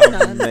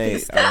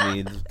 Mate, I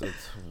mean,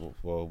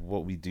 well,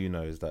 what we do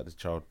know is that the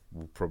child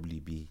will probably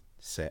be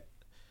set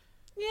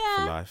for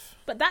Yeah. life.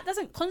 But that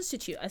doesn't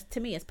constitute, to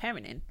me, as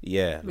parenting.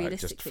 Yeah, like just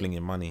Realistically.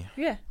 flinging money.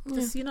 Yeah.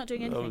 Just, you're not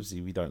doing anything.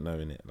 Obviously, we don't know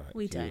in it, like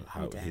We don't,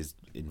 how we don't. his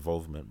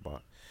involvement,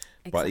 but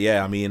Exactly.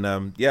 yeah, I mean,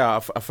 I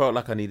felt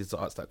like I needed to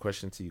ask that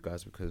question to you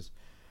guys because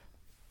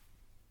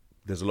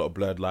there's a lot of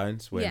blurred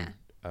lines when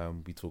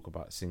we talk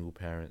about single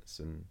parents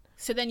and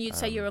So then you'd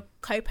say you're a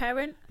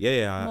co-parent?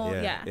 More-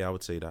 yeah, I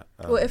would say that.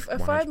 Well, if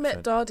I 100%.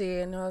 met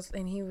Dardy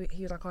and he was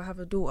like, I have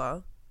a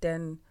daughter,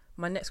 then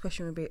my next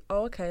question would be,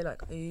 oh, okay,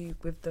 like, are you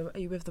with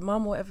the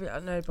mum or whatever? I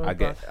know, blah, I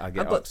blah, get blah. I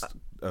get I've got- asked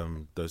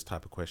those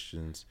type of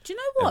questions Do you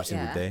know what? every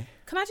single day.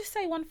 Can I just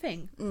say one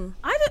thing?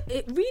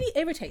 It really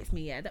irritates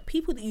me, that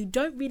people that you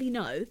don't really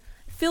know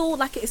feel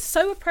like it is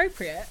so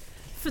appropriate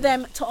for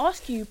them to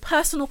ask you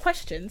personal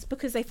questions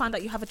because they find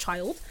out you have a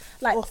child.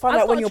 Like, Or find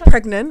I've out when got a you're chi-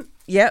 pregnant.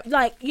 Yep.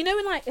 Like, you know,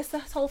 when like it's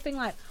this whole thing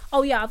like,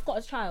 oh yeah, I've got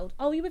a child.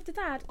 Oh, you with the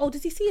dad? Oh,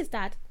 does he see his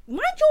dad?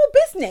 Mind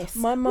your business.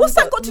 What's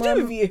that got to do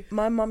with you?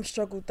 My mum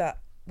struggled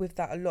with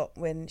that a lot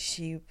when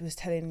she was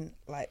telling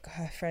like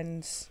her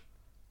friends,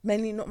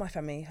 mainly not my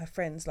family, her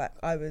friends, like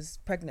I was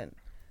pregnant,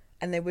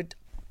 and they would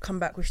come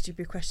back with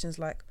stupid questions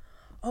like,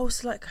 oh,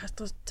 so like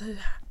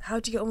how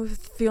do you get on with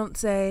the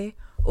fiance,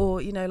 or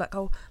you know, like,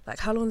 oh, like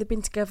how long they've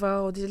been together,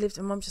 or did they live?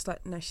 And mum's just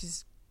like, no,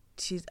 she's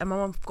and my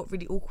mum got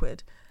really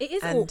awkward. It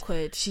is and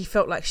awkward. She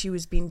felt like she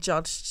was being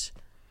judged.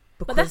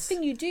 But that's the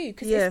thing you do,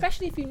 because Yeah.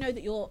 especially if you know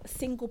that you're a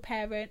single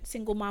parent,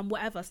 single mum,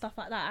 whatever, stuff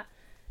like that,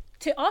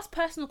 to ask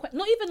personal questions,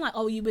 not even like,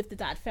 oh, you with the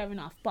dad, fair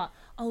enough, but,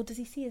 oh, does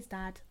he see his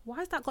dad? Why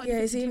has that got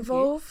anything is to he do with you?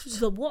 involved?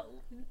 The what?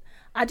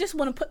 I just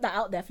want to put that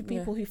out there for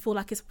people who feel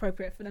like it's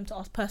appropriate for them to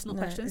ask personal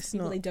No, questions it's to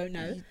people not. they don't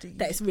know, You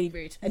that it's really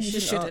rude, and you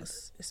just shouldn't.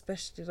 ask,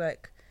 especially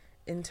like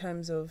in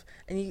terms of,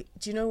 and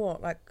do you know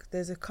what, like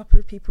there's a couple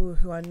of people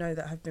who I know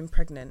that have been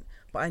pregnant,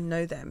 but I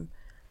know them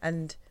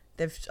and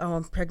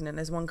I'm pregnant,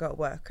 there's one girl at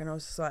work, and I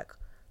was just like,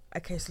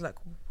 okay, so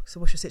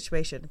what's your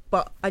situation?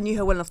 But I knew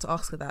her well enough to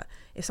ask her that.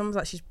 If someone's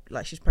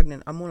like she's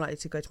pregnant, I'm more likely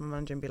to go to my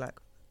manager and be like,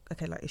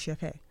 okay, like, is she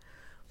okay?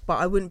 But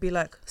I wouldn't be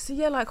like, so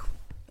yeah, like,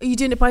 are you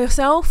doing it by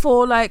yourself,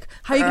 or like,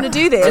 how are you gonna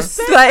do this?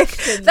 Like,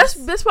 that's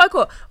what I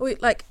got.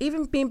 Like,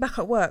 even being back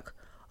at work,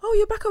 oh,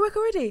 you're back at work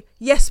already?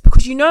 Yes,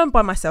 because you know I'm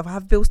by myself. I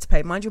have bills to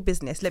pay. Mind your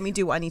business. Let me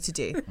do what I need to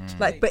do.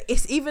 Like, but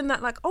it's even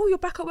that, like, oh, you're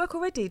back at work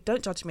already.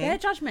 Don't judge me. Their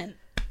judgment.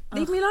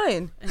 Leave me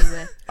alone.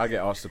 Anyway. I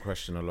get asked the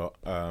question a lot.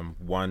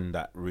 One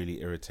that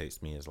really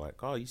irritates me is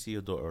like, oh, you see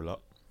your daughter a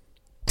lot.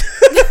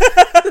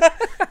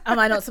 Am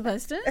I not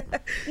supposed to?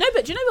 No,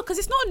 but do you know what? Because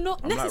it's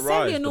not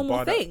necessarily a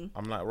normal thing.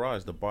 I'm like,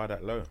 Rise, the bar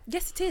that low.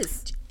 Yes, it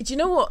is. Do you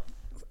know what?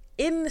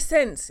 In the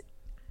sense,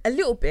 a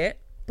little bit,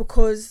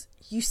 because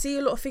you see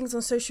a lot of things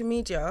on social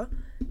media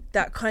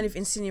that kind of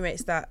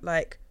insinuates that,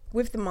 like,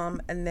 with the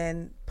mum and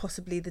then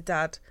possibly the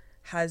dad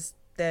has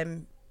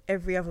them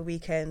every other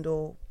weekend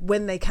or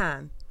when they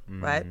can,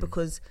 right?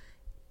 Because,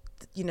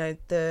 you know,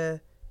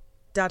 the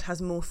dad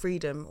has more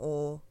freedom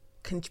or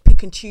can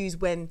pick and choose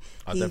when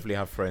I definitely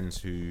have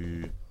friends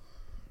who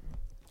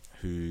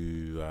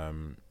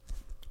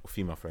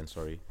female friends,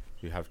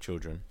 who have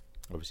children,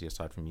 obviously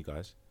aside from you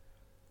guys,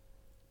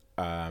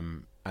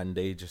 and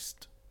they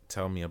just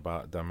tell me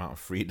about the amount of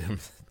freedom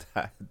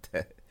that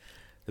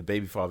the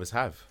baby fathers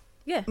have.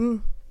 Yeah.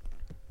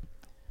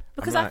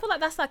 Because I feel like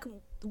that's like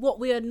what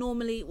we are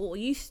normally or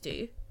used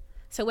to.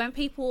 So when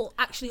people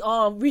actually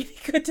are really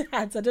good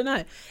dads, I don't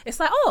know, it's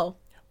like, oh,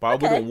 but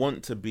okay. I wouldn't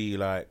want to be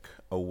like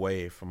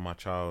away from my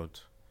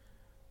child.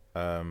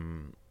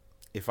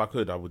 If I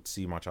could, I would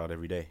see my child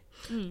every day.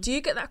 Do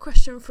you get that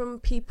question from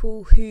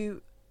people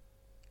who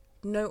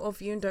know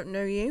of you and don't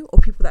know you, or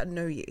people that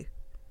know you?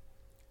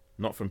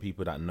 Not from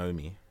people that know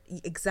me.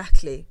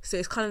 Exactly. So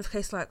it's kind of the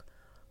case like,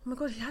 oh my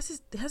god, he has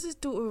his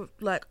daughter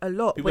like a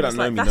lot. People that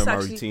know me know my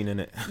routine,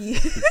 innit? Yeah.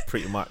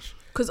 Pretty much.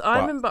 Because I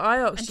remember I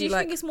asked and do you, you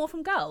like, think it's more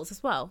from girls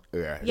as well?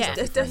 Yeah,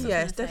 it's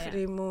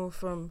definitely more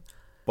from.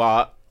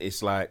 But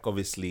it's like,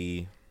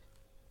 obviously,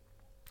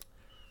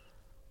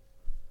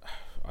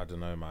 I don't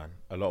know, man.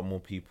 A lot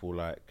more people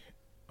like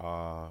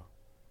are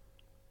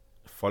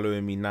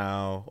following me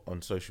now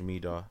on social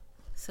media.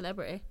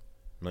 Celebrity.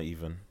 Not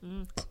even,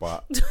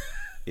 but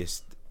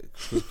it's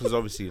because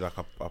obviously, like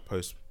I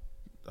post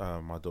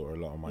my daughter a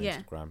lot on my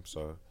Instagram,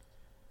 so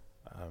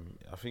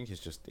I think it's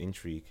just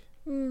intrigue.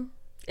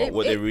 But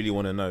what they really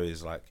want to know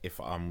is like if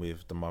I'm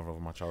with the mother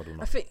of my child or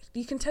not. I think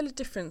you can tell a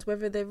difference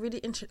whether they're really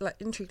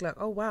intrigued, like,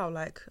 oh wow,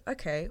 like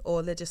okay,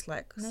 or they're just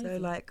like Nosy. so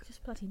like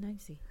just bloody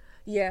nosy.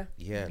 Yeah,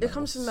 it like,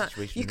 comes from that.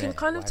 You can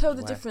kind of tell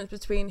the difference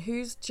between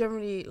who's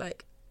generally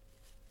like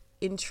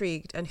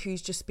intrigued and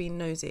who's just being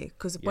nosy.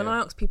 Because when I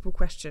ask people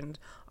questions,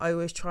 I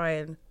always try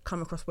and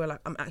come across where like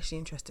I'm actually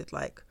interested.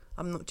 Like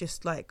I'm not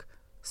just like,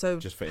 so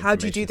just how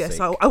do you do this?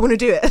 I want to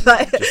do it.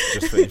 Like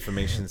just for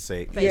information's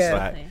sake. Yeah.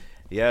 Like,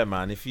 yeah,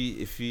 man. If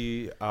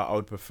you, I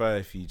would prefer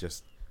if you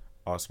just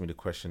ask me the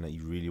question that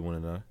you really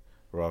want to know,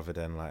 rather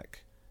than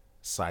like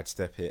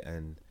sidestep it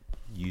and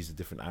use a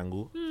different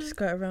angle. Just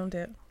go around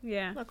it.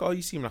 Yeah. Like, oh,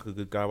 you seem like a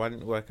good guy. Why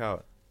didn't it work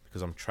out?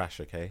 Because I'm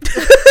trash, okay?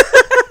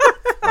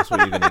 That's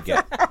what you're gonna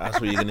get. That's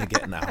what you're gonna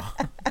get now.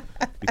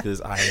 Because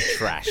I am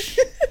trash.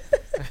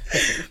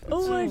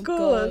 Oh my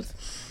god.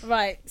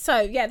 Right. So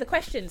yeah, the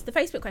questions, the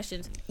Facebook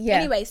questions. Yeah.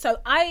 Anyway, so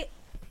I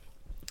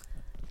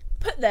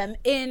put them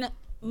in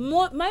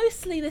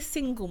mostly the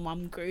single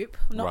mum group.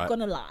 I'm not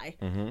gonna lie.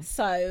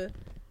 So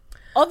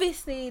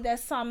obviously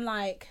there's some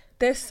like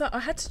I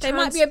had to. They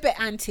might be a bit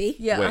anti.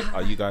 Yeah. Wait,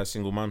 are you guys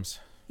single mums?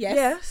 Yes.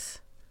 Yes.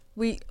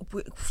 We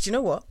do you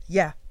know what?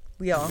 Yeah,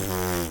 we are.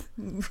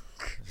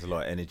 There's a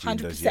lot of energy in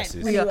those 100%.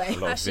 yeses. We are. A lot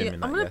of Actually, vim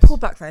in I'm that gonna yes. pull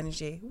back that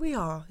energy. We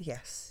are.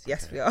 Yes,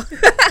 we are. Cool.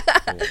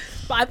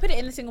 But I put it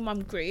in the single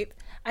mum group.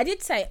 I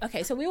did say,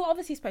 okay, so we were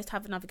obviously supposed to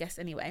have another guest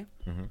anyway.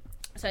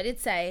 So I did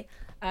say,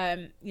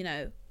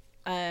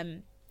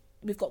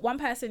 we've got one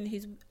person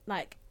who's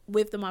like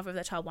with the mother of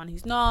their child, one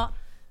who's not.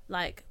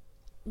 Like,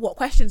 what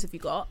questions have you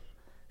got?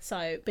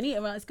 So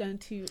Benita is going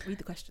to read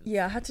the questions.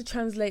 Yeah, I had to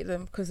translate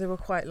them because they were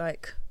quite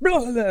like blah,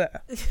 blah, blah.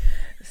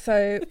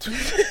 So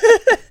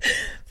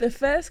the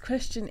first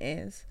question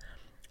is,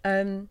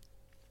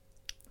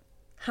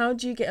 how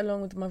do you get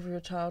along with the mother of your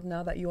child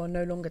now that you are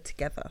no longer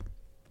together?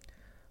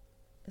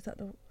 Is that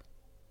the...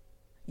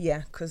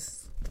 Yeah,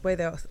 because the way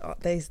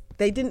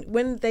they didn't,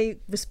 when they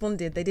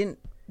responded, they didn't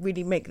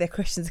really make their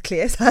questions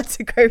clear, so I had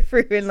to go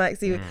through and like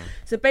see.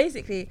 So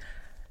basically,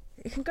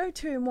 it can go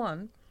 2 in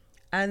 1,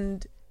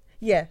 and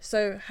yeah.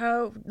 So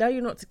how, now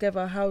you're not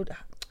together, how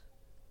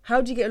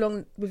do you get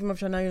along with your mother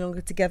of your child now you're no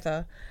longer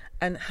together,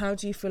 and how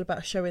do you feel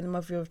about showing the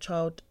mother of your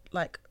child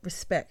like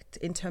respect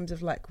in terms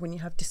of like when you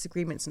have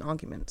disagreements and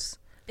arguments?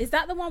 Is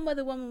that the one where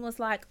the woman was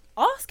like,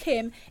 ask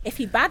him if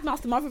he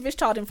badmouthed the mother of his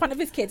child in front of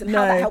his kids and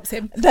how that helps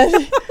him?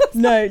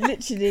 No,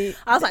 literally.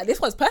 I was like, this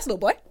was personal,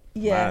 boy.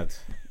 Yeah. Mad.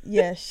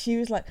 Yeah, she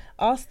was like,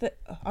 I'll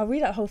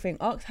read that whole thing.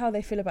 Ask how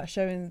they feel about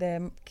showing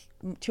their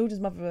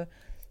children's mother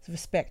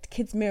respect.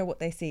 Kids mirror what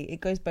they see.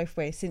 It goes both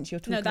ways. Since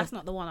you're talking, No, that's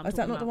not the one I'm is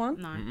that talking not about.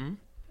 the one?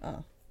 No.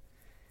 Oh.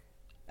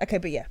 Okay,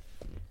 but yeah.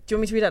 Do you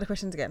want me to read out the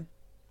questions again?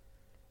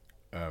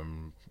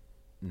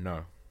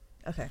 No.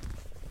 Okay.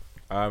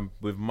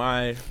 With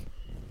my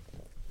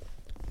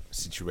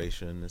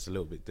situation, it's a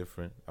little bit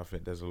different. I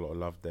think there's a lot of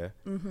love there.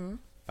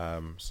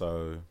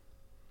 So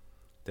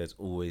there's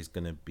always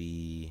gonna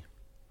be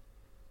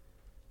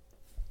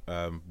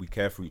we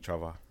care for each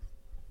other.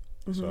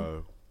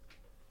 So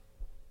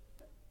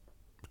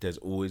there's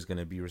always going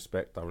to be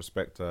respect. I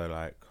respect her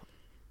like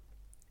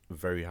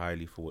very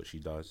highly for what she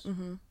does.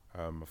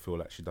 I feel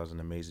like she does an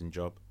amazing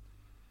job.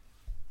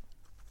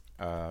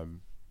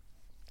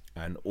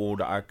 And all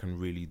that I can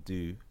really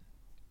do,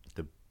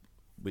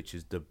 which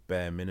is the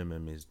bare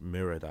minimum, is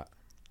mirror that.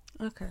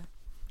 Okay.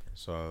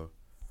 So,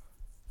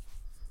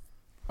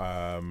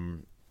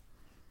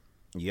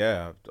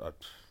 yeah,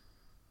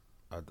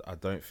 I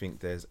don't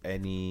think there's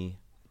anything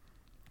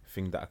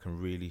that I can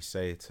really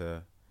say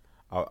to.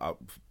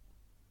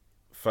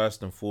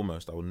 First and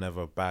foremost, I will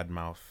never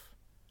badmouth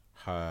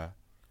her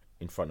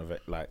in front of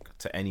it, like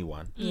to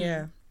anyone.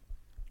 Yeah.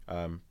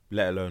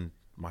 Let alone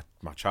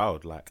my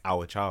child, like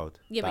our child.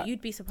 Yeah, but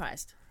you'd be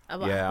surprised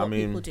about what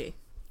people do,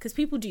 because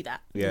people do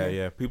that.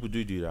 Yeah, people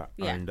do that,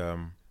 Yeah. and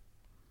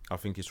I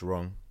think it's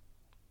wrong.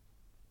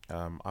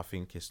 I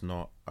think it's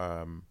not.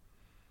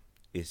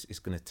 It's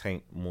gonna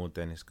taint more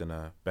than it's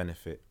gonna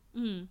benefit.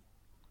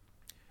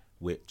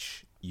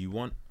 Which you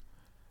want,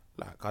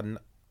 like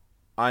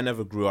I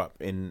never grew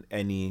up in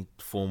any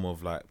form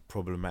of like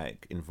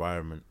problematic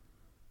environment.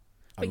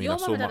 But your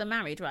mum and dad are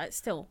married, right?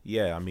 Still.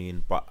 Yeah, I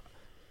mean, but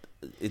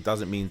it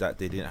doesn't mean that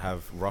they didn't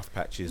have rough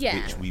patches,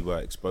 which we were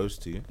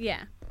exposed to.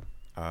 Yeah.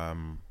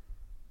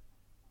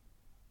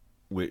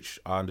 Which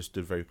I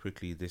understood very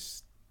quickly.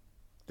 There's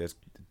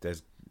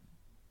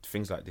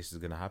things like this is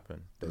gonna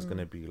happen. There's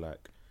gonna be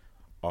like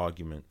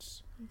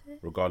arguments,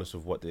 regardless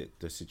of what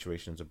the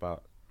situation's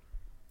about.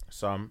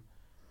 Some,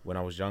 when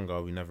I was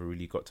younger, we never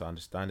really got to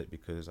understand it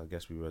because I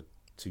guess we were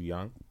too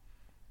young.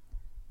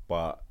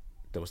 But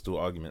there were still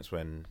arguments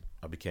when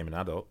I became an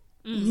adult.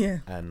 Yeah.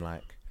 And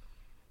like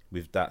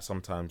with that,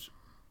 sometimes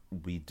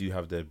we do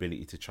have the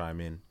ability to chime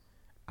in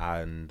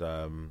and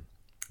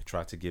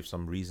try to give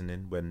some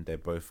reasoning when they're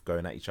both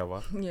going at each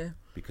other. Yeah.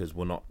 Because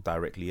we're not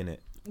directly in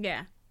it.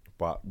 Yeah.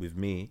 But with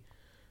me,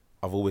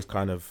 I've always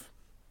kind of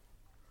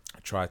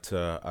tried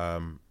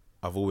to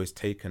I've always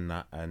taken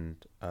that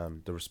and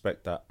the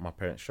respect that my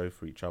parents show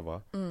for each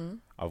other.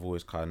 I've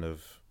always kind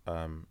of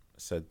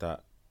said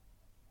that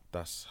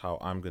that's how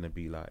I'm going to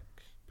be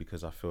like,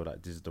 because I feel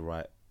like this is the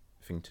right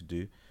thing to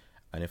do.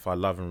 And if I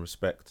love and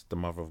respect the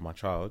mother of my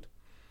child,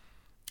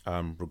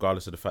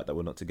 regardless of the fact that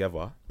we're not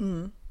together,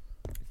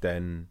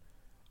 then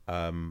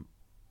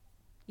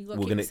you got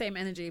to keep the same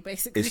energy,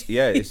 basically.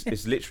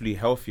 It's literally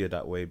healthier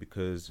that way,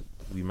 because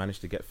we manage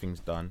to get things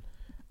done,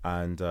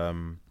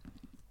 and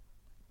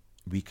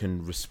we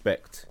can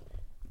respect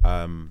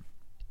one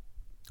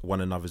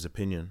another's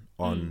opinion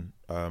on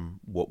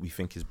what we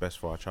think is best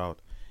for our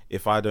child.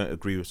 If I don't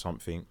agree with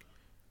something,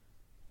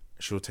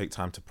 she'll take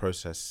time to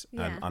process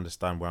and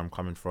understand where I'm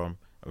coming from,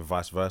 and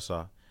vice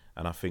versa.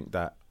 And I think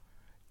that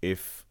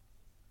if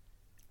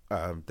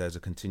there's a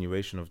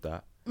continuation of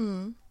that,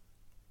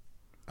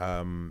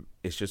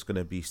 it's just going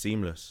to be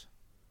seamless.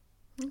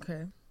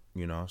 Okay.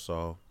 You know,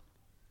 so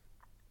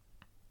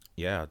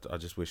yeah, I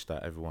just wish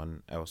that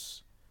everyone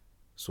else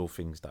saw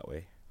things that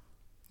way.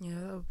 Yeah,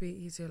 that would be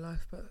easier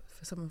life, but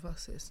for some of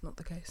us, it's not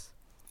the case.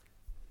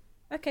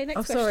 Okay,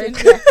 next question.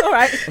 Sorry. All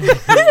right.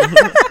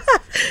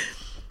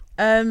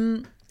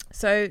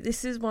 So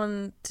this is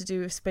one to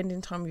do with spending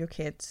time with your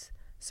kids.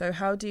 So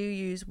how do you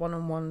use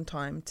one-on-one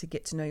time to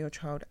get to know your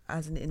child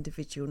as an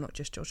individual, not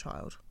just your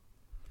child?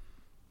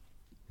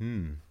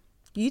 Do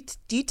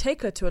you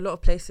take her to a lot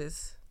of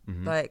places?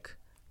 Like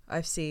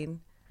I've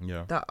seen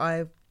that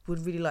I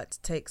would really like to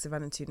take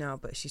Savannah to now,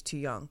 but she's too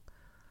young.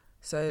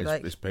 So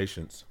it's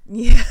patience.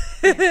 Yeah.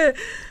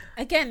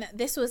 Again,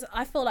 this was,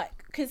 I feel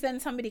like, because then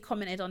somebody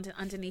commented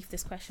underneath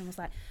this question was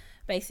like,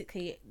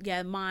 basically,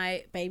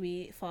 my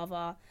baby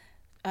father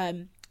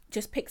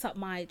just picks up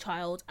my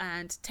child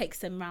and takes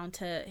them round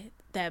to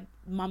their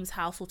mum's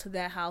house or to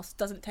their house,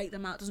 doesn't take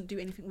them out, doesn't do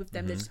anything with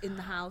them, they're just in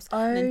the house,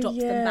 and then drops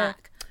them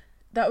back.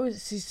 That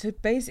was, so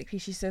basically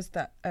she says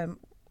that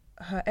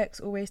her ex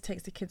always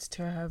takes the kids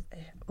to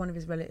one of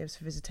his relatives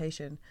for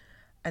visitation,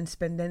 and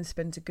spends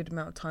a good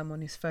amount of time on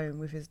his phone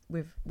with his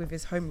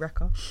home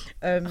wrecker.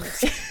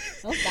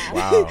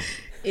 Wow.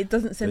 It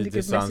doesn't send a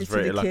good message to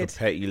the kid. It sounds very like a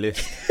petty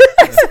list.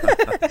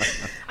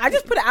 I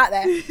just put it out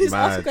there. Just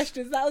ask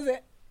questions. That was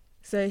it.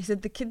 So he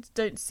said the kids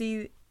don't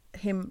see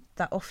him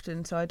that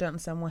often, so I don't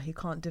understand why he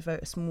can't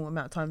devote a small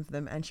amount of time for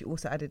them. And she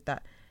also added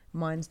that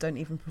mines don't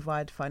even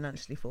provide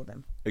financially for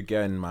them.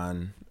 Again,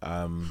 man,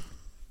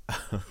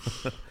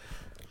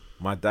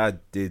 my dad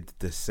did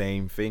the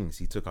same things.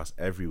 He took us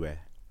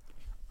everywhere.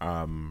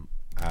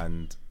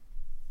 And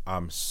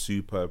I'm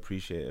super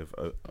appreciative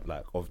of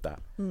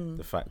that.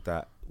 The fact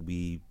that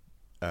we,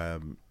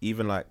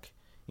 even like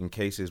in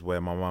cases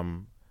where my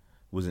mum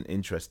wasn't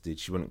interested,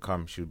 she wouldn't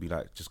come. She would be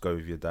like, just go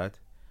with your dad.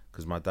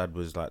 Because my dad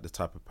was like the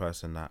type of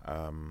person that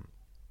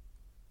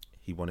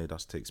he wanted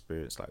us to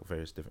experience like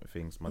various different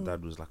things. My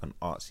dad was like an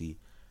artsy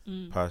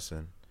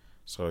person.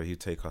 So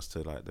he'd take us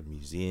to like the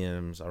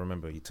museums. I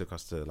remember he took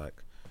us to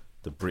like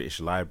the British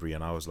Library,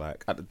 and I was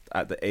like,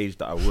 at the age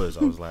that I was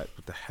like,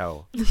 what the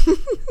hell?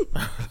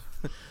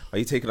 Are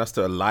you taking us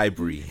to a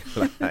library?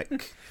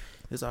 Like,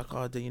 It's like,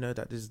 oh, do you know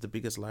that this is the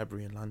biggest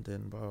library in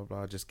London? Blah blah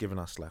blah. Just giving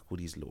us like all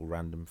these little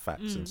random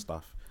facts and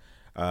stuff.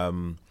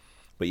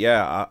 But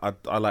yeah,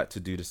 I like to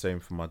do the same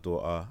for my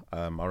daughter.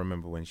 I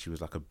remember when she was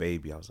like a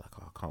baby, I was like,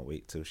 oh, I can't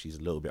wait till she's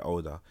a little bit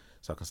older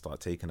so I can start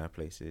taking her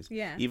places.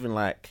 Yeah. Even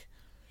like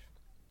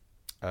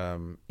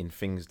in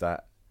things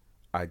that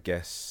I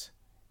guess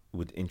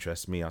would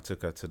interest me. I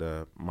took her to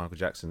the Michael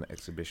Jackson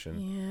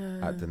exhibition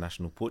at the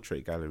National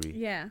Portrait Gallery.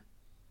 Yeah.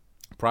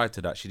 Prior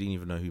to that, she didn't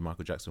even know who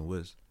Michael Jackson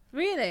was.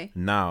 Really?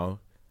 Now,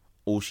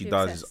 all she You're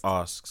does obsessed. is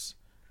asks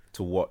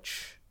to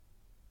watch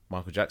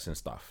Michael Jackson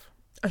stuff.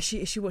 Has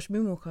she watched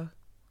Moonwalker?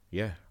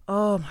 Yeah.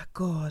 Oh my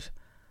god,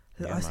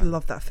 Yeah, I just man.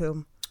 love that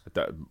film.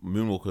 That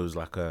Moonwalker was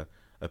like a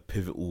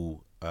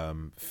pivotal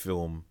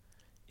film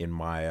in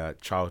my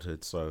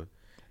childhood. So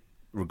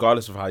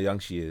regardless of how young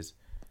she is,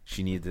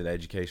 she needed an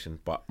education.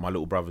 But my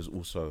little brother's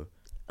also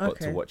got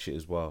to Okay. watch it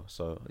as well.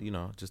 So, you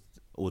know, just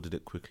ordered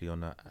it quickly on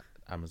that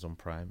Amazon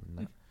Prime. And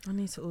that. I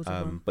need to order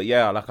one. But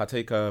yeah, like I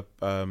take her,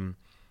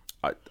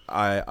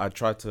 I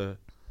try to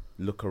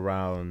look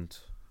around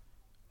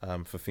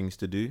for things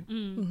to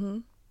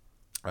do.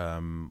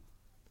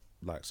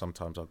 Like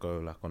sometimes I'll go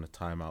like on a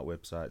Time Out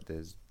website.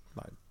 There's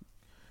like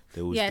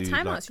they always do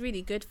Time like, Out's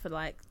really good for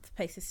like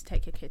places to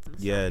take your kids and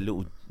stuff. yeah,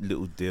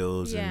 little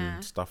deals Yeah.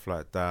 and stuff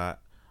like that.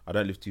 I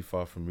don't live too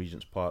far from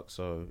Regent's Park,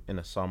 so in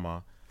the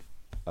summer,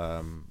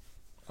 I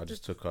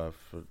just took her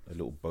for a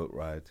little boat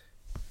ride.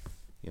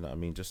 You know what I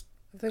mean? Just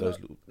those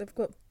little, They've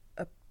got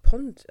a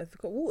pond. They've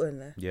got water in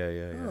there.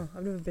 yeah. Oh,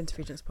 I've never been to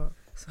Regent's Park.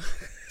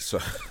 So.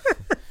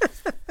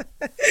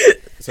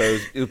 So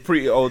it was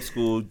pretty old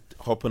school.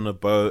 Hop on a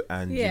boat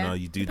and you know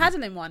you do the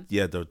paddling one.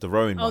 the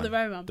rowing one. Oh, the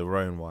rowing one. The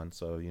rowing one.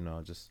 So, you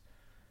know, just,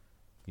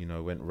 you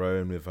know, went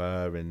rowing with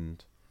her.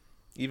 And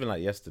even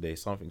like yesterday,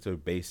 something so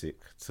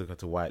basic, took her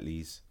to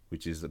Whiteley's,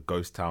 which is a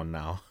ghost town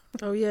now.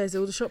 Oh yeah, is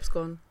all the shops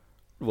gone?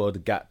 Well, the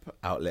Gap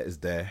outlet is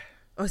there.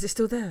 Oh, is it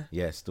still there?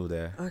 Yeah, it's still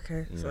there.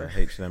 Okay, You know, sorry.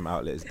 H&M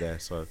outlet is there.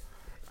 So,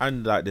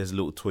 and like there's a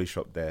little toy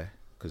shop there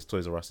because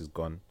Toys R Us is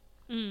gone.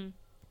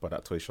 But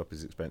that toy shop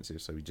is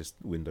expensive, so we just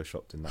window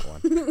shopped in that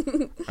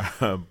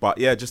one. But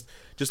yeah, just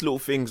little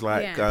things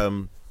like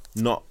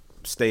not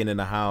staying in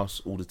the house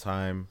all the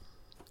time,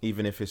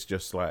 even if it's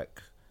just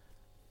like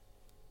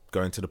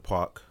going to the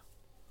park.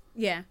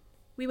 Yeah.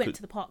 We went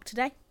to the park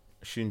today.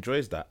 She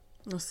enjoys that.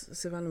 Oh,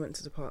 Savannah went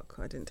to the park.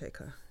 I didn't take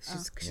her.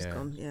 She's Yeah.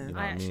 gone. Yeah. You know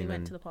I what I actually mean? went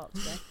And to the park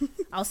today.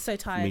 I was so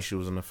tired. Misha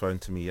was on the phone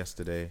to me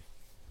yesterday.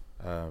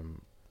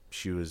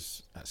 She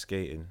was at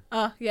skating.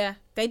 Oh, yeah.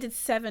 They did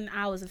 7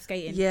 hours of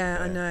skating. Yeah,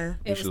 I know.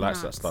 It She was likes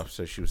that nuts. stuff,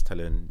 so she was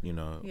telling, you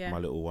know, Yeah. my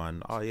little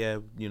one, oh yeah,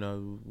 you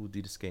know, we'll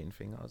do the skating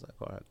thing. I was like,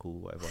 all right, cool,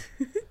 whatever.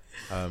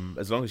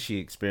 As long as she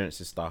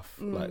experiences stuff,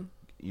 like,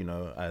 you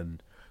know,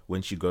 and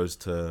when she goes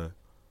to,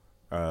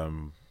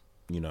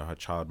 you know, her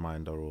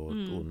childminder or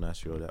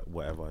nursery or that,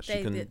 whatever,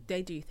 she can.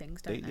 They do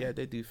things, don't they? Yeah,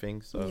 they do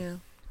things. So Yeah.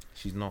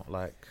 she's not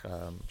like,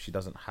 she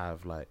doesn't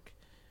have like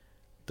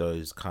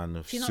those kind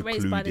of She's not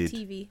secluded, raised by the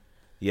TV.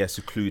 yeah,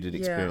 secluded Yeah,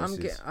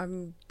 experiences.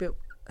 I'm built.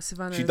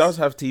 Savannah. She does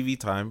have TV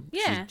time.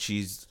 Yeah.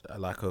 She's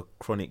like a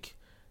chronic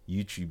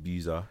YouTube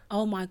user.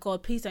 Oh my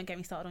God, please don't get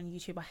me started on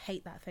YouTube. I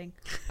hate that thing.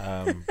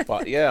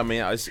 But yeah, I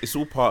mean, it's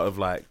all part of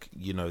like,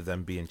 you know,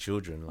 them being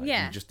children. Like,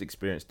 Yeah. you just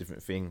experience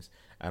different things.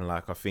 And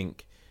like, I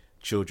think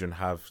children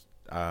have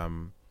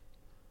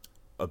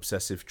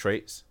obsessive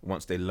traits.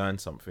 Once they learn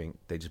something,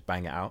 they just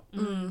bang it out.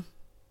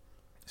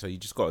 So you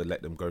just got to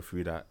let them go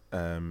through that.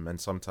 And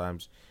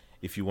sometimes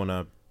if you want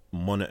to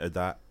monitor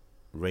that,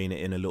 rein it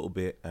in a little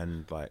bit,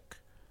 and like,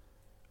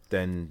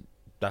 then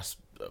that's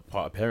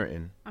part of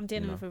parenting. I'm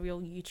dealing you know? with a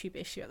real YouTube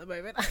issue at the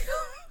moment.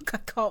 I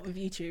can't with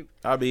YouTube.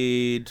 I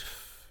mean,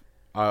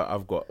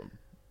 I've got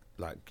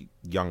like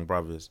young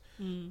brothers.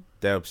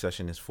 Their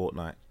obsession is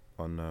Fortnite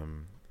on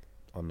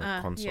the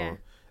console, yeah.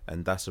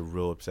 and that's a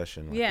real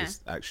obsession. Like, Yeah.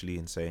 it's actually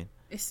insane.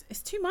 It's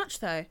too much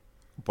though.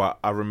 But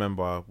I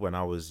remember when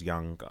I was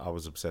young, I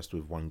was obsessed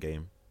with one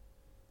game.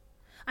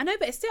 I know,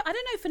 but it's still, I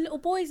don't know for little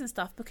boys and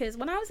stuff, because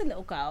when I was a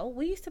little girl,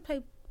 we used to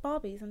play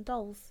Barbies and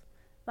dolls.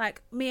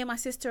 Like, me and my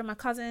sister and my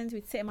cousins,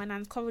 we'd sit in my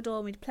nan's corridor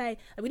and we'd play.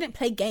 And we didn't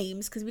play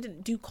games because we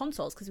didn't do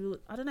consoles because we were,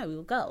 I don't know, we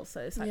were girls.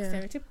 So it's like Yeah.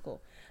 stereotypical.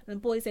 And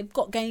the boys, they've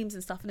got games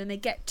and stuff, and then they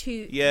get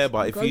too Yeah,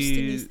 but engrossed in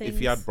these if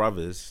you had things.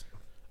 brothers,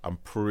 I'm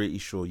pretty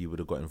sure you would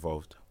have got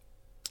involved.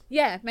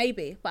 Yeah,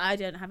 maybe. But I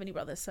don't have any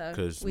brothers, so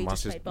Because we my,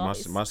 just played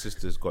Barbies. my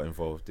sisters got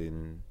involved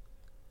in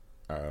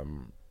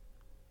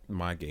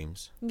my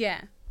games.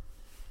 Yeah.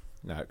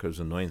 Nah, it was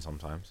annoying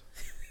sometimes.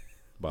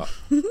 But,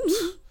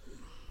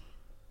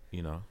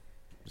 you know,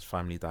 it's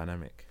family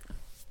dynamic.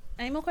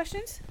 Any more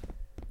questions?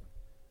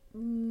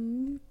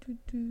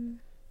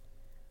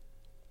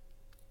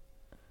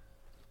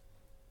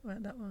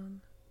 Right, that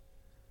one.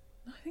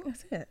 No, I think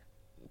that's it.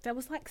 There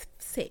was like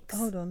 6.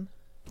 Hold on.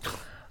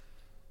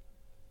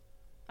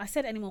 I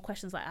said any more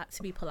questions like that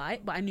to be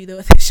polite, but I knew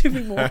there should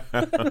be more.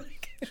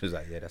 She was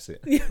like, yeah, that's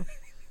it.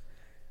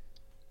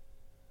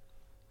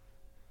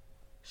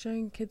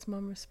 Showing kids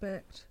mum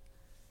respect.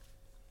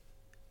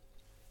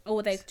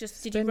 Or they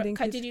just Spending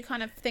kids- did you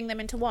kind of thing them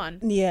into one?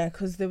 Yeah,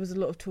 because there was a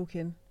lot of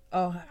talking.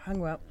 Oh,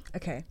 hang on.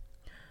 Okay.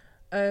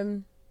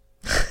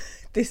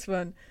 This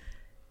one.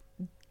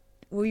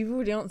 Well, you've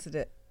already answered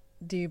it.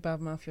 Do you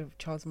badmouth your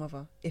child's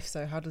mother? If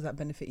so, how does that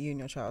benefit you and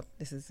your child?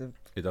 This is a...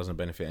 It doesn't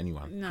benefit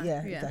anyone. No.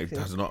 Yeah, It exactly.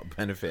 does not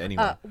benefit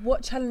anyone.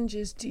 What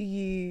challenges do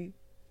you...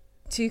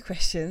 2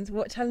 questions.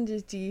 What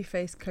challenges do you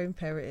face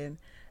co-parenting?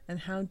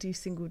 And how do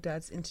single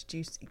dads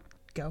introduce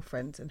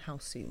girlfriends and how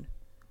soon?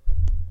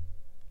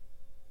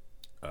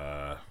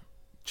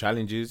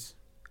 Challenges,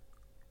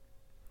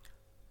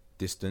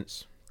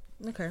 distance,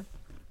 Okay.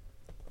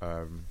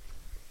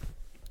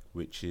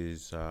 which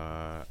is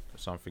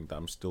something that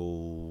I'm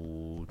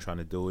still trying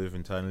to deal with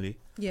internally,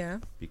 Yeah.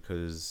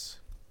 because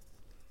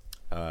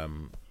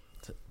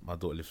my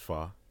daughter lives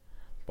far,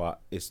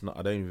 but it's not.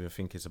 I don't even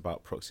think it's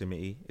about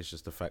proximity. It's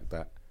just the fact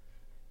that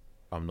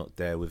I'm not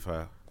there with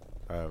her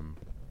on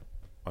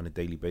a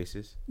daily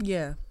basis.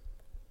 Yeah.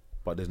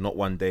 But there's not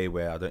one day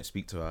where I don't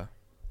speak to her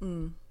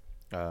Mm.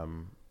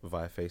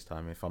 via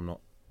FaceTime. If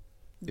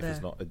it's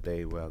There. not a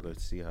day where I go to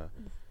see her,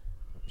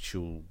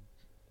 she'll,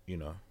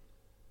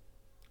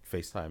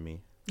 FaceTime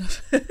me.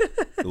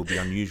 It will be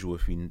unusual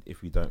if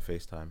we don't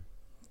FaceTime.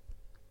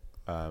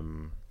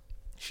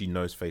 She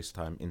knows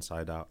FaceTime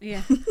inside out.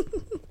 Yeah.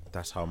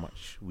 That's how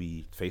much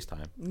we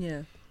FaceTime.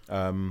 Yeah.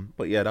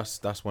 But yeah,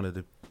 that's one of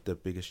the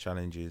biggest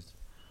challenges.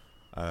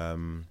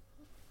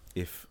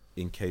 If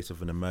in case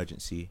of an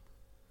emergency,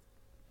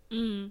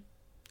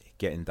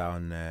 getting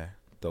down there.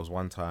 There was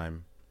one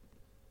time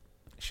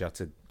she had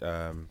to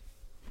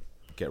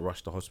get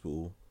rushed to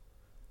hospital,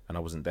 and I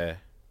wasn't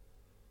there.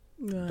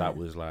 Right. That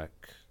was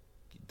like,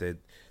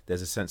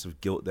 there's a sense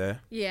of guilt there.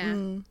 Yeah.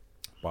 Mm.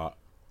 But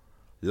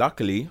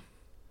luckily,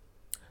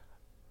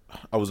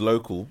 I was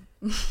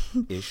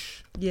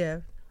local-ish,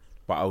 Yeah.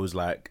 but I was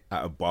like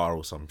at a bar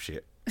or some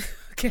shit.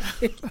 Okay.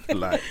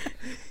 Like,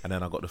 and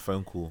then I got the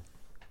phone call.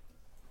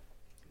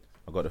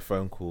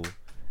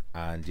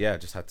 And yeah, I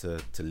just had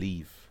to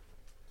leave.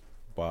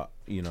 But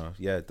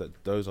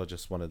those are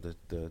just one of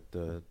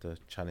the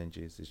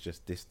challenges. It's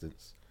just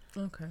distance.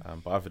 Okay.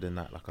 But other than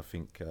that, like, I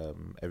think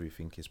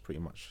everything is pretty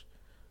much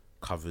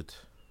covered.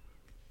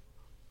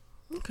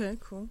 Okay,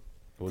 cool.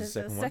 What was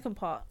the second one? second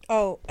part.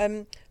 Oh,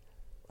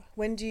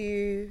 how do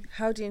you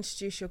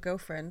introduce your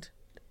girlfriend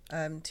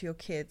to your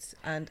kids,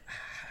 and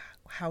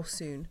how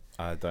soon?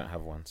 I don't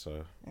have one,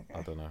 so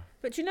I don't know.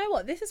 But you know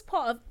what? This is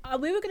part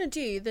of. We were going to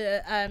do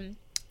the.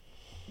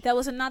 There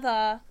was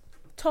another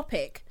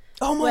topic.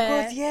 Oh my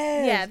god,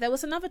 yes. Yeah, there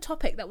was another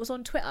topic that was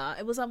on Twitter.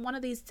 It was on one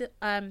of these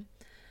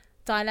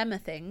dilemma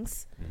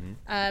things.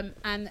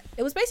 And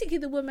it was basically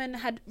the woman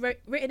had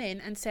written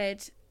in and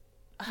said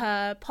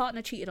her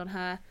partner cheated on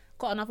her,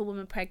 got another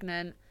woman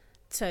pregnant,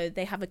 so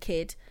they have a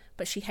kid,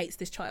 but she hates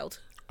this child.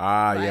 Yeah,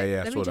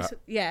 I Let saw me that.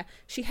 Yeah,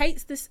 she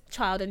hates this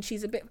child, and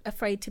she's a bit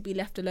afraid to be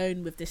left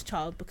alone with this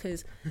child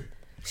because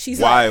she's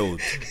Wild.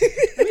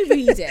 Let me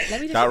read it.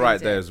 Let me just That read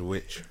right it. there is a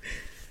witch.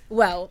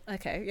 Well,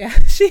 okay, yeah.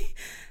 She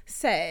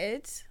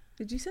said.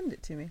 Did you send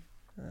it to me?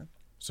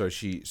 So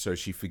she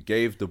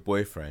forgave the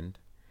boyfriend.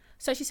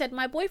 So she said,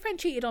 my boyfriend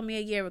cheated on me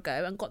a year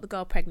ago and got the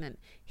girl pregnant.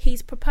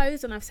 He's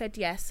proposed and I've said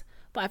yes,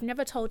 but I've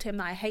never told him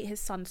that I hate his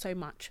son so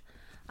much.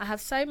 I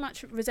have so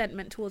much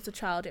resentment towards the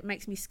child, it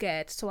makes me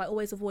scared, so I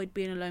always avoid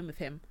being alone with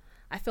him.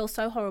 I feel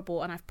so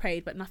horrible and I've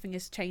prayed, but nothing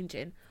is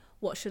changing.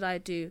 What should I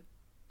do?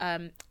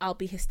 I'll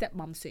be his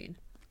stepmom soon.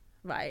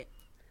 Right.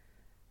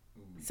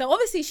 So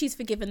obviously she's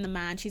forgiven the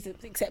man. She's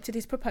accepted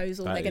his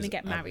proposal. They're going to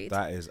get married.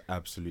 That is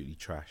absolutely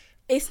trash.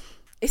 It's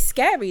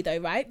scary though,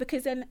 right?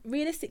 Because then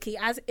realistically,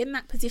 as in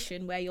that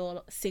position where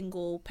you're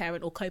single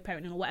parent or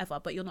co-parenting or whatever,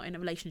 but you're not in a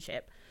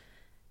relationship,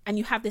 and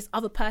you have this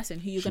other person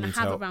who you're She going to needs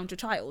have help. around your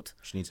child.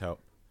 She needs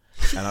help.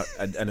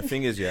 And the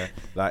thing is, yeah,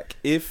 like,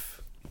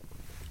 if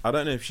I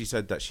don't know if she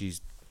said that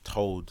she's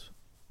told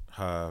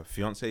her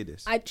fiance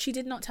this. She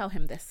did not tell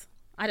him this.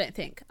 I don't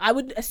think. I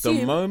would assume.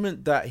 The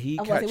moment that he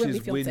Otherwise it wouldn't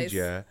catches be wind, fiancés.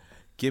 yeah,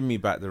 give me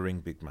back the ring,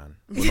 big man.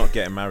 We're not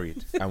getting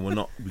married, and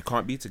we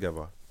can't be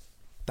together.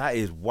 That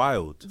is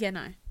wild. Yeah,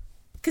 no.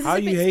 Because How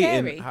it's a you bit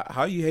hating? scary.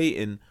 How you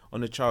hating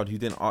on a child who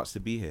didn't ask to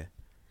be here?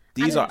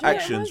 These are Do you know what it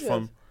actions reminds me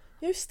from. of?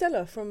 You know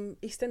Stella from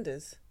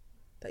EastEnders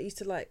that used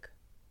to like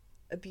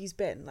abuse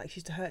Ben, like she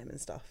used to hurt him and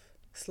stuff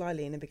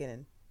slyly in the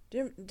beginning. Do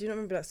you not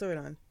remember that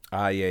storyline? Yeah.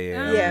 I Yeah.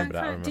 remember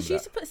that. I remember Did she that.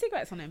 used to put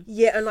cigarettes on him?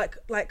 Yeah, and like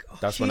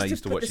That's she when I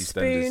used to put watch the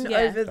EastEnders. spoon Yeah.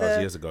 over That was the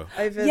years ago.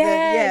 over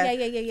Yeah.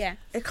 the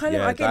It kind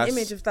of I get an that's-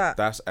 image of that.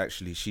 That's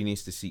actually, she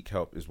needs to seek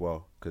help as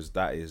well, because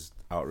that is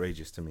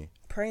outrageous to me.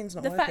 Praying's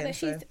not The working. fact that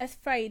she's so.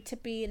 afraid to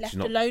be left She's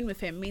not- alone with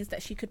him means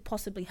that she could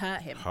possibly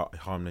hurt him.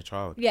 Harm the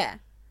child. Yeah.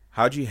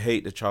 How do you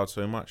hate the child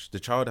so much? The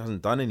child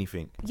hasn't done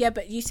anything. Yeah,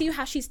 but you see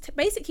how she's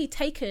basically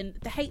taken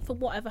the hate for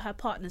whatever her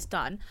partner's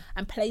done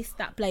and placed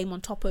that blame on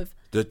top of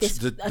The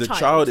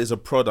child is a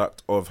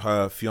product of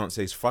her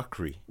fiance's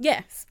fuckery.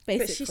 Yes, But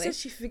basically. she says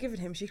she's forgiven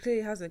him. She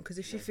clearly hasn't, because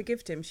if she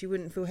forgived him, she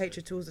wouldn't feel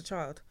hatred towards the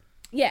child.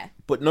 Yeah.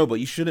 But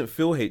you shouldn't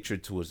feel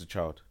hatred towards the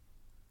child.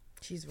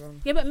 She's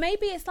wrong. Yeah, but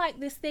maybe it's like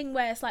this thing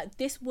where it's like,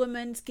 this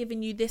woman's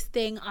giving you this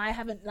thing. I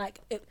haven't, like,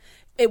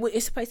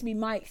 it's supposed to be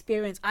my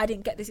experience. I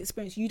didn't get this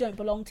experience. You don't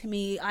belong to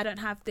me. I don't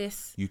have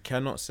this. You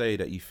cannot say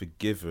that you've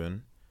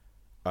forgiven.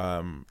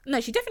 No,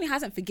 she definitely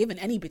hasn't forgiven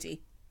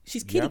anybody.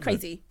 She's kiddie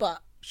crazy,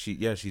 but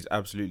she's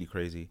absolutely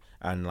crazy.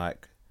 And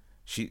like,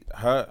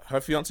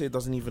 her fiance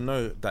doesn't even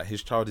know that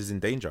his child is in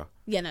danger.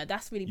 Yeah, no,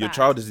 that's really bad. Your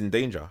child is in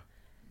danger.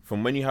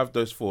 From when you have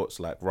those thoughts,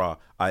 like,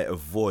 I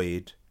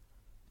avoid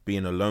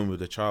being alone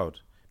with the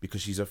child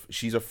because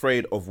she's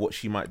afraid of what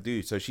she might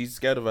do. So she's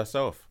scared of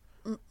herself.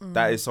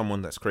 That is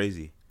someone that's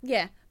crazy.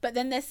 Yeah, but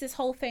then there's this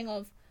whole thing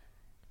of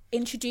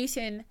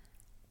introducing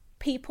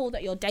people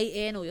that you're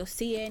dating or you're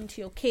seeing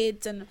to your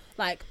kids, and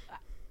like,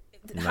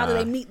 how do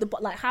they meet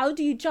like, how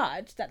do you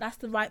judge that that's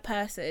the right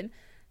person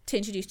to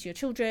introduce to your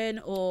children?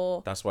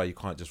 Or that's why you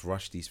can't just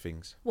rush these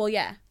things. Well,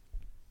 yeah,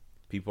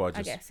 people are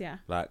just, I guess, yeah.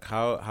 Like,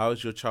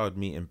 how's your child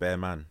meeting bare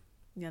man?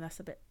 Yeah, that's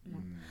a bit. No.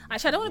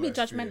 Actually, I don't want to be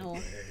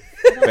judgmental.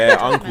 Bare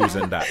uncles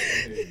and that.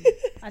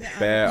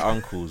 Bare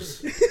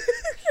uncles.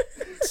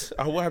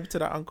 Oh, what happened to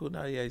that uncle?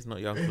 No, yeah, he's not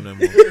your uncle no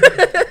more.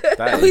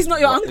 He's not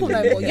your uncle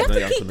no more. You have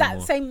to keep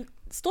that same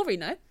story,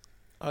 no?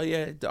 Oh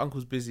yeah, the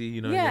uncle's busy,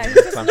 you know. Yeah, he's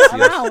just not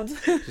around.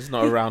 He's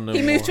not around no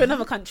more. He moved to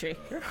another country.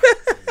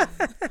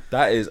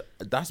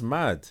 That's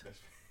mad.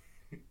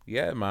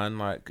 Yeah, man.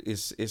 Like,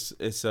 it's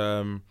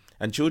and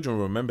children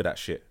remember that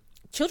shit.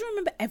 Children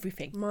remember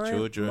everything. My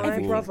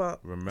brother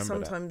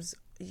sometimes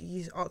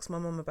you ask my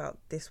mum about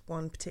this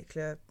one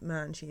particular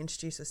man she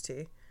introduced us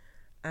to,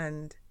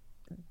 and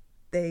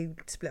they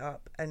split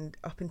up, and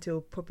up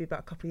until probably about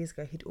a couple of years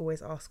ago, he'd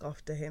always ask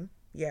after him.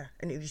 Yeah,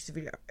 and it used to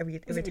be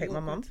irritate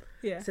my mum.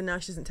 Yeah. So now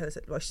she doesn't tell us.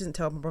 Well, she doesn't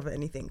tell my brother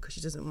anything because she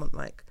doesn't want,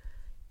 like,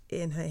 it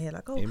in her ear,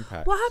 like, oh,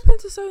 impact. What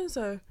happened to so and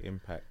so?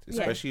 Impact,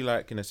 especially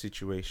like in a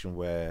situation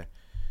where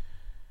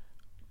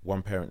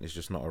one parent is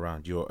just not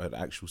around. You're an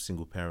actual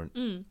single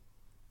parent.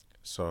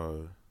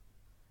 So,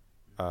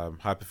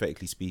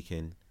 hypothetically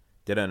speaking,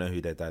 they don't know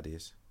who their dad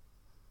is.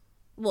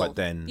 Well, but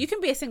then you can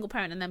be a single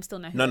parent and them still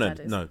know who their dad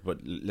is. No, but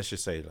let's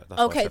just say that.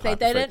 That's okay, they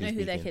don't know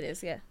who their kid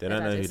is. Yeah, they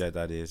don't know who their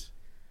dad is,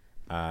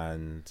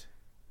 and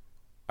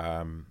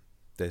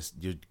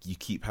you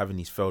keep having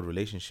these failed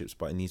relationships,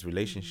 but in these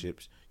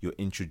relationships, you're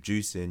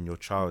introducing your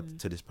child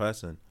to this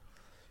person,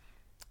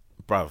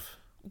 bruv.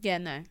 Yeah,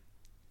 no.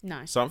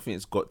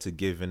 Something's got to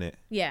give, innit?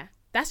 Yeah,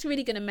 that's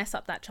really gonna mess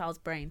up that child's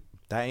brain.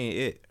 That ain't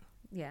it.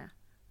 Yeah.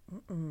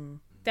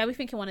 They'll be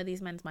thinking one of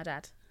these men's my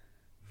dad.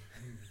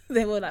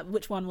 They were like,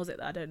 which one was it?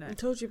 That I don't know. I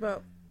told you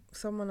about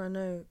someone I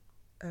know.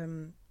 I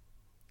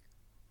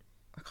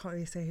can't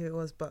really say who it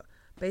was, but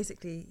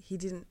basically he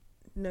didn't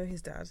know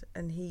his dad,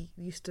 and he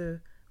used to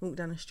walk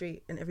down the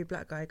street, and every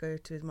black guy go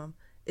to his mum,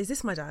 "Is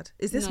this my dad?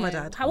 Is this my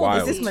dad? How old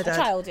is this my dad?"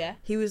 A child, yeah.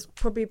 He was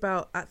probably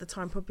about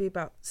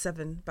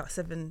seven.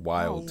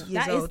 Wild.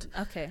 years old.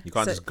 Okay. You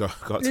can't just go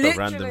to a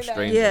random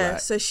stranger. Yeah.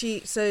 Like. So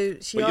she.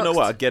 But you know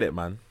what? I get it,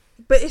 man.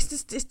 But it's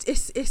just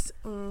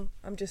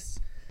I'm just.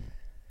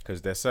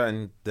 Because there's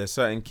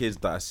certain kids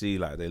that I see,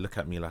 like, they look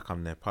at me like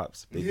I'm their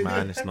pups. Big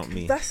man, it's not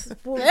me.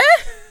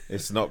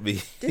 It's not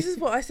me. This is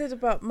what I said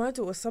about my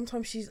daughter.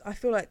 Sometimes I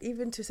feel like,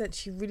 even to a sense,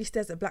 she really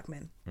stares at black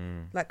men,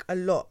 like, a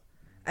lot.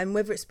 And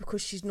whether it's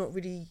because she's not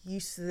really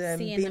used to them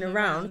being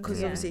around,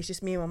 because obviously it's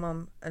just me and my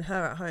mum and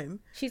her at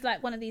home. She's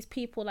like one of these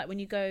people, like, when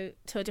you go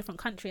to a different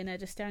country and they're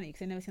just staring at you because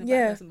they've never seen a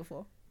black person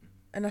before.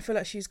 And I feel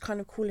like she's kind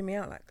of calling me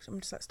out. Like, I'm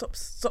just like, stop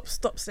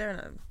staring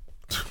at them.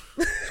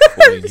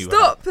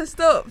 Stop.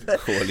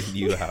 Calling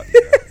you out.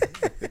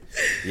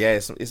 Yeah,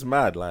 it's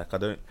mad. Like, I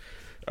don't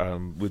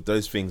with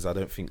those things, I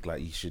don't think,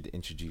 like, you should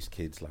introduce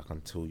kids, like,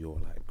 until you're,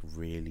 like,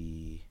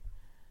 really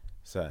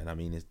certain. I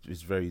mean,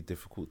 it's very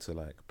difficult to,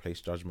 like, place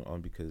judgment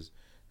on, because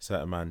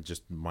certain man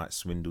just might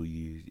swindle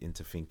you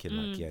into thinking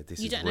like, yeah, this is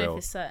real. You don't know if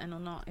it's certain or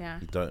not. Yeah,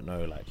 you don't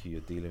know, like, who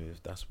you're dealing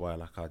with. That's why,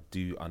 like, I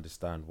do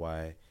understand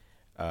why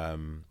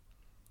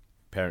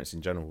parents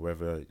in general,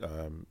 whether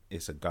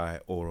it's a guy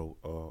or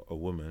a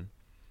woman,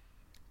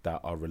 that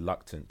are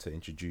reluctant to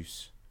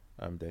introduce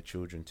their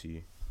children to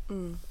you,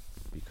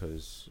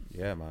 because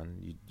yeah,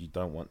 man, you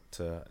don't want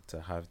to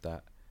have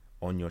that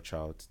on your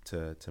child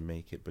to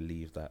make it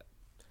believe that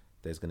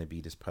there's going to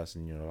be this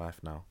person in your life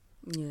now.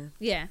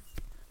 Yeah,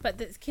 but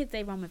the kids,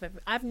 they run with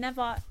everything. I've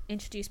never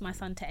introduced my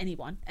son to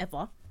anyone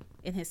ever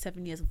in his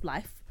 7 years of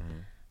life,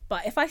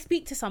 but if I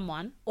speak to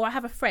someone or I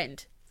have a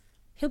friend,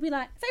 he'll be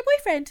like, "Is that your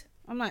boyfriend?"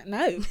 I'm like,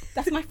 "No,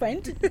 that's my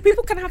friend."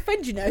 People can have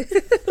friends, you know.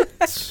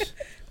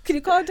 Can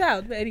you calm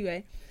down? But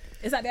anyway,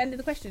 is that the end of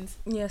the questions?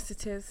 Yes,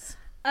 it is.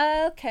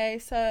 Okay,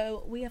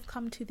 so we have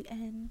come to the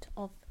end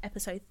of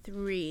episode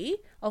 3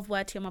 of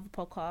Word to Your Mother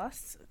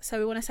podcast. So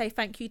we want to say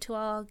thank you to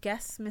our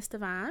guest, Mr.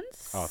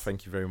 Vance. Oh,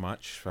 thank you very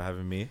much for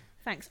having me.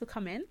 Thanks for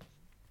coming.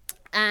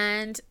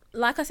 And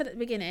like I said at the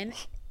beginning,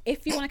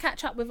 if you want to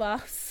catch up with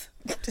us,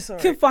 you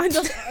can find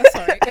us.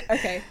 Sorry.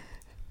 Okay.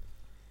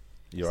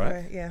 You all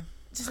right? Yeah.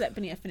 Just let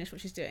Benita finish what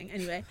she's doing.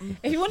 Anyway,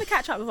 if you want to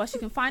catch up with us, you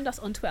can find us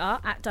on Twitter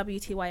at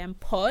WTYM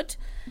Pod,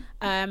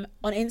 on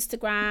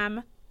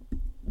Instagram,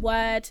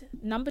 word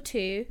number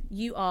 2,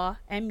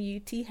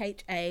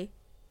 URMUTHA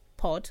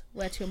pod.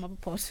 Where to your mother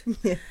pod.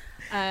 Yeah.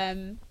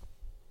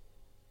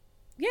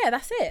 Yeah,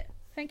 that's it.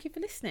 Thank you for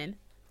listening.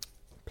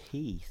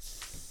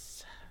 Peace.